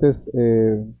 estudiantes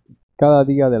cada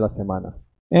día de la semana.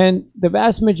 And the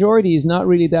vast majority is not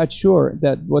really that sure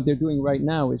that what they're doing right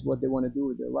now is what they want to do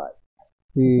with their life.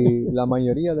 Y la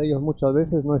mayoría de ellos muchas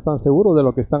veces no están seguros de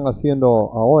lo que están haciendo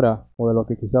ahora o de lo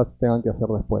que quizás tengan que hacer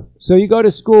después. So you go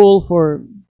to school for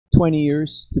 20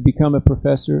 years to become a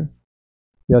professor.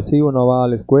 Y así uno va a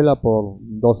la escuela por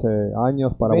 12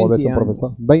 años para 20 volverse un años.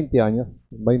 profesor.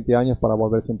 20 años para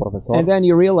volverse un profesor. And then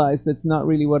you realize that's not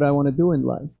really what I want to do in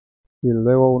life. Y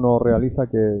luego uno realiza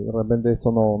que de repente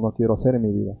esto no quiero hacer en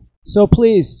mi vida. So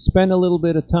please spend a little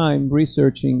bit of time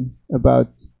researching about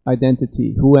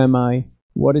identity. Who am I?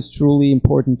 What is truly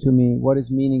important to me? What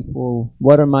is meaningful?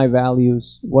 What are my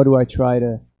values? What do I try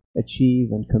to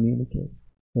achieve and communicate?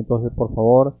 Entonces, por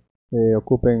favor,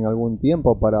 ocupen algún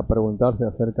tiempo para preguntarse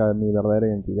acerca de mi verdadera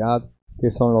identidad, qué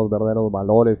son los verdaderos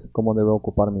valores, cómo debo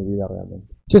ocupar mi vida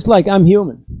realmente. Just like I'm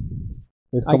human.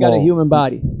 Es I got a human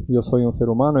body. yo soy un ser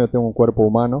humano, yo tengo un cuerpo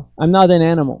humano, I'm not an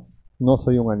animal. no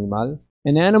soy un animal.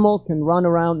 An animal can run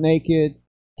around naked,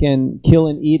 can kill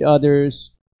and eat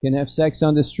others, can have sex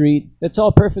on the street. That's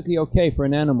all perfectly okay for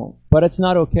an animal, but it's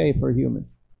not okay for a human.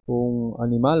 Un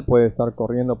animal puede estar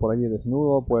corriendo por allí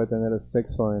desnudo, puede tener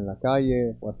sexo en la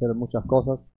calle, puede hacer muchas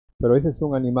cosas, pero ese es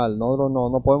un animal, nosotros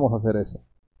no podemos hacer eso.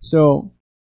 So,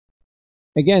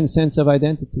 again, sense of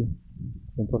identity.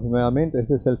 Entonces, nuevamente,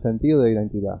 ese es el sentido de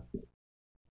identidad.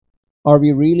 Are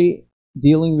we really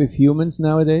dealing with humans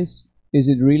nowadays? Is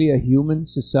it really a human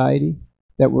society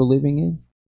that we're living in?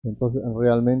 Entonces,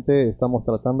 realmente estamos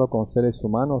tratando con seres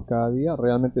humanos cada día,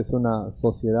 realmente es una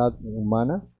sociedad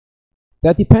humana.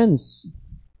 That depends.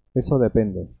 Eso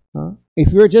depende.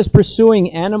 If we're just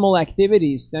pursuing animal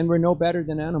activities, then we're no better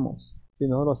than animals. Si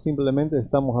nosotros simplemente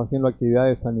estamos haciendo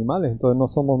actividades animales, entonces no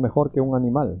somos mejor que un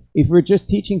animal. If we're just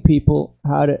teaching people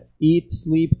how to eat,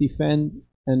 sleep, defend,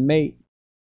 and mate,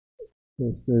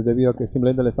 Es debido a que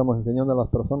simplemente le estamos enseñando a las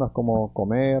personas cómo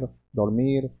comer,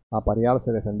 dormir,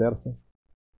 aparearse, defenderse.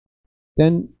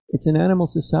 then it's an animal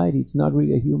society. It's not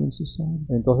really a human society.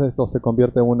 Entonces esto se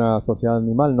convierte en una sociedad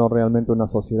animal, no realmente una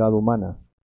sociedad humana.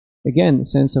 Again,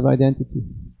 sense of identity.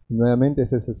 Y nuevamente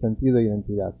ese es el sentido de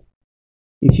identidad.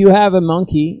 If you have a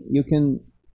monkey, you can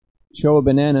show a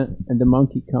banana and the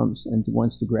monkey comes and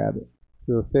wants to grab it.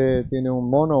 Si usted tiene un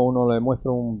mono, uno le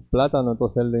muestra un plátano,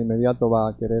 entonces él de inmediato va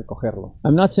a querer cogerlo.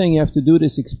 I'm not saying you have to do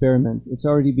this experiment. It's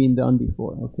already been done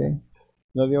before, okay?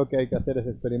 No digo que hay que hacer ese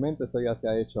experimento, eso ya se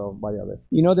ha hecho varias veces.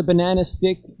 You know the banana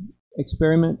stick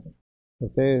experiment?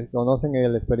 ¿Ustedes conocen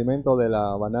el experimento de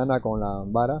la banana con la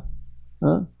vara?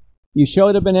 Huh? You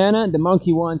show the banana, the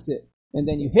monkey wants it, and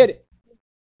then you hit it.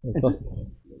 Entonces,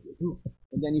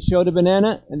 And then you show the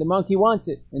banana, and the monkey wants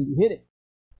it, and you hit it.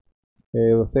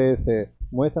 ustedes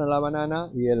muestran la banana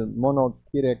y el mono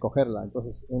quiere cogerla,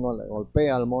 entonces uno le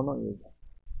golpea al mono y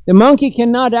The monkey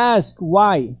cannot ask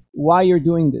why you're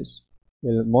doing this.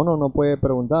 el mono no puede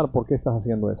preguntar por qué estás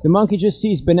haciendo eso. The monkey just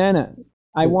sees banana.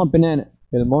 I want banana.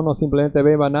 El mono simplemente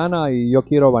ve banana y yo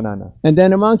quiero banana. And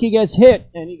then the monkey gets hit,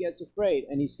 and he gets afraid,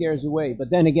 and he scares away. But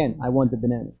then again, I want the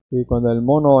banana. Y cuando el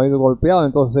mono es golpeado,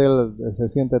 entonces él se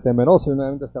siente temeroso y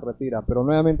nuevamente se retira, pero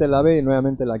nuevamente la ve y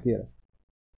nuevamente la quiere.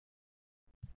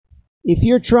 If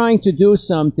you're trying to do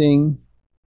something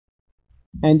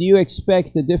and you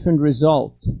expect a different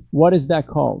result, what is that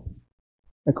called?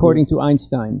 According to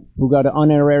Einstein, who got an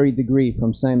honorary degree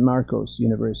from San Marcos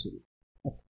University.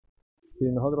 Si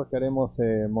nosotros queremos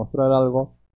mostrar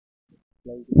algo,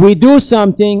 We do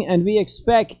something and we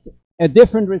expect a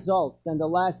different result than the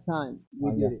last time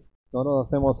we did it. nosotros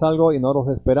hacemos algo y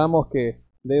nosotros esperamos que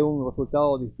dé un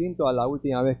resultado distinto a la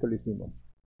última vez que lo hicimos.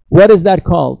 What is that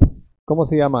called? ¿Cómo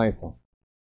se llama eso?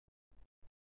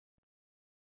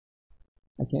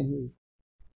 I can't hear you.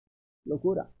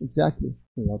 Locura. Exactly.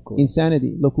 Locura.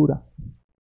 Insanity. Locura.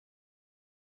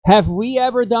 Have we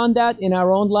ever done that in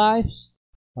our own lives?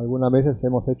 Algunas veces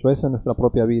hemos hecho eso en nuestra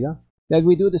propia vida, That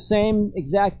we do the same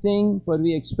exact thing, but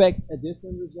we expect a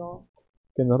different result.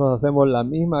 que nosotros hacemos la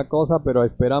misma cosa pero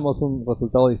esperamos un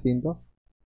resultado distinto.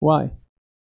 Why?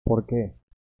 ¿Por qué?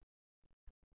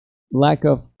 Lack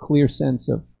of clear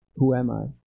sense of who am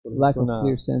I. Lack Es of una,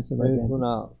 clear sense of es identity.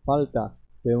 una falta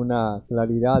de una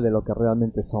claridad de lo que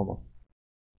realmente somos.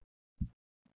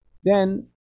 Then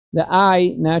the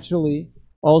I naturally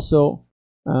also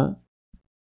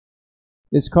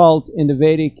is called in the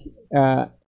Vedic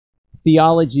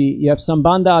theology. You have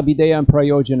Sambandha, Abhideya, and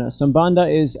Prayojana. Sambandha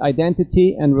is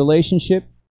identity and relationship.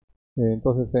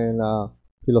 Entonces en la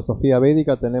filosofía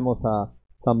védica tenemos a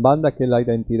Sambandha, que es la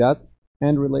identidad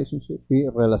And relationship. y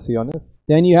relaciones.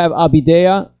 Then you have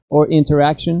Abhideya or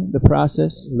interaction, the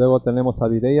process. Luego tenemos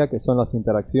Abhideya, que son las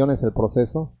interacciones, el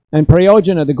proceso. And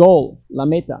Prayojana, the goal, la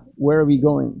meta. Where are we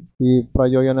going? Y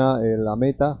Prayojana, la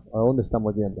meta, a dónde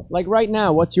estamos yendo. Like right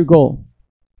now, what's your goal?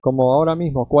 Como ahora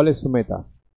mismo, ¿cuál es su meta?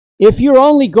 If your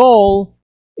only goal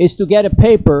is to get a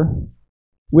paper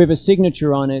with a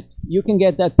signature on it, you can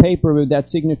get that paper with that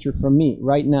signature from me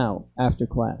right now after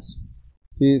class.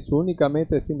 Si su única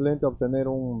meta es simplemente obtener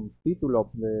un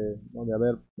título de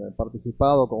haber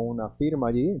participado con una firma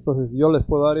allí, entonces yo les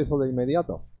puedo dar eso de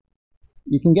inmediato.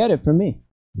 You can get it from me.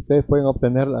 Ustedes pueden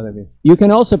obtenerla de mí. You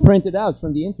can also print it out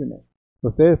from the internet.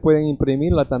 Ustedes pueden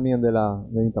imprimirla también de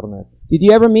internet. Did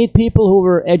you ever meet people who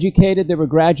were educated, they were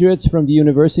graduates from the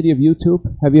University of YouTube?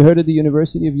 Have you heard of the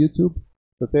University of YouTube?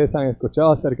 Ustedes han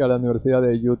escuchado acerca de la Universidad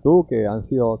de YouTube, que han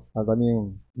sido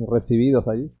también recibidos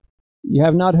allí. You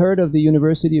have not heard of the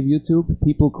University of YouTube?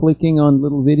 People clicking on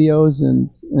little videos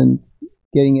and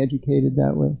getting educated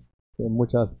that way? Que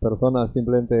muchas personas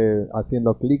simplemente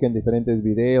haciendo clic en diferentes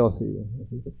videos.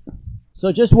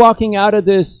 So just walking out of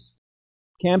this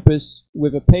campus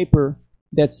with a paper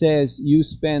that says you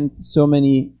spent so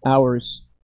many hours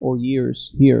or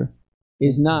years here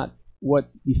is not what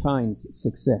defines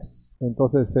success.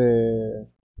 Entonces,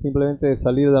 simplemente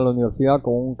salir de la universidad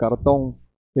con un cartón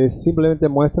simplemente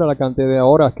muestra la cantidad de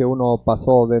horas que uno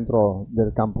pasó dentro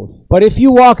del campus. But if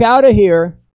you walk out of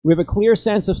here with a clear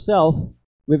sense of self,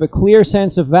 with a clear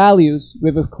sense of values,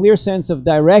 with a clear sense of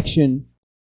direction,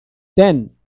 then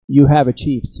you have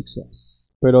achieved success.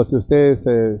 Pero si ustedes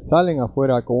salen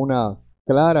afuera con una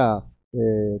clara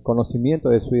conocimiento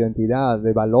de su identidad,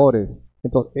 de valores,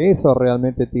 entonces eso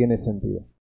realmente tiene sentido.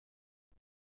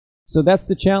 So that's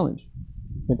the challenge.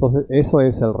 Entonces eso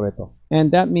es el reto.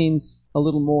 And that means a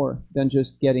little more than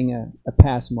just getting a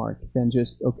pass mark, than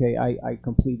just, okay, I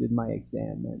completed my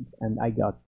exam and I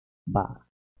got ba.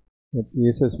 Y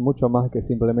eso es mucho más que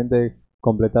simplemente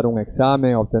completar un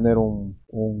examen, obtener un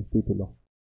título.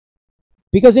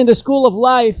 Because in the school of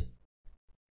life,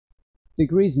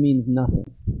 degrees means nothing.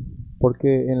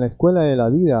 Porque en la escuela de la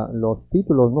vida los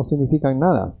títulos no significan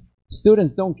nada.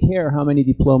 Students don't care how many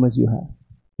diplomas you have.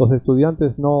 Los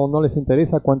estudiantes no les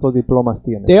interesa cuántos diplomas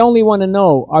tienen. They only want to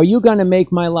know, are you going to make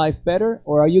my life better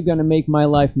or are you going to make my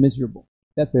life miserable?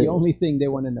 That's the only thing they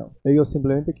want to know. Ellos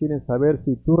simplemente quieren saber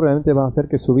si tú realmente vas a hacer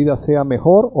que su vida sea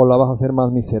mejor o la vas a hacer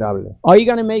más miserable. Are you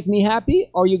going to make me happy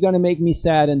or are you going to make me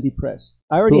sad and depressed?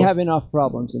 I already have enough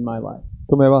problems in my life.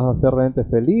 ¿Tú me vas a hacer realmente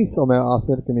feliz o me vas a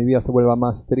hacer que mi vida se vuelva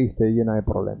más triste y llena de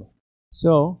problemas?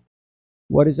 So,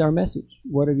 what is our message?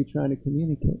 What are we trying to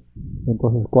communicate?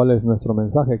 Entonces, ¿cuál es nuestro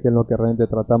mensaje? ¿Qué es lo que realmente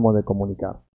tratamos de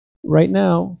comunicar? Right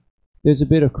now, there's a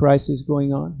bit of crisis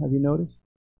going on. Have you noticed?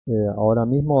 Ahora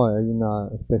mismo hay una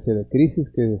especie de crisis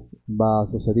que va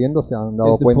sucediendo, se han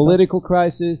dado There's the cuenta. political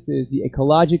crisis, there's the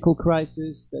ecological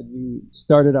crisis that we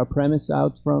started our premise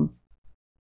out from.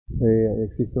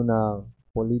 Existe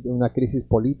una crisis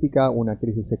política, una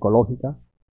crisis ecológica.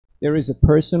 There is a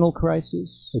personal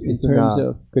crisis in Existe terms una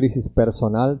of crisis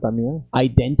personal también.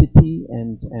 identity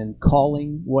and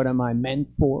calling. What am I meant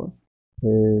for?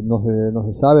 No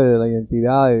se sabe de la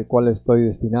identidad, de cuál estoy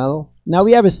destinado. Now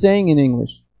we have a saying in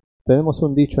English. Tenemos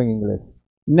un dicho en inglés.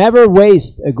 Never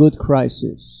waste a good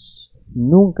crisis.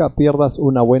 Nunca pierdas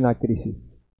una buena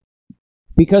crisis.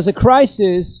 Because a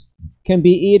crisis can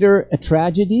be either a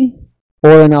tragedy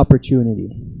or an opportunity.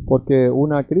 Porque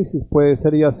una crisis puede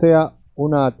ser ya sea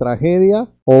una tragedia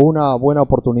o una buena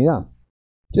oportunidad.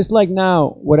 Just like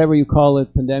now, whatever you call it,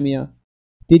 pandemia.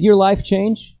 Did your life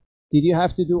change? Did you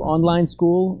have to do online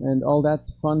school and all that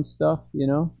fun stuff, you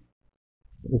know?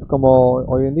 Es como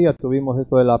hoy en día tuvimos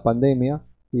esto de la pandemia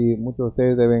y muchos de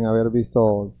ustedes deben haber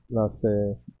visto las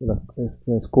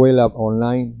escuelas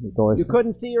online y todo You eso.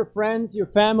 couldn't see your friends, your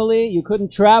family, you couldn't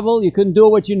travel, you couldn't do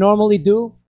what you normally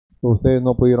do. Ustedes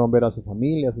no pudieron ver a su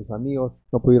familia, a sus amigos,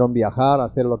 no pudieron viajar,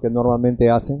 hacer lo que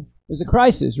normalmente hacen. There's a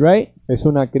crisis, right? Es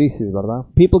una crisis, ¿verdad?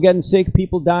 People getting sick,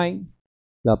 people dying.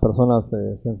 Las personas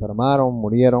se enfermaron,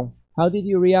 murieron. How did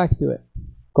you react to it?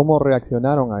 ¿Cómo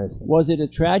reaccionaron a eso? Was it a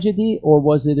tragedy or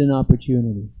was it an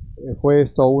opportunity? ¿Fue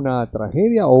esto una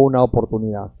tragedia o una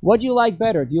oportunidad? What do you like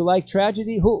better? Do you like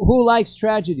tragedy? Who likes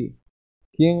tragedy?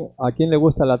 ¿A quién le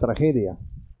gusta la tragedia?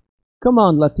 Come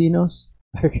on, Latinos.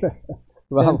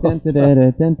 Vamos.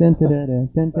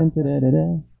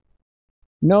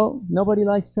 No, nobody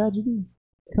likes tragedy.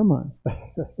 Come on.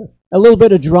 A little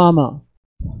bit of drama.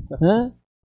 Huh?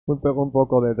 Un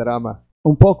poco de drama.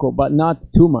 Un poco, but not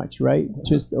too much, right?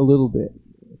 Just a little bit.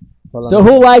 So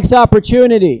who likes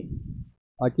opportunity?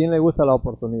 ¿A quién le gusta la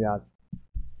oportunidad?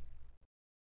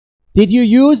 Did you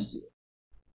use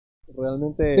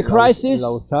 ¿Realmente the crisis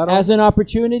la usaron, as an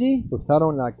opportunity?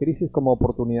 usaron la crisis como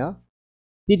oportunidad?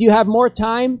 Did you have more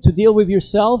time to deal with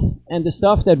yourself and the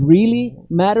stuff that really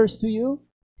matters to you?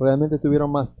 ¿Realmente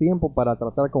tuvieron más tiempo para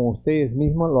tratar con ustedes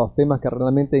mismos los temas que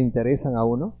realmente interesan a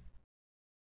uno?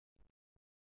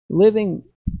 Living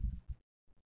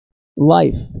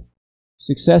life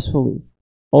successfully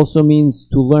also means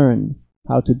to learn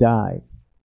how to die.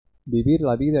 Vivir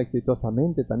la vida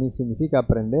exitosamente también significa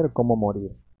aprender cómo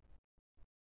morir.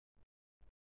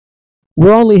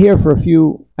 We're only here for a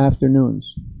few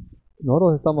afternoons.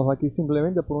 Nosotros estamos aquí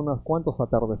simplemente por unos cuantos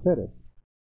atardeceres.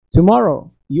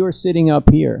 Tomorrow, you're sitting up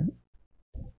here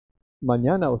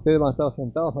Mañana ustedes van a estar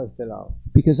sentados a este lado,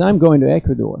 because I'm going to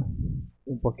Ecuador.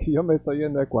 porque yo me estoy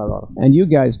yendo a Ecuador. And you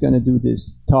guys going to do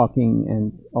this talking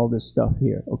and all this stuff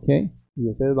here, okay? Y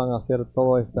ustedes van a hacer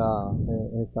toda esta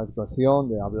actuación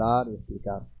de hablar y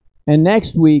explicar. And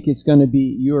next week, it's going to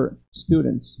be your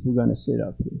students who are going to sit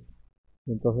up here.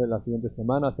 Entonces la siguiente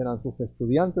semana serán sus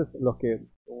estudiantes los que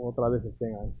otra vez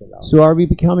estén a este lado. So are we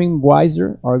becoming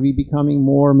wiser? Are we becoming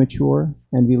more mature?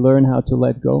 And we learn how to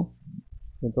let go?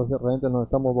 Entonces realmente nos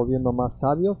estamos volviendo más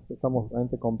sabios, estamos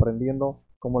realmente comprendiendo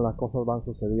cómo las cosas van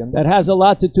sucediendo. That has a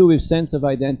lot to do with sense of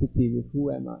identity, with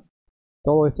who am I.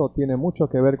 Todo esto tiene mucho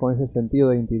que ver con ese sentido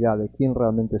de identidad, de quién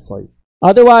realmente soy.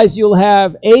 Otherwise, you'll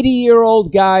have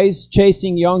 80-year-old guys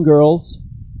chasing young girls.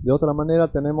 De otra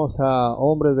manera tenemos a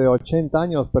hombres de 80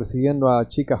 años persiguiendo a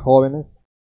chicas jóvenes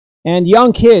And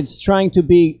young kids trying to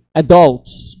be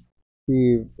adults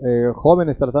y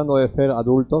jóvenes tratando de ser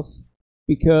adultos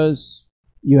because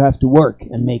you have to work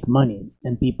and make money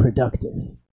and be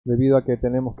productive. debido a que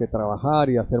tenemos que trabajar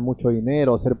y hacer mucho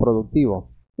dinero, ser productivo.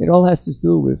 It all has to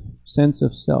do with sense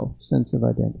of self, sense of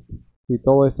identity. Y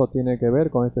todo esto tiene que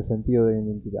ver con este sentido de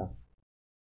identidad.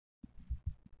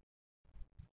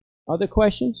 Other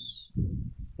questions?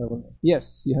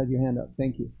 Yes, you had your hand up.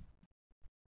 Thank you.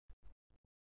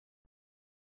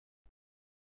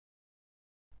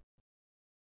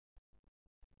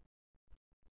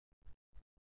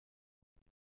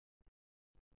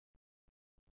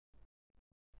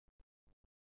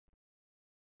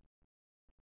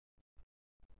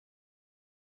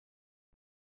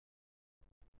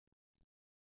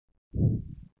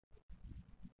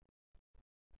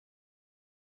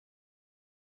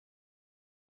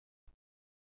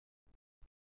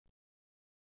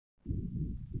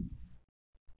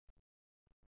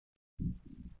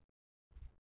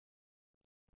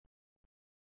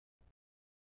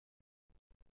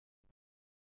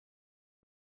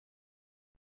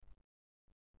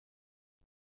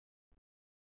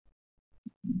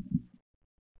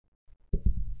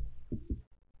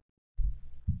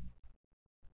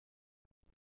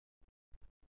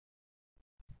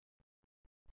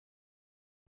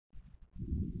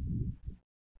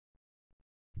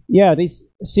 Yeah, this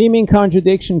seeming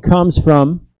contradiction comes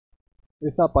from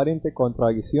Esta aparente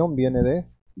contradicción viene de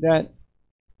that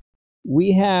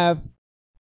we're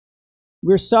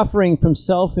suffering from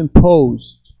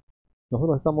self-imposed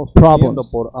nosotros estamos Problems. sufriendo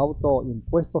por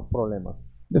autoimpuestos problemas.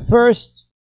 The first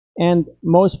and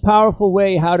most powerful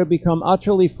way how to become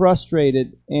utterly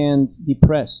frustrated and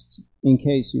depressed, in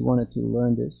case you wanted to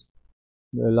learn this,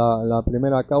 La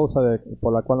primera causa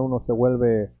por la cual uno se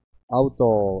vuelve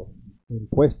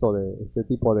autoimpuesto de este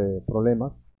tipo de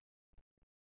problemas.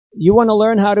 you want to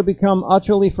learn how to become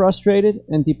utterly frustrated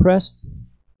and depressed?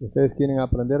 ¿Ustedes quieren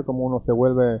aprender cómo uno se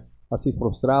vuelve así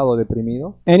frustrado,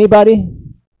 deprimido? Anybody?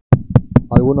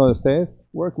 ¿Alguno de ustedes?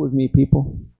 Work with me,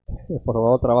 people. Por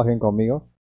favor, trabajen conmigo.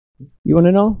 You want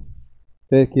to know?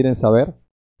 ¿Ustedes quieren saber?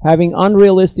 Having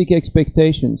unrealistic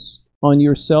expectations on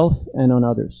yourself and on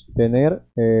others. Tener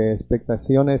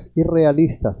expectaciones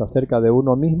irrealistas acerca de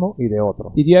uno mismo y de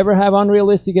otros. Did you ever have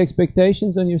unrealistic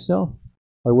expectations on yourself?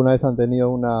 ¿Alguna vez han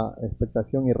tenido una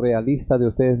expectación irrealista de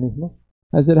ustedes mismos?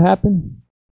 Has it happened?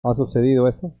 ¿Ha sucedido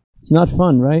eso? It's not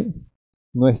fun, right?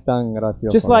 no es tan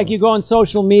gracioso. Just like you go on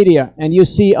social media and you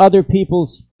see other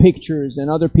people's pictures and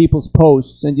other people's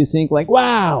posts and you think like,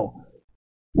 wow,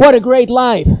 what a great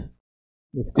life.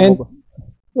 Es And como,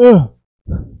 ugh,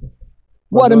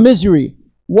 what a Cuando- misery.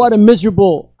 What a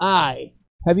miserable I.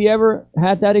 Have you ever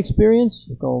had that experience?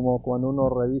 es como cuando uno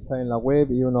revisa en la web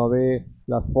y uno ve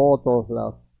las fotos,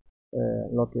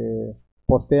 lo que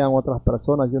postean otras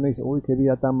personas y uno dice, uy, qué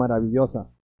vida tan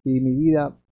maravillosa. Y mi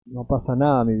vida, no pasa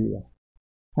nada mi vida.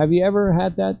 Have you ever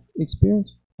had that experience?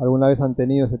 ¿Alguna vez han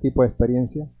tenido ese tipo de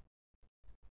experiencia?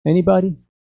 Anybody?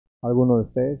 ¿Alguno de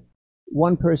ustedes?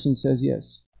 One person says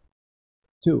yes.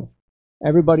 Two.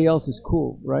 Everybody else is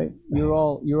cool, right? You're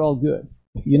all good.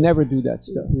 You never do that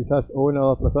stuff. Quizás una o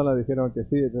dos personas dijeron que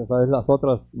sí, tal vez las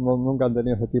otras nunca han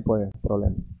tenido ese tipo de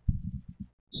problema.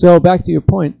 So back to your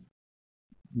point.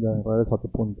 De regreso a tu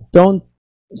punto. Don't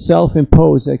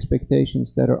self-impose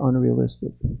expectations that are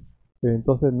unrealistic.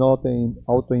 Entonces no te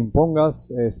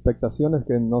autoimpongas expectaciones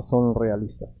que no son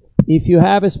realistas. If you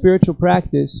have a spiritual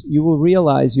practice, you will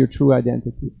realize your true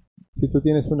identity. Si tú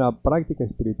tienes una práctica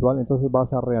espiritual, entonces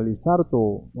vas a realizar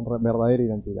tu verdadera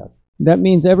identidad. That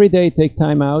means every day take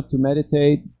time out to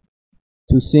meditate,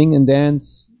 to sing and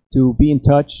dance, to be in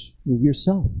touch with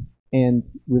yourself and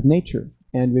with nature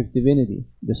and with divinity,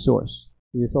 the source.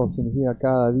 Y eso significa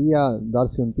cada día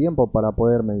darse un tiempo para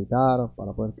poder meditar,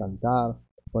 para poder cantar,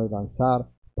 poder danzar,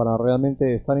 para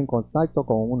realmente estar en contacto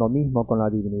con uno mismo, con la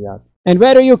divinidad. And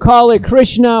whether you call it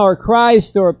Krishna or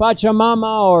Christ or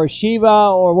Pachamama or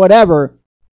Shiva or whatever,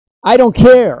 I don't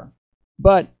care.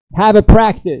 But have a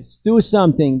practice. Do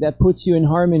something that puts you in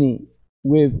harmony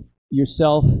with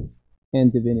yourself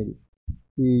and divinity.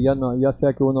 Y ya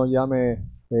sea que uno llame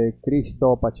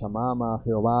Cristo, Pachamama,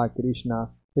 Jehová, Krishna,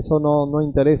 eso no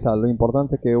interesa. Lo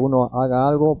importante es que uno haga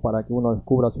algo para que uno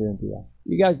descubra su identidad.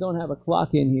 You guys don't have a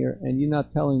clock in here, and you're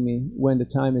not telling me when the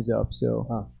time is up, so...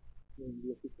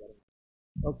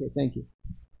 Okay, thank you.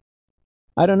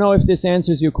 I don't know if this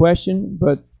answers your question,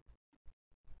 but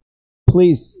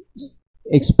please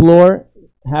explore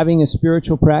having a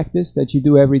spiritual practice that you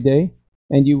do every day,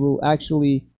 and you will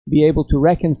actually be able to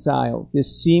reconcile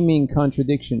this seeming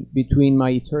contradiction between my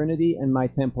eternity and my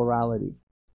temporality.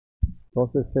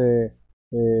 Entonces,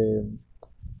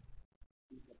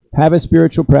 Have a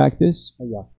spiritual practice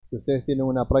si ustedes tienen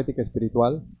una práctica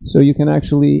espiritual, so you can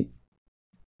actually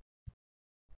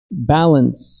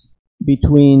balance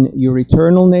between your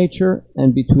eternal nature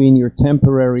and between your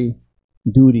temporary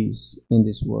duties in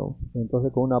this world.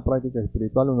 entonces con una práctica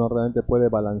espiritual uno realmente puede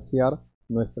balancear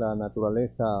nuestra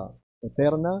naturaleza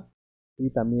eterna y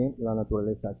también la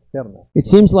naturaleza externa. It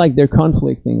seems like they're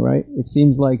conflicting, right? It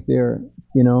seems like they're,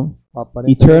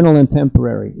 Aparentemente, eternal and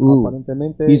temporary. Ooh,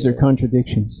 aparentemente, these are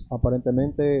contradictions.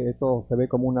 aparentemente esto se ve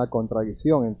como una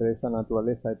contradicción entre esa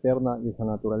naturaleza eterna y esa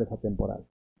naturaleza temporal.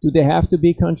 Do they have to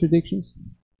be contradictions?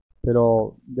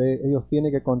 Pero ellos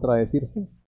tienen que contradecirse.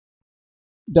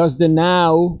 Does the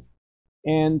now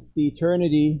and the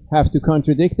eternity have to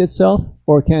contradict itself,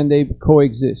 or can they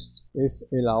coexist? ¿Es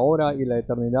el ahora y la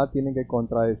eternidad tienen que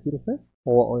contradecirse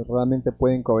o realmente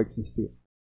pueden coexistir?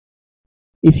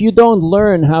 If you don't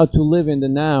learn how to live in the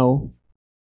now,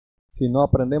 Si no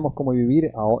aprendemos cómo vivir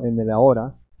en el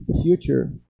ahora, the future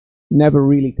never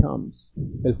really comes.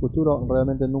 el futuro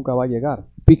realmente nunca va a llegar.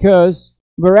 Because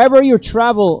wherever you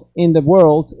travel in the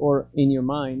world or in your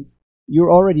mind,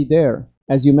 you're already there.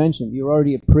 As you mentioned, you're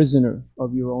already a prisoner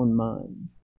of your own mind.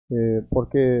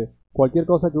 Porque cualquier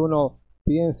cosa que uno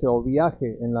piense o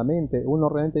viaje en la mente, uno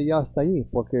realmente ya está ahí,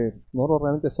 porque nosotros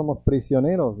realmente somos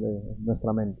prisioneros de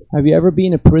nuestra mente. Have you ever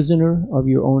been a prisoner of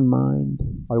your own mind?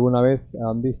 ¿Alguna vez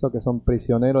han visto que son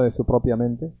prisioneros de su propia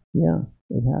mente? Yeah,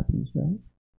 it happens, right?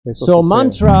 Esto So sucede.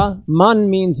 mantra, man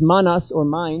means manas or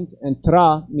mind, and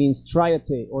tra means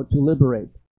triate or to liberate.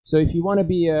 So if you want to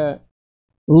be a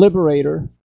liberator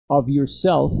of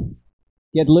yourself,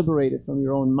 get liberated from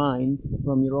your own mind,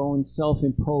 from your own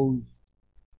self-imposed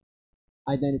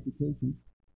identification,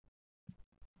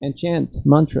 and chant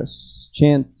mantras,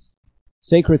 chant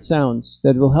sacred sounds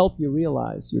that will help you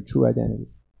realize your true identity.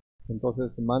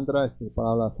 Entonces mantra es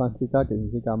palabra sánscrita que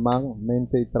significa man,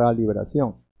 mente y tra,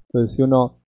 liberación. Entonces si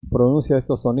uno pronuncia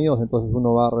estos sonidos, entonces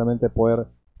uno va a realmente poder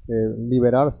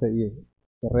liberarse y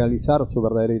realizar su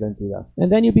verdadera identidad.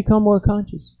 And then you become more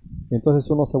conscious. Entonces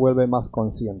uno se vuelve más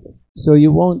consciente. So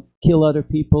you won't kill other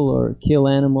people or kill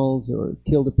animals or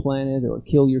kill the planet or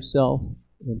kill yourself.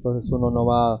 Entonces uno no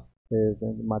va a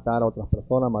matar a otras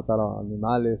personas, matar a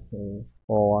animales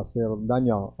o hacer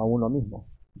daño a uno mismo.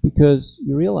 Because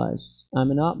you realize, I'm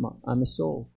an Atma, I'm a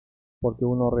soul, Porque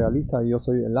uno realiza, yo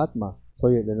soy el Atma,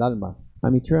 soy el alma,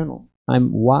 I'm eternal,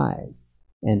 I'm wise.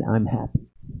 and I'm happy.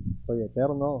 Soy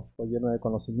eterno, soy lleno de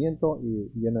conocimiento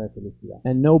y lleno de felicidad.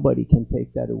 And nobody can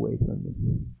take that away from me.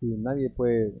 Y nadie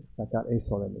puede sacar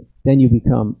eso de mí. Then you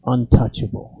become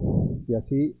untouchable. Y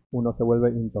así uno se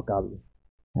vuelve intocable.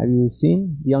 Have you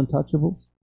seen The Untouchables?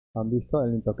 ¿Han visto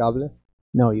El Intocable?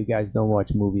 No, you guys don't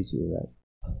watch movies here, right?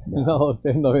 No,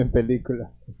 ustedes no ven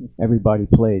películas. Everybody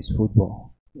plays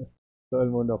football. Todo el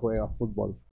mundo juega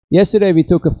fútbol. Yesterday we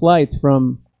took a flight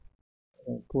from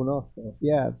Uno,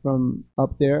 from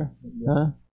up there,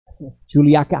 huh?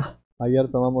 Juliaca. ayer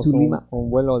tomamos To Lima. un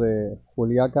vuelo de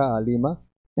Juliaca a Lima.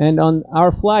 And on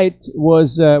our flight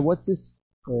was, what's this?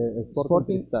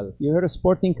 Sporting Cristal. You heard of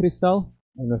Sporting Cristal?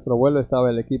 En nuestro vuelo estaba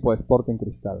el equipo Sporting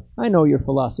Cristal. I know you're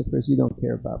philosophers, you don't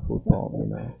care about football, you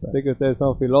know. But Sé que ustedes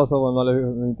son filósofos, no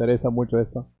les interesa mucho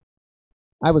esto.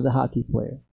 I was a hockey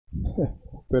player.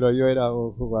 Pero yo era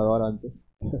un jugador antes.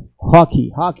 Hockey.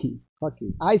 Hockey.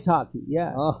 Ice hockey,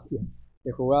 yeah. Ah,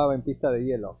 que jugaba en pista de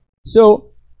hielo.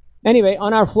 So, anyway,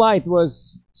 on our flight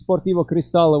was Sportivo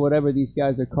Cristal or whatever these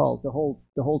guys are called. The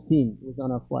whole team was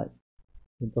on our flight.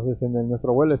 Entonces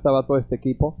nuestro vuelo estaba todo este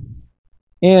equipo.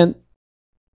 And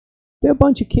there are a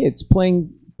bunch of kids playing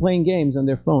games on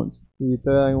their phones. Y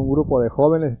hay un grupo de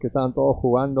jóvenes que estaban todos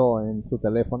jugando en su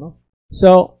teléfono.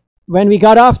 So, when we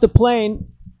got off the plane,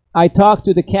 I talked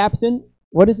to the captain.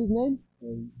 What is his name?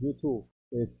 En YouTube.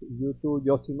 Es YouTube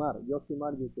Yosimar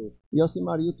YouTube.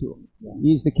 Yosimar Yutu.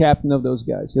 He's the captain of those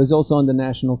guys. He was also on the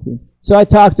national team. So I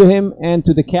talked to him and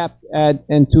to the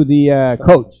and to the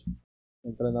coach.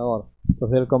 Entrenador.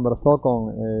 Entonces él conversó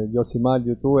con Yosimar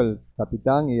YouTube, el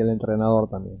capitán, y el entrenador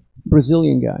también.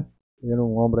 Brazilian guy. Y era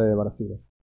un hombre de Brasil.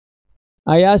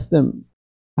 I asked him,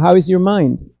 how is your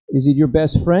mind? Is it your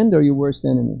best friend or your worst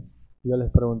enemy? Yo les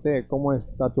pregunté, ¿cómo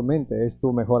está tu mente? ¿Es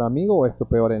tu mejor amigo o es tu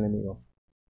peor enemigo?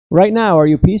 Right now, are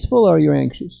you peaceful or are you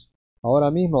anxious? Ahora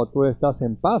mismo, ¿tú estás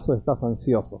en paz o estás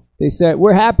ansioso? They said,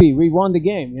 we're happy, we won the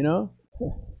game, you know?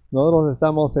 Nosotros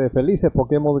estamos felices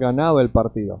porque hemos ganado el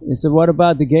partido. They said, what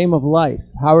about the game of life?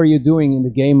 How are you doing in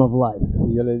the game of life?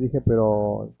 Y yo les dije,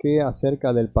 pero ¿qué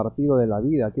acerca del partido de la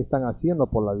vida? ¿Qué están haciendo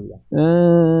por la vida?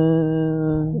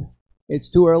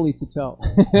 It's too early to tell.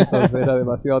 Entonces era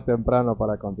demasiado temprano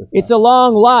para contestar. It's a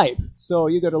long life, so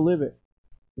you got to live it.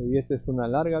 Y esta es una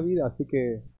larga vida, así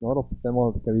que nosotros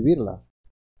tenemos que vivirla.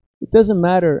 It doesn't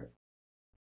matter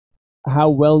how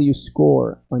well you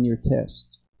score on your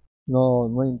test. No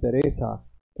interesa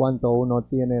cuánto uno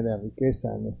tiene de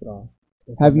riqueza en nuestra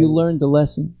Have you vida. learned the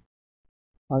lesson?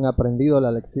 ¿Han aprendido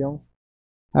la lección?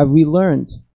 Have we learned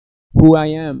who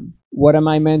I am? What am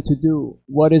I meant to do?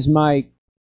 What is my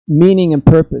meaning and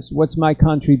purpose? What's my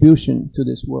contribution to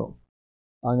this world?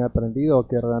 ¿Han aprendido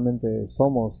que realmente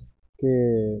somos?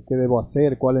 ¿Qué debo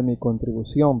hacer? ¿Cuál es mi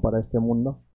contribución para este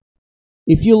mundo?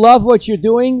 If you love what you're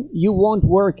doing, you won't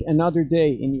work another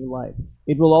day in your life.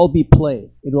 It will all be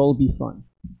play. It will all be fun.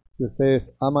 Si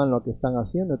ustedes aman lo que están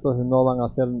haciendo, entonces no van a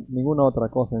hacer ninguna otra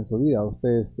cosa en su vida.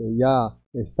 Ustedes ya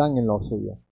están en lo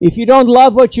suyo. If you don't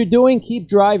love what you're doing, keep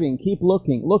driving, keep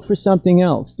looking, look for something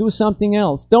else, do something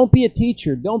else. Don't be a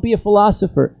teacher, don't be a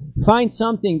philosopher. Find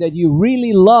something that you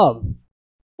really love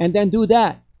and then do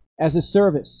that as a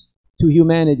service to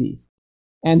humanity.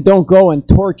 And don't go and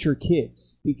torture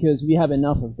kids because we have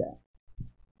enough of that.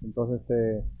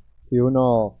 Entonces, si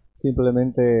uno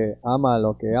simplemente ama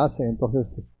lo que hace,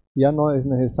 entonces ya no es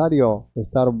necesario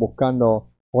estar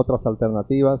buscando otras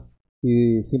alternativas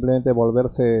y simplemente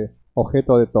volverse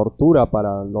objeto de tortura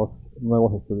para los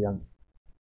nuevos estudiantes.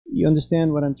 You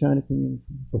understand what I'm trying to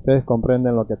communicate? Ustedes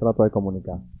comprenden lo que trato de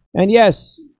comunicar. And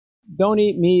yes, don't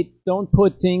eat meat, don't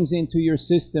put things into your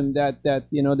system that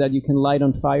you can light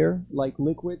on fire, like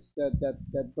liquids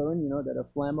that burn, that are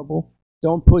flammable.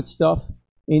 Don't put stuff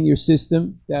in your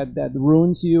system that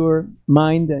ruins your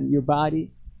mind and your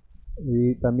body.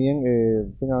 Y también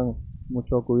tengan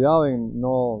mucho cuidado en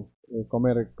no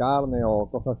comer carne o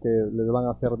cosas que les van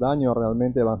a hacer daño,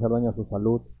 realmente van a hacer daño a su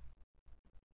salud.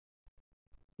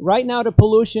 Right now, the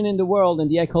pollution in the world and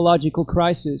the ecological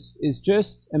crisis is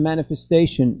just a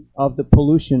manifestation of the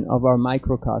pollution of our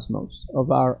microcosmos, of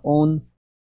our own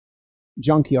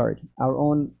junkyard, our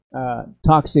own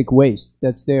toxic waste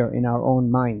that's there in our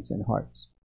own minds and hearts.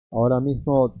 Ahora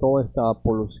mismo toda esta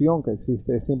polución que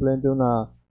existe es simplemente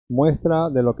una muestra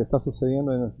de lo que está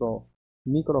sucediendo en nuestro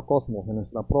microcosmos, en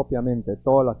nuestra propia mente,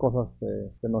 todas las cosas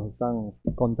que nos están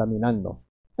contaminando.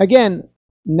 Again,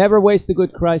 never waste a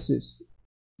good crisis.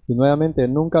 Y nuevamente,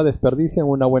 nunca desperdicien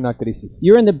una buena crisis.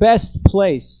 You're in the best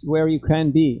place where you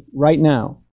can be right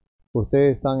now.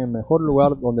 Ustedes están en el mejor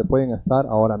lugar donde pueden estar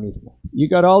ahora mismo. You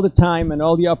got all the time and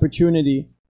all the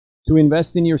opportunity to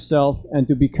invest in yourself and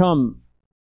to become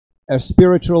a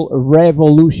spiritual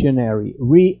revolutionary,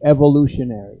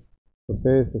 re-evolutionary.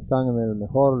 Ustedes están en el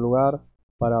mejor lugar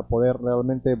para poder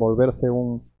realmente volverse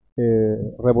un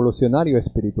revolucionario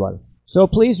espiritual. So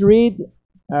please read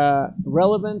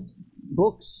relevant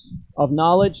books of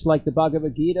knowledge like the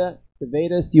Bhagavad Gita, the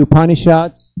Vedas, the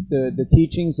Upanishads, the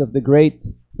teachings of the great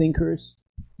thinkers.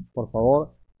 Por favor,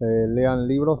 lean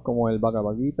libros como el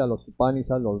Bhagavad Gita, los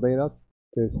Upanishads, los Vedas,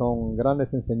 que son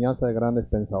grandes enseñanzas de grandes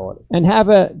pensadores. And have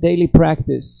a daily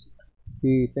practice.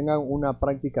 Y tengan una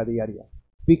práctica diaria.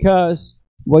 Because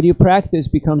what you practice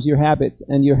becomes your habit,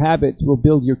 and your habit will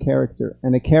build your character,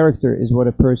 and a character is what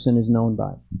a person is known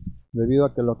by. Debido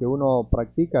a que lo que uno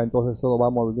practica, entonces eso va a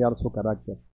moldear su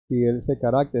carácter. Y ese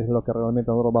carácter es lo que realmente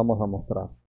nosotros vamos a mostrar.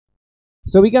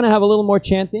 So we're going to have a little more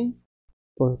chanting.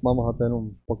 Entonces vamos a tener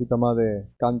un poquito más de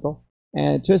canto.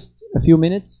 And just a few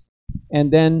minutes, and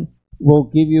then we'll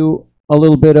give you a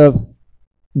little bit of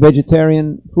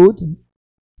vegetarian food.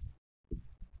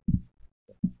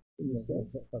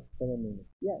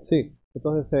 Sí,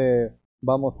 entonces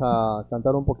vamos a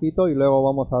cantar un poquito y luego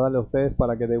vamos a darle a ustedes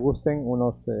para que degusten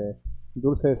unos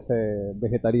dulces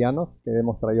vegetarianos que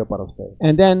hemos traído para ustedes.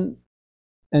 And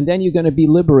then you're going to be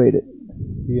liberated.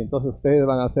 Y entonces ustedes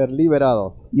van a ser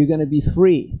liberados. You're going to be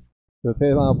free Y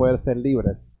ustedes van a poder ser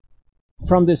libres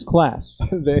from this class.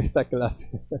 de esta clase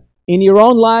In your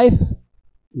own life,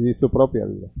 y su propia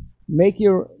vida. make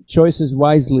your choices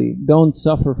wisely. Don't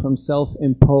suffer from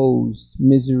self-imposed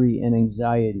misery and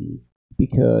anxiety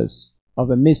because of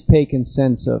a mistaken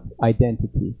sense of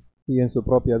identity. Y en su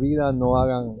propia vida no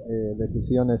hagan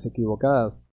decisiones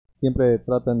equivocadas. Siempre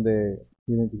traten de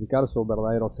identificar su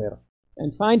verdadero ser.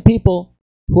 And find people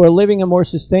who are living a more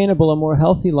sustainable, a more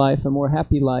healthy life, a more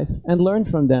happy life, and learn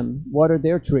from them. What are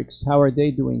their tricks? How are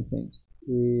they doing things?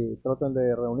 Y traten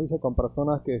de reunirse con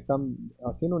personas que están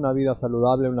haciendo una vida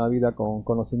saludable, una vida con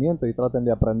conocimiento, y traten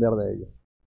de aprender de ellos.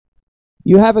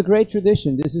 You have a great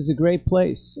tradition. This is a great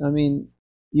place. I mean,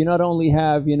 you not only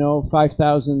have,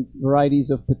 5,000 varieties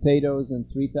of potatoes and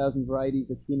 3,000 varieties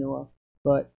of quinoa,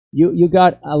 but you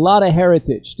got a lot of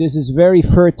heritage. This is very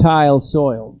fertile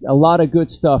soil. A lot of good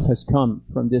stuff has come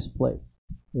from this place.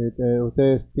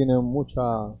 Ustedes tienen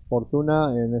mucha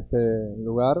fortuna en este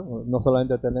lugar. No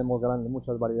solamente tenemos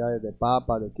muchas variedades de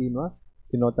papa, de quinoa,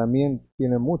 sino también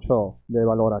tienen mucho de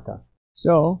valor acá.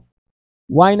 So,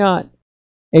 why not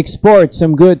export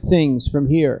some good things from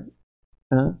here?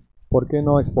 ¿Por qué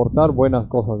no exportar buenas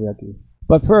cosas de aquí?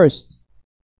 But first,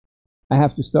 I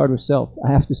have to start with self.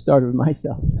 I have to start with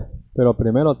myself. Pero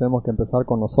primero tenemos que empezar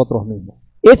con nosotros mismos.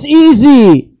 It's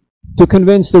easy to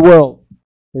convince the world,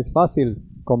 Es fácil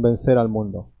convencer al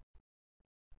mundo,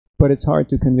 but it's hard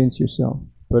to convince yourself.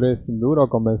 pero es duro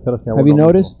convencerse a Have uno you mismo.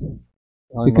 noticed?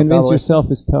 ¿Han To convince notado eso?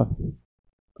 yourself is tough.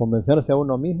 Convencerse a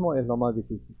uno mismo es lo más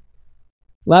difícil.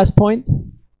 Last point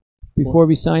before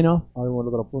we sign off. ¿Algún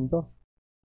otro punto?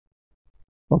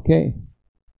 Okay.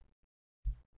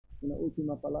 Una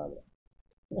última palabra.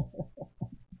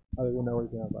 ¿Alguna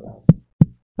última palabra?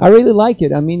 I really like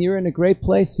it. I mean, you're in a great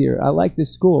place here. I like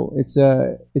this school. It's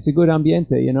a good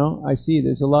ambiente, I see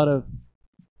there's a lot of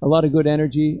good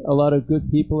energy, a lot of good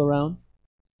people around.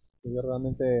 Yo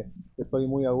realmente estoy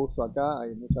muy a gusto acá.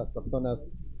 Hay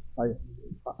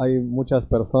muchas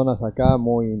personas acá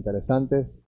muy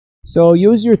interesantes. So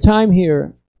use your time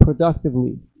here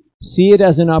productively. See it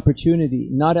as an opportunity,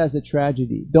 not as a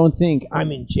tragedy. Don't think,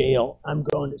 I'm in jail, I'm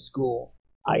going to school,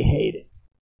 I hate it.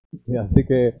 Y así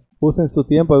que usen su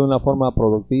tiempo de una forma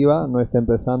productiva. No estén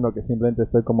pensando que simplemente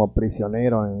estoy como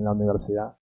prisionero en la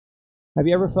universidad. Have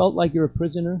you ever felt like you're a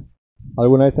prisoner?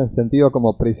 ¿Alguna vez se han sentido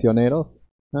como prisioneros?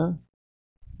 Huh?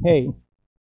 Hey,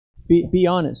 be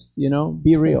honest,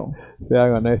 be real.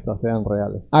 Sean honestos, sean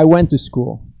reales. I went to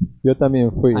school. Yo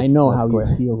también fui. I know a la how you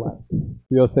escuela. feel like.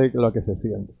 Yo sé lo que se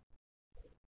siente.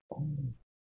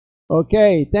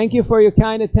 Okay, thank you for your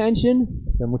kind attention.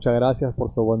 Muchas gracias por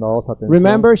su bondadosa atención.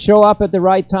 Remember, show up at the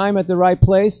right time, at the right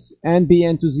place, and be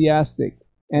enthusiastic,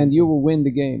 and you will win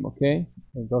the game, okay?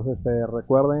 Entonces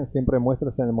recuerden, siempre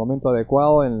muéstrense en el momento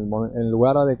adecuado, en el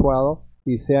lugar adecuado,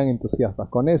 y sean entusiastas.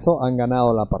 Con eso han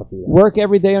ganado la partida. Work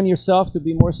every day on yourself to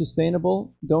be more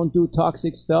sustainable. Don't do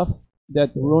toxic stuff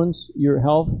that ruins your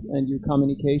health and your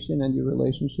communication and your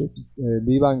relationships.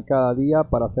 Vivan cada día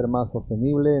para ser más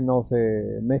sostenible, no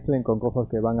se mezclen con cosas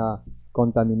que van a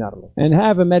contaminarlos. And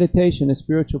have a meditation, a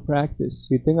spiritual practice,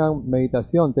 Si tengan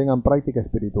meditación, tengan práctica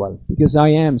espiritual, because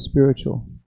I am spiritual.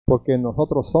 porque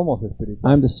nosotros somos espirituales,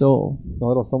 I'm the soul.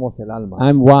 nosotros somos el alma.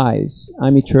 I'm wise.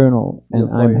 I'm eternal, Yo and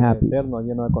soy I'm happy. eterno,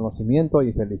 lleno de conocimiento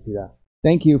y felicidad.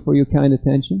 Thank you for your kind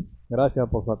attention. Gracias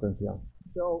por su atención.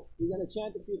 So we're going to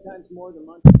chant a few times more the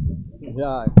mantra.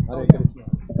 Ya, Hare Krishna.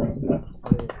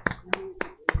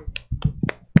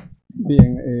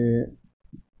 Bien,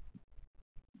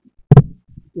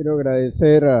 quiero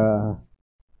agradecer a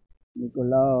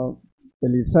Nicolás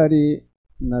Pelizari,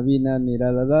 Navina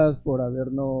Niradadas por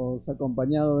habernos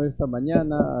acompañado esta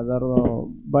mañana a darnos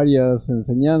varias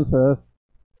enseñanzas.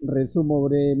 Resumo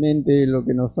brevemente lo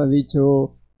que nos ha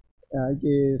dicho. Hay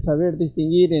que saber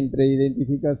distinguir entre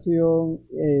identificación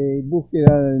y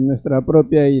búsqueda de nuestra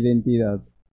propia identidad,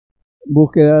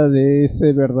 búsqueda de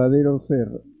ese verdadero ser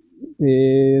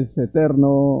que es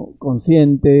eterno,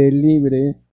 consciente,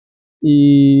 libre,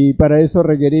 y para eso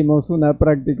requerimos una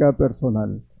práctica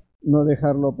personal, no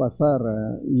dejarlo pasar,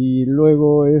 y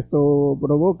luego esto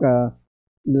provoca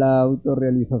la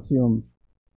autorrealización.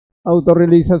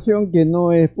 Autorrealización que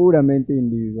no es puramente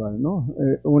individual, ¿no?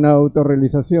 Una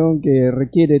autorrealización que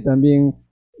requiere también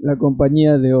la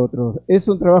compañía de otros. Es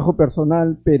un trabajo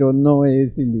personal, pero no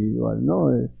es individual,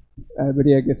 ¿no?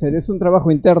 Habría que ser, es un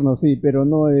trabajo interno, sí, pero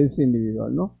no es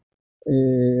individual, ¿no?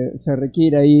 Se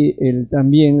requiere ahí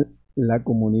también la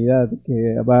comunidad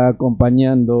que va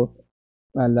acompañando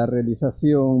a la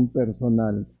realización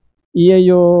personal. Y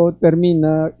ello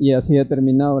termina, y así ha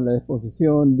terminado la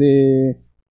exposición, de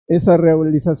esa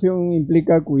realización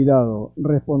implica cuidado,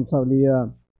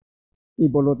 responsabilidad, y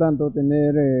por lo tanto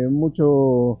tener mucha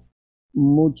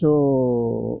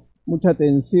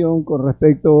atención con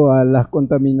respecto a las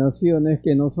contaminaciones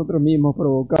que nosotros mismos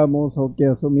provocamos o que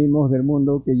asumimos del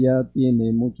mundo que ya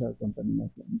tiene mucha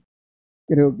contaminación.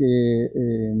 Creo que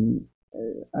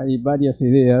hay varias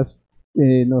ideas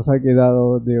que nos ha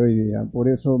quedado de hoy día. Por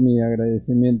eso mi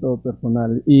agradecimiento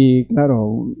personal. Y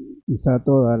claro, quizá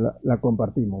toda la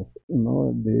compartimos,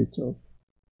 ¿no? De hecho,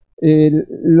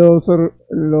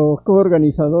 los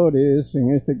coorganizadores,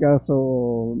 en este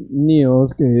caso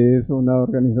NIOS, que es una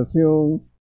organización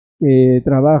que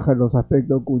trabaja los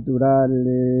aspectos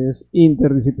culturales,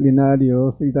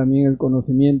 interdisciplinarios y también el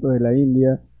conocimiento de la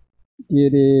India,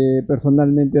 quiere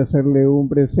personalmente hacerle un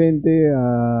presente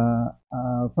a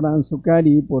Fran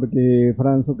Sukari, porque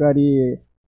Fran Sukari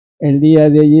el día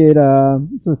de ayer ha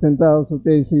sustentado su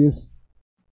tesis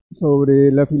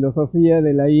sobre la filosofía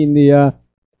de la India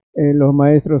en los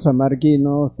maestros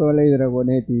samarquinos, Tola y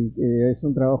Dragonetti, que es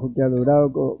un trabajo que ha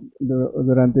durado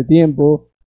durante tiempo,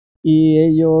 y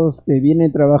ellos que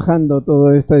vienen trabajando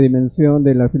toda esta dimensión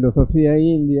de la filosofía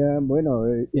india, bueno,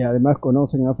 y además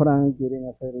conocen a Frank, quieren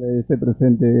hacerle este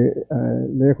presente.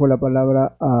 Le dejo la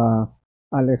palabra a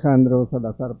Alejandro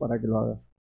Salazar para que lo haga.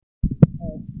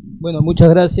 Bueno, muchas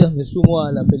gracias. Me sumo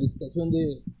a la felicitación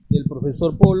del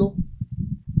profesor Polo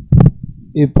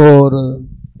por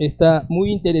esta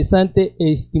muy interesante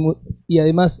y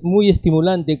además muy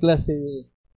estimulante clase de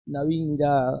Navin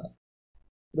Mirada.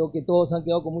 Creo que todos han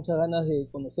quedado con muchas ganas de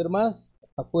conocer más.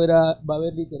 Afuera va a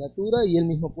haber literatura y él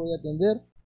mismo puede atender.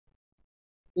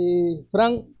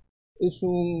 Frank es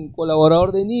un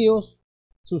colaborador de NIOS,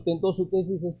 sustentó su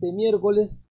tesis este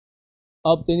miércoles,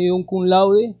 ha obtenido un cum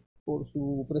laude por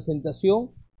su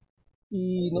presentación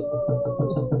y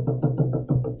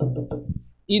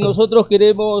nosotros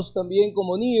queremos también,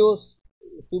 como NIOS,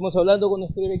 estuvimos hablando con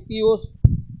nuestros directivos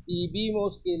y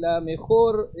vimos que el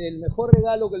mejor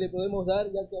regalo que le podemos dar,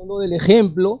 ya que habló del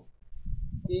ejemplo,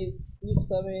 es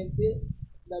justamente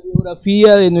la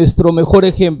biografía de nuestro mejor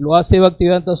ejemplo, A.C.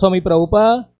 Bhaktivedanta Swami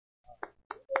Prabhupada.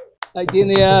 Ahí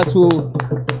tiene a su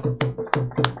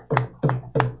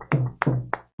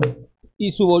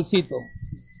bolsito.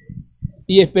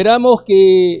 Y esperamos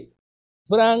que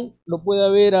Frank lo pueda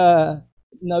ver a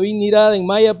Navin Nirada en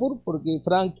Mayapur, porque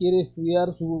Frank quiere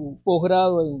estudiar su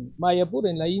posgrado en Mayapur,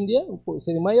 en la India. Puede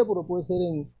ser en Mayapur o puede ser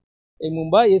en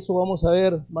Mumbai. Eso vamos a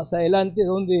ver más adelante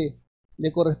dónde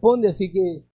le corresponde, así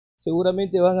que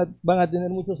seguramente van a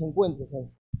tener muchos encuentros, ¿sabes?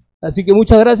 Así que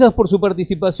muchas gracias por su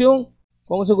participación.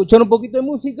 Vamos a escuchar un poquito de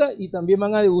música y también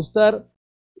van a degustar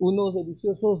unos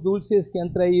deliciosos dulces que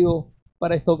han traído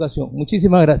para esta ocasión.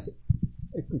 Muchísimas gracias.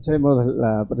 Escuchemos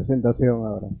la presentación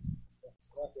ahora.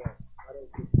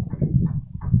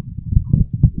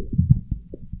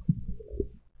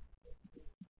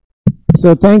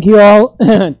 So thank you all.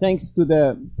 Thanks to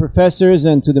the professors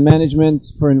and to the management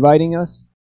for inviting us.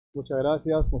 Muchas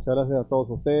gracias a todos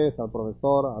ustedes, al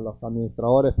profesor, a los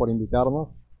administradores por invitarnos.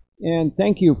 And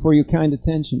thank you for your kind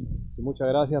attention. Y muchas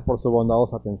gracias por su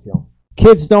bondadosa atención.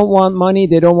 Kids don't want money,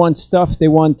 they don't want stuff, they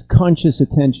want conscious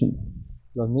attention.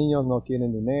 Los niños no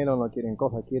quieren dinero, no quieren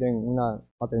cosas, quieren una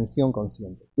atención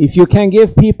consciente. If you can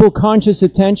give people conscious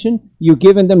attention, you've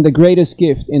given them the greatest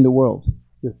gift in the world.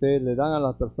 Si ustedes le dan a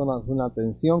las personas una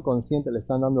atención consciente, le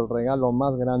están dando el regalo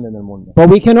más grande en el mundo. But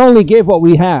we can only give what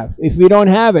we have. If we don't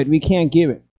have it, we can't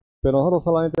give it. Pero nosotros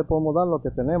solamente podemos dar lo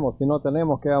que tenemos. Si no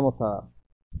tenemos, ¿qué vamos a dar?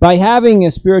 By having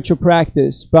a spiritual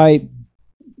practice, by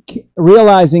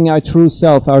realizing our true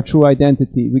self, our true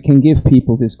identity, we can give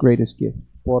people this greatest gift.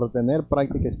 Por tener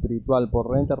práctica espiritual, por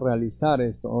realmente realizar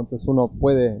esto, entonces uno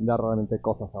puede dar realmente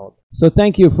cosas a otros. So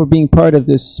thank you for being part of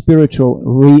this spiritual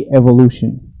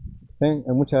re-evolution. Sí,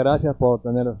 muchas gracias por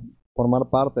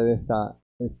formar parte de esta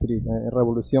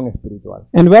revolución espiritual.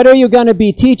 And whether you're going to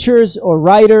be teachers or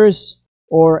writers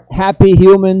or happy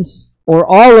humans or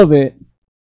all of it,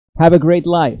 have a great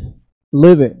life.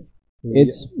 Live it.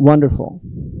 It's wonderful.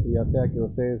 Ya sea que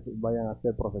ustedes vayan a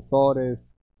ser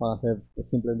profesores, van a ser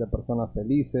simplemente personas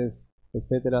felices,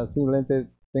 etcétera,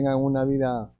 simplemente tengan una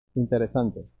vida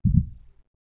interesante.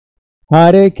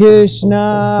 Hare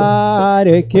Krishna,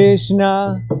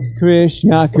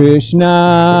 Krishna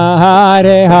Krishna,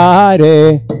 Hare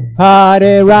Hare,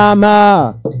 Hare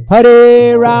Rama,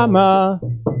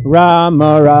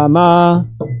 Rama Rama,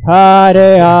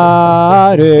 Hare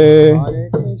Hare. Hare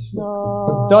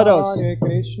Krishna, Todos. Hare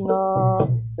Krishna,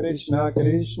 Krishna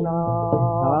Krishna,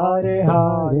 Hare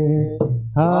Hare,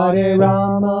 Hare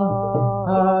Rama,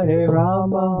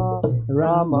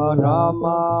 Rama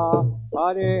Rama,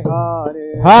 Hare Hare.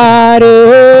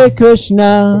 Hare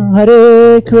Krishna,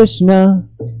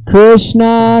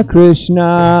 Krishna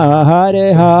Krishna,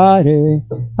 Hare Hare,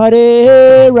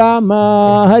 Hare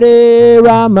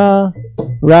Rama,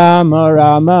 Rama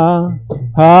Rama,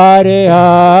 Hare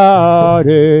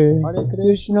Hare.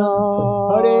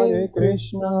 Hare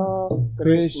Krishna,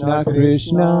 Krishna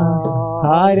Krishna,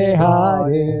 Hare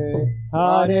Hare,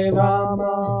 Hare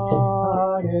Rama,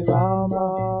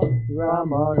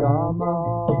 Rama Rama,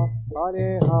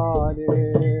 Hare Hare.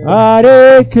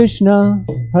 Hare Krishna,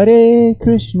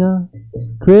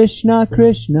 Krishna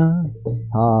Krishna,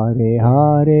 Hare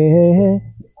Hare,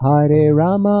 Hare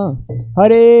Rama,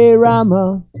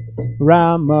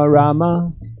 Rama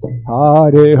Rama,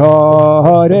 Hare Hare.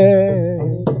 Hare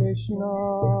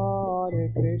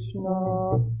Krishna,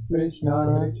 Krishna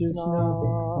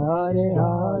Hare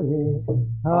Hare,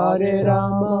 Hare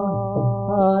Rama,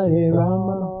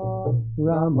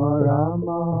 Rama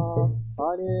Rama,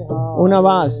 Hare Hare. Una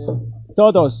más,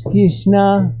 todos.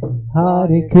 Krishna,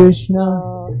 Hare Krishna,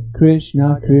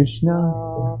 Krishna Krishna,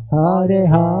 Hare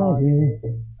Hare,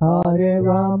 Hare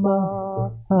Rama,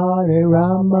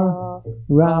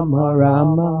 Rama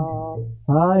Rama,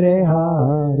 Hare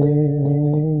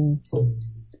Hare.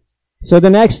 So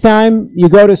the next time you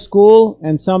go to school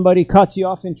and somebody cuts you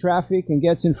off in traffic and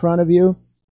gets in front of you,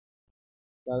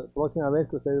 La próxima vez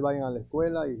que ustedes vayan a la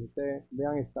escuela y ustedes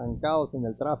vean estancados en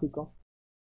el tráfico,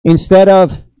 instead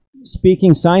of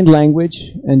speaking sign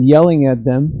language and yelling at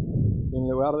them, en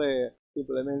lugar de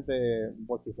simplemente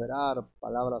vociferar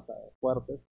palabras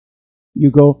fuertes, you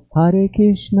go Hare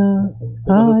Krishna, entonces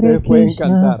Hare ustedes pueden Krishna,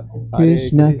 cantar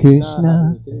Krishna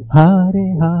Krishna,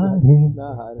 Hare Hare,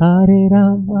 Hare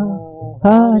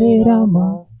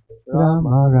Rama,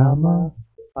 Rama Rama,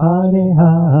 Hare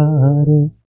Hare.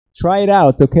 Try it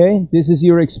out, okay? This is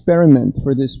your experiment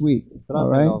for this week. All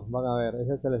right? Trátenlo, van a ver,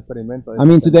 ese es el experimento. I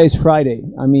mean, today's Friday.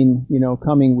 I mean,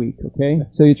 coming week, okay?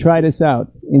 So you try this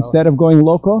out. Instead of going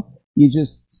loco, you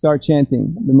just start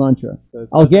chanting the mantra.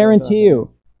 I'll guarantee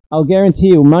you,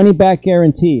 money back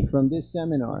guarantee from this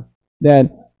seminar that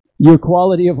your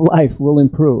quality of life will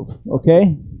improve,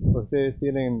 okay? Ustedes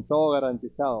tienen todo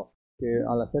garantizado que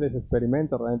al hacer ese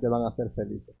experimento realmente van a ser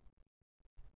felices.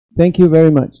 Thank you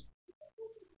very much.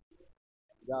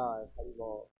 Ya, es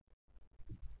algo